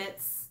 45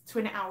 minutes to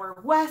an hour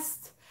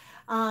west.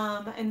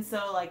 And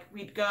so like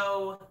we'd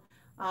go,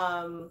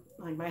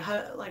 like my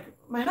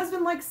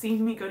husband likes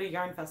seeing me go to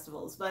yarn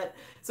festivals, but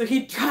so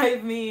he'd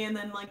drive me, and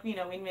then like, you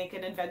know, we'd make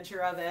an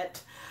adventure of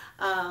it.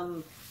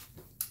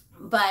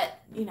 But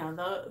you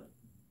know,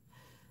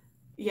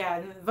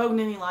 and Vogue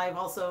Knitting Live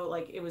also,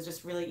 like, it was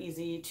just really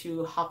easy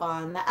to hop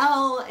on the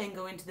L and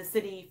go into the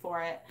city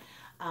for it.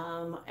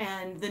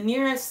 And the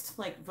nearest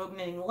like Vogue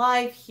Knitting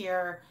Live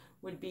here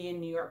would be in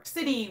New York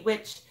City,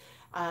 which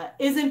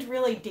isn't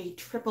really day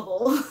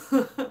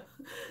trippable.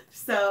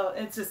 So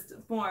it's just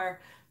more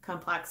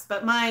complex.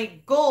 But my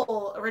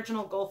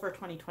original goal for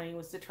 2020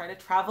 was to try to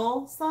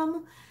travel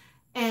some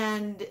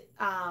and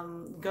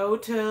go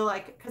to,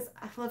 like, because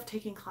I love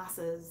taking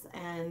classes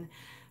and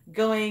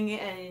going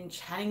and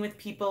chatting with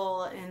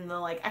people in the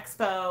like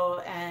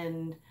expo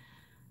and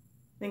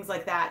things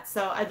like that.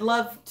 So I'd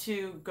love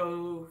to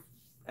go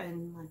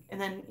and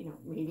then, you know,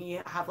 maybe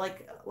have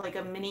like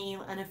a mini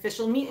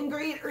unofficial meet and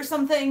greet or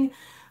something.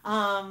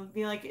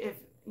 Be like, if,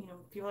 you know,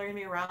 people are gonna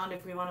be around,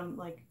 if we want to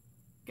like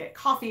get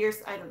coffee or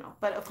I don't know.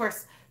 But of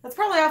course, that's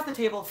probably off the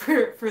table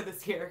for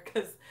this year,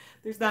 because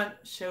there's not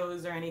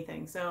shows or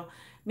anything. So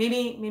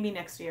maybe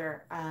next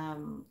year,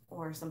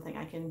 or something,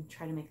 I can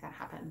try to make that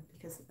happen,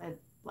 because I'd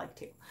like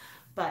to.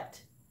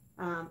 But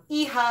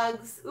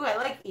e-hugs. Ooh, I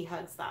like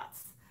e-hugs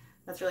thoughts.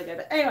 That's really good.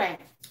 But anyway,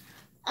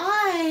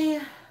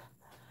 I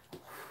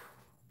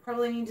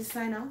probably need to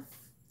sign off.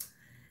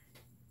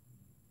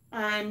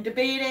 I'm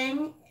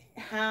debating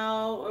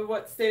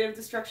what state of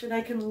destruction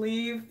I can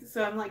leave.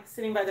 So I'm like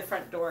sitting by the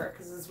front door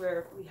because this is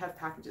where we have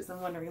packages.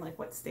 I'm wondering like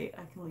what state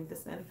I can leave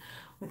this in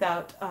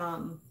without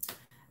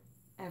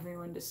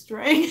everyone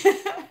destroying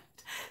it.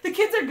 The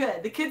kids are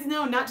good. The kids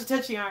know not to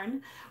touch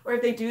yarn, or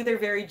if they do, they're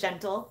very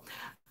gentle.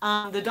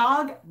 The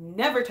dog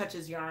never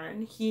touches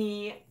yarn.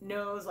 He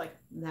knows like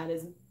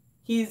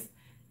he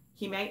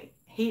might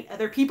hate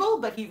other people,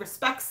 but he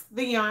respects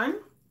the yarn.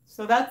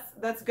 So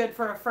that's good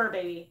for a fur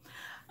baby.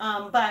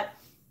 But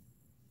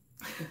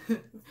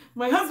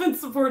my husband's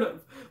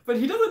supportive, but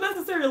he doesn't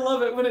necessarily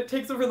love it when it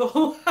takes over the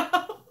whole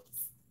house.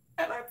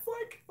 And it's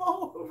like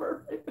all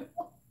over right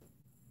now.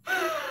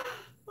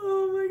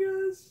 Oh my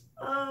gosh.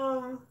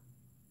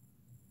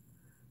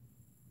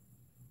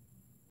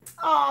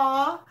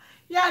 Aw.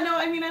 Yeah, no,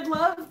 I mean, I'd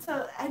love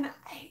to, and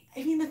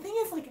I mean, the thing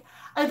is, like,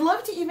 I'd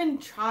love to even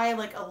try,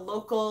 like, a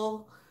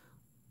local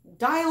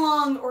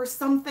dye-along or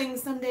something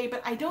someday,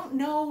 but I don't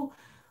know,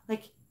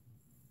 like,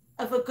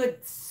 of a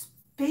good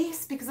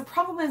space, because the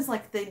problem is,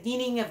 like, the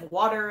needing of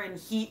water and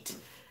heat,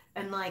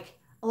 and, like,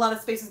 a lot of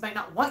spaces might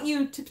not want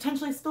you to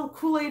potentially spill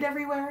Kool-Aid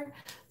everywhere.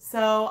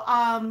 So,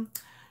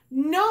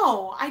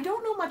 no, I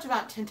don't know much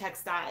about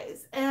Tintex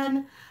dyes,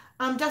 and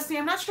Dusty,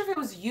 I'm not sure if it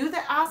was you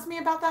that asked me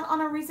about that on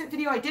a recent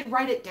video. I did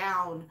write it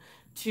down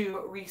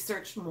to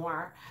research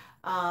more.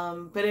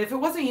 But if it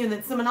wasn't you,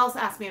 then someone else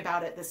asked me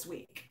about it this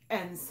week.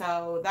 And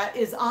so that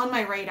is on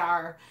my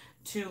radar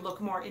to look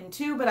more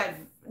into, but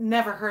I've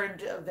never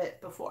heard of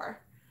it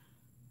before.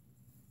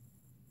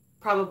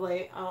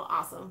 Probably, oh,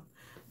 awesome.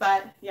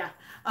 But yeah,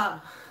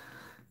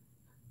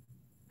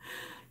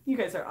 you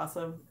guys are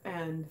awesome.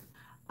 And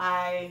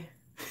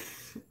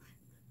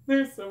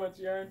there's so much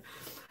yarn.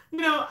 You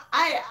know,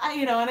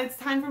 and it's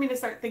time for me to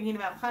start thinking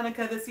about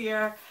Hanukkah this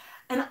year.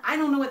 And I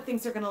don't know what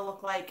things are going to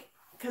look like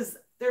because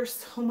there's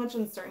so much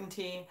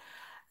uncertainty.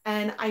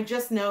 And I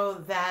just know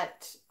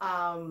that,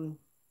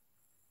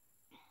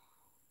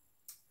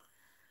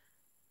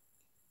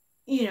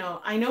 you know,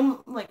 I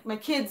know like my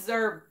kids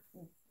are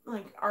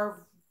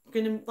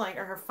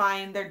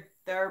fine.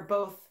 They're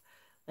both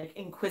like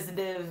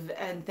inquisitive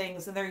and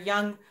things, and they're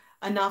young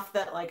enough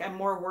that like I'm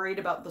more worried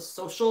about the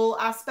social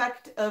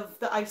aspect of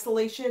the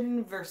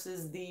isolation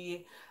versus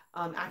the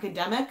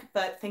academic,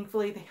 but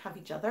thankfully they have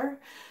each other.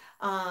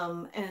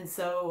 And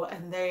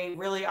they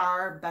really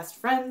are best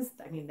friends.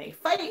 I mean, they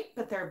fight,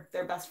 but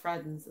they're best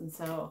friends. And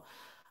so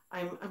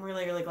I'm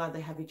really, really glad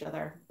they have each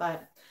other.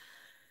 But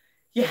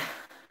yeah,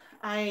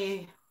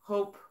 I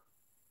hope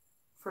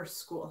for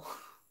school.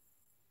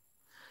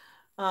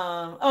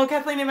 Oh,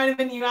 Kathleen, it might have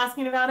been you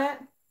asking about it.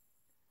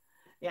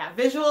 Yeah,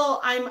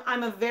 visual.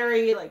 I'm a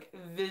very like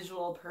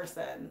visual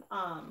person.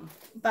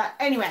 But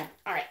anyway,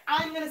 all right,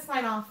 I'm gonna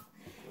sign off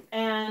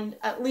and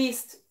at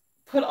least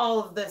put all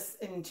of this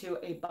into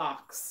a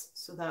box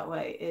so that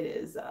way it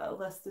is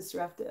less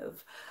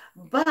disruptive.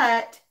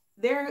 But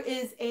there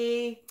is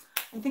I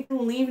think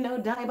Leave No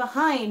Dye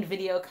Behind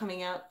video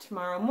coming out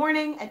tomorrow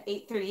morning at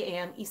 8:30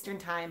 a.m. Eastern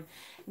Time.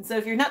 And so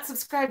if you're not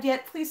subscribed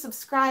yet, please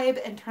subscribe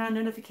and turn on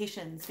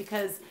notifications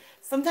because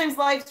sometimes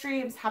live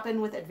streams happen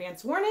with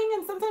advance warning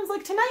and sometimes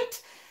like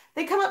tonight,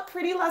 they come up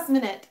pretty last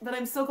minute. But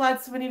I'm so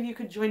glad so many of you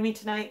could join me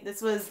tonight.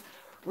 This was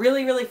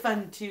really, really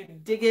fun to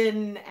dig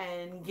in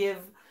and give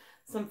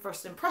some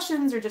first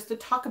impressions or just to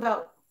talk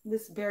about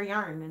this bare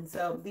yarn. And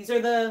so these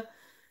are the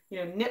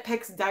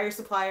KnitPicks, Dyer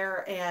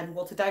Supplier, and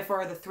Wool2Dye4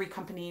 are the three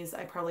companies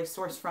I probably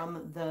source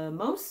from the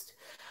most.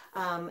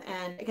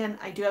 And again,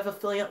 I do have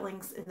affiliate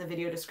links in the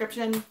video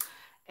description.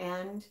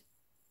 And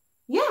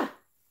yeah,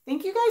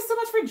 thank you guys so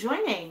much for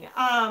joining.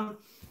 I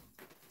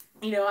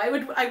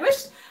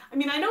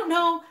don't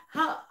know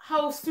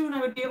how soon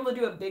I would be able to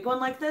do a big one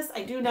like this.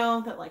 I do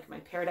know that like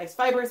my Paradise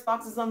Fibers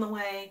box is on the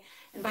way,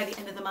 and by the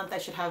end of the month I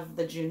should have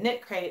the June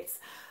knit crates.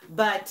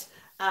 But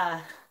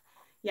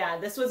yeah,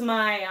 this was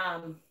my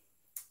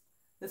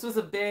this was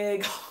a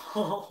big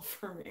haul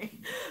for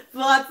me.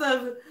 Lots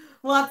of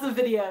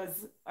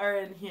videos are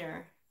in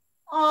here.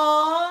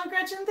 Oh,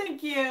 Gretchen,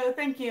 thank you.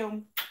 Thank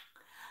you.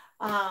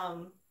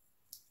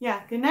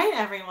 Yeah, good night,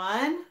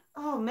 everyone.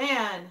 Oh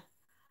man.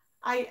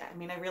 I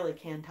mean, I really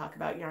can talk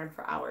about yarn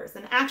for hours.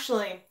 And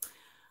actually,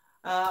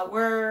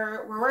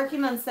 we're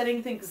working on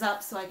setting things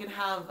up so I can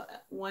have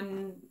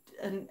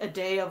a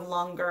day of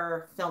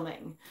longer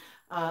filming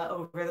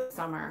over the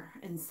summer.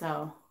 And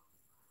so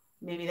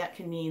maybe that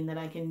can mean that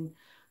I can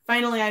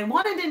finally, I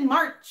wanted in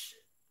March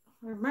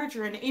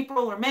or in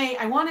April or May,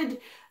 I wanted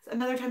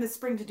another time this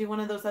spring to do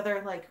one of those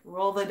other like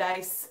roll the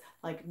dice,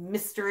 like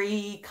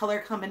mystery color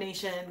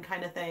combination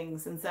kind of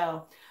things. And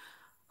so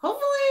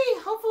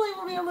hopefully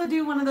we'll be able to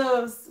do one of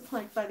those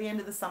like by the end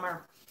of the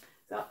summer.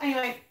 So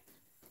anyway,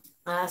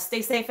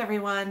 stay safe,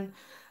 everyone.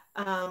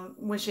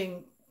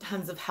 Wishing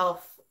tons of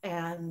health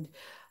and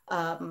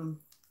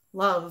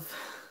love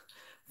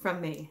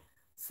from me.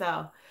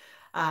 So,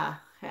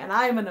 and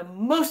I'm an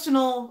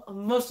emotional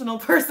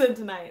person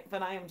tonight,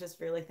 but I am just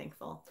really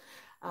thankful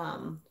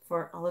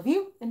for all of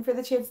you and for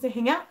the chance to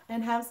hang out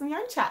and have some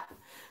yarn chat.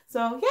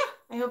 So yeah,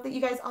 I hope that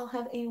you guys all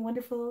have a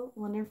wonderful,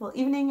 wonderful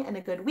evening and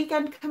a good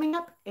weekend coming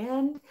up,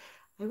 and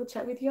I will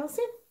chat with you all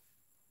soon.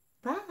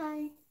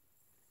 Bye.